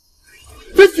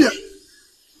 Vivian,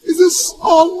 is this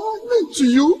all I meant to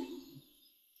you?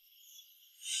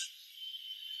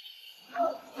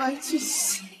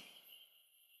 Vitus,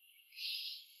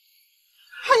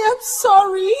 I am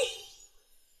sorry.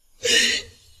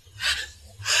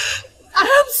 I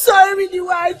am sorry the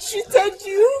way I treated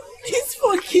you. Please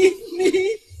forgive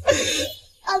me.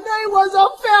 I know it was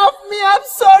unfair of me. I'm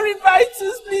sorry,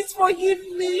 Vitus. Please forgive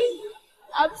me.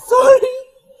 I'm sorry.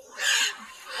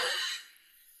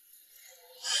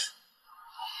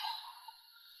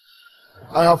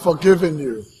 I have forgiven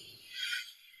you.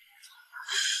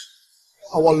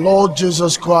 Our Lord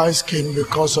Jesus Christ came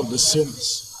because of the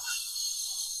sins.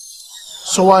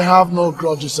 So I have no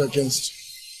grudges against you.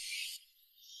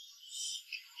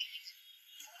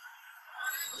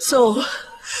 So,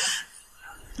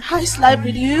 how is life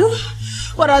with you?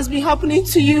 What has been happening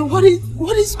to you? What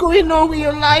is going on with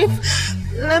your life?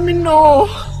 Let me know.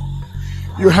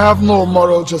 You have no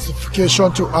moral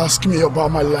justification to ask me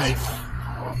about my life.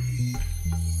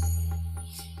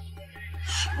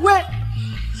 Where?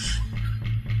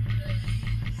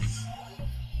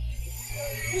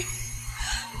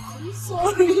 I'm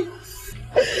sorry.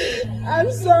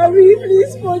 I'm sorry.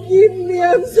 Please forgive me.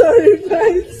 I'm sorry,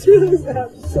 Vitus.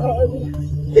 I'm sorry.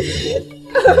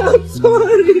 I'm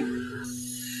sorry.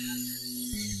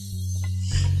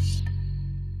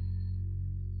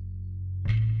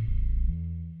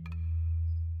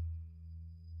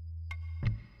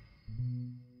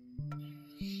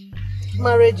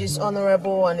 Marriage is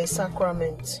honorable and a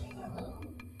sacrament.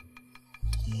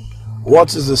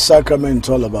 What is the sacrament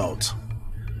all about?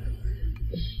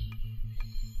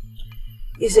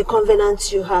 It's a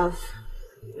covenant you have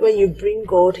when you bring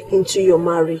God into your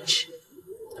marriage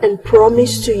and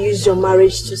promise to use your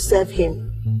marriage to serve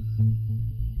Him.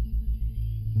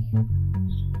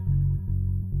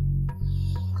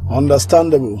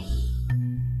 Understandable.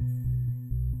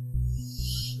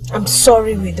 I'm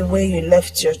sorry with the way you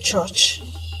left your church.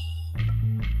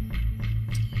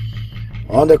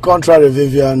 On the contrary,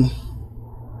 Vivian,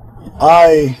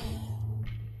 I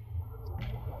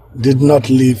did not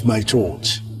leave my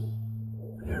church.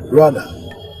 Rather,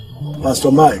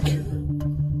 Pastor Mike,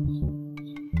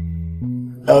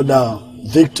 Elder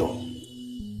Victor,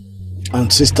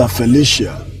 and Sister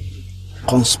Felicia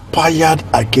conspired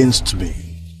against me.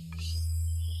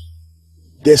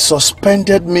 They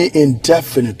suspended me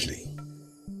indefinitely.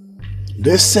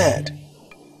 They said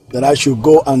that I should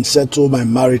go and settle my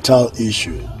marital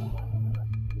issue.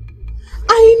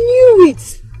 I knew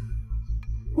it.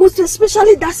 Most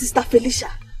especially that Sister Felicia.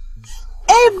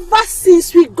 Ever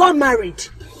since we got married,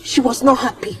 she was not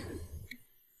happy.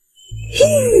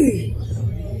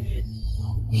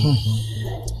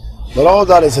 But all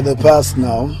that is in the past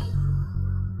now.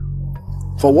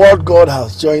 For what God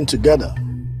has joined together,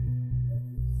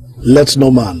 let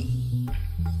no man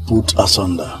put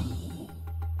asunder.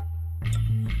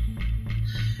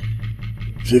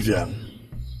 Vivian,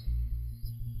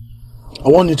 I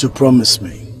want you to promise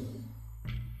me,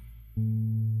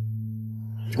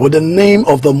 with the name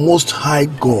of the Most High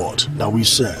God that we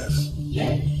serve,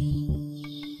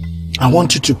 I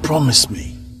want you to promise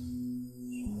me,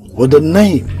 with the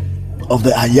name of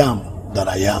the I Am that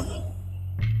I Am,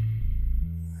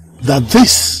 that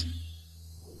this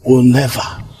will never,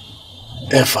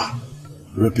 ever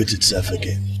repeat itself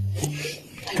again.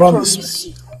 Promise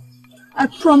me. I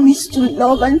promise to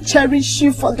love and cherish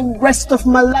you for the rest of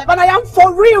my life, and I am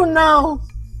for real now.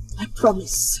 I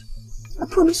promise. I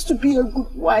promise to be a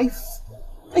good wife.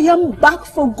 I am back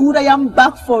for good. I am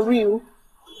back for real.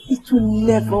 It will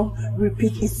never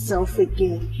repeat itself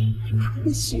again. I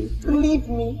promise you. Believe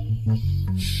me.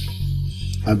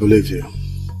 I believe you.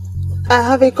 I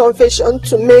have a confession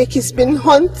to make. It's been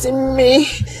haunting me.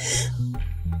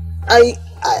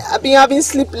 I've been having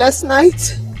sleepless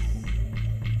nights.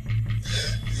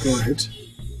 Go ahead.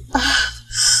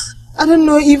 I don't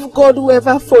know if God will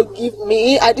ever forgive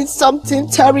me. I did something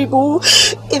terrible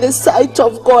in the sight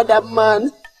of God and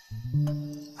man.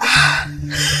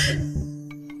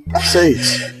 Say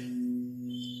it.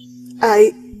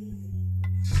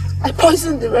 I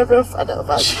poisoned the Reverend Father of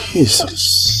us.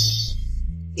 Jesus.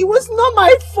 It was not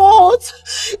my fault.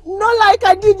 Not like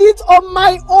I did it on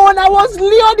my own. I was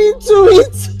lured into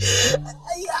it.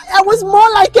 I was more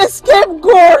like a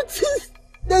scapegoat.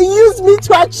 They used me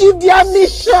to achieve their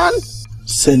mission.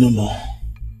 Say no more.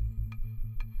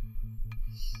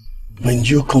 When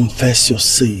you confess your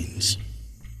sins,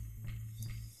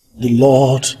 the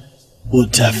Lord will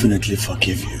definitely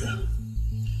forgive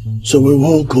you. So we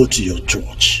will go to your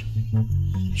church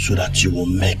so that you will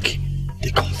make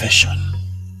the confession.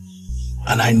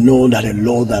 And I know that the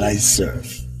Lord that I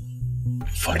serve will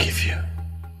forgive you.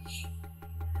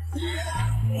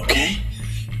 Okay?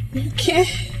 Okay.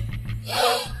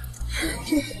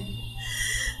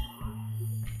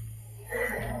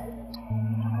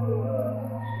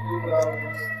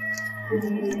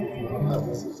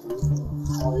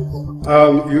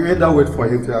 You either wait for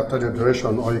him till after the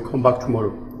duration or you come back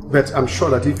tomorrow. But I'm sure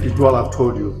that if you do all I've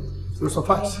told you, it will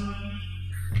suffice.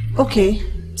 Okay,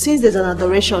 since there's an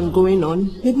adoration going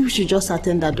on, maybe we should just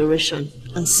attend the adoration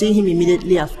and see him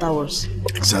immediately afterwards.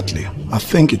 Exactly. I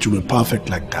think it will be perfect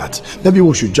like that. Maybe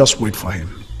we should just wait for him.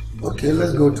 Okay,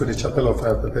 let's go to the chapel of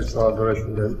perpetual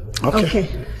adoration then. Okay.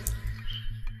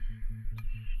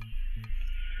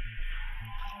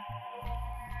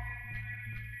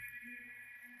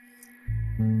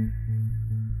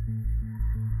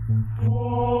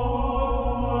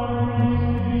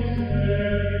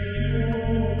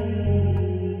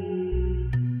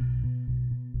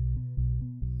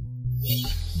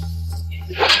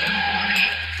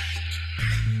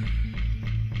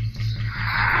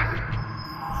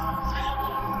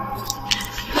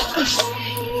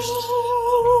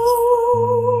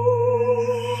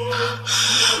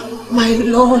 My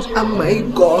Lord and my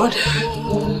God,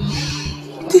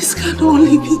 this can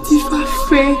only be deeper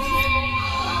faith.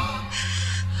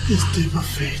 It's deeper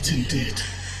faith indeed.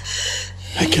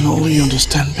 I can only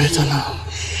understand better now.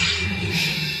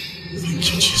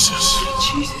 Thank you, Jesus.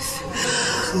 Jesus.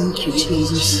 Thank you,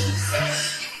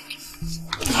 Jesus.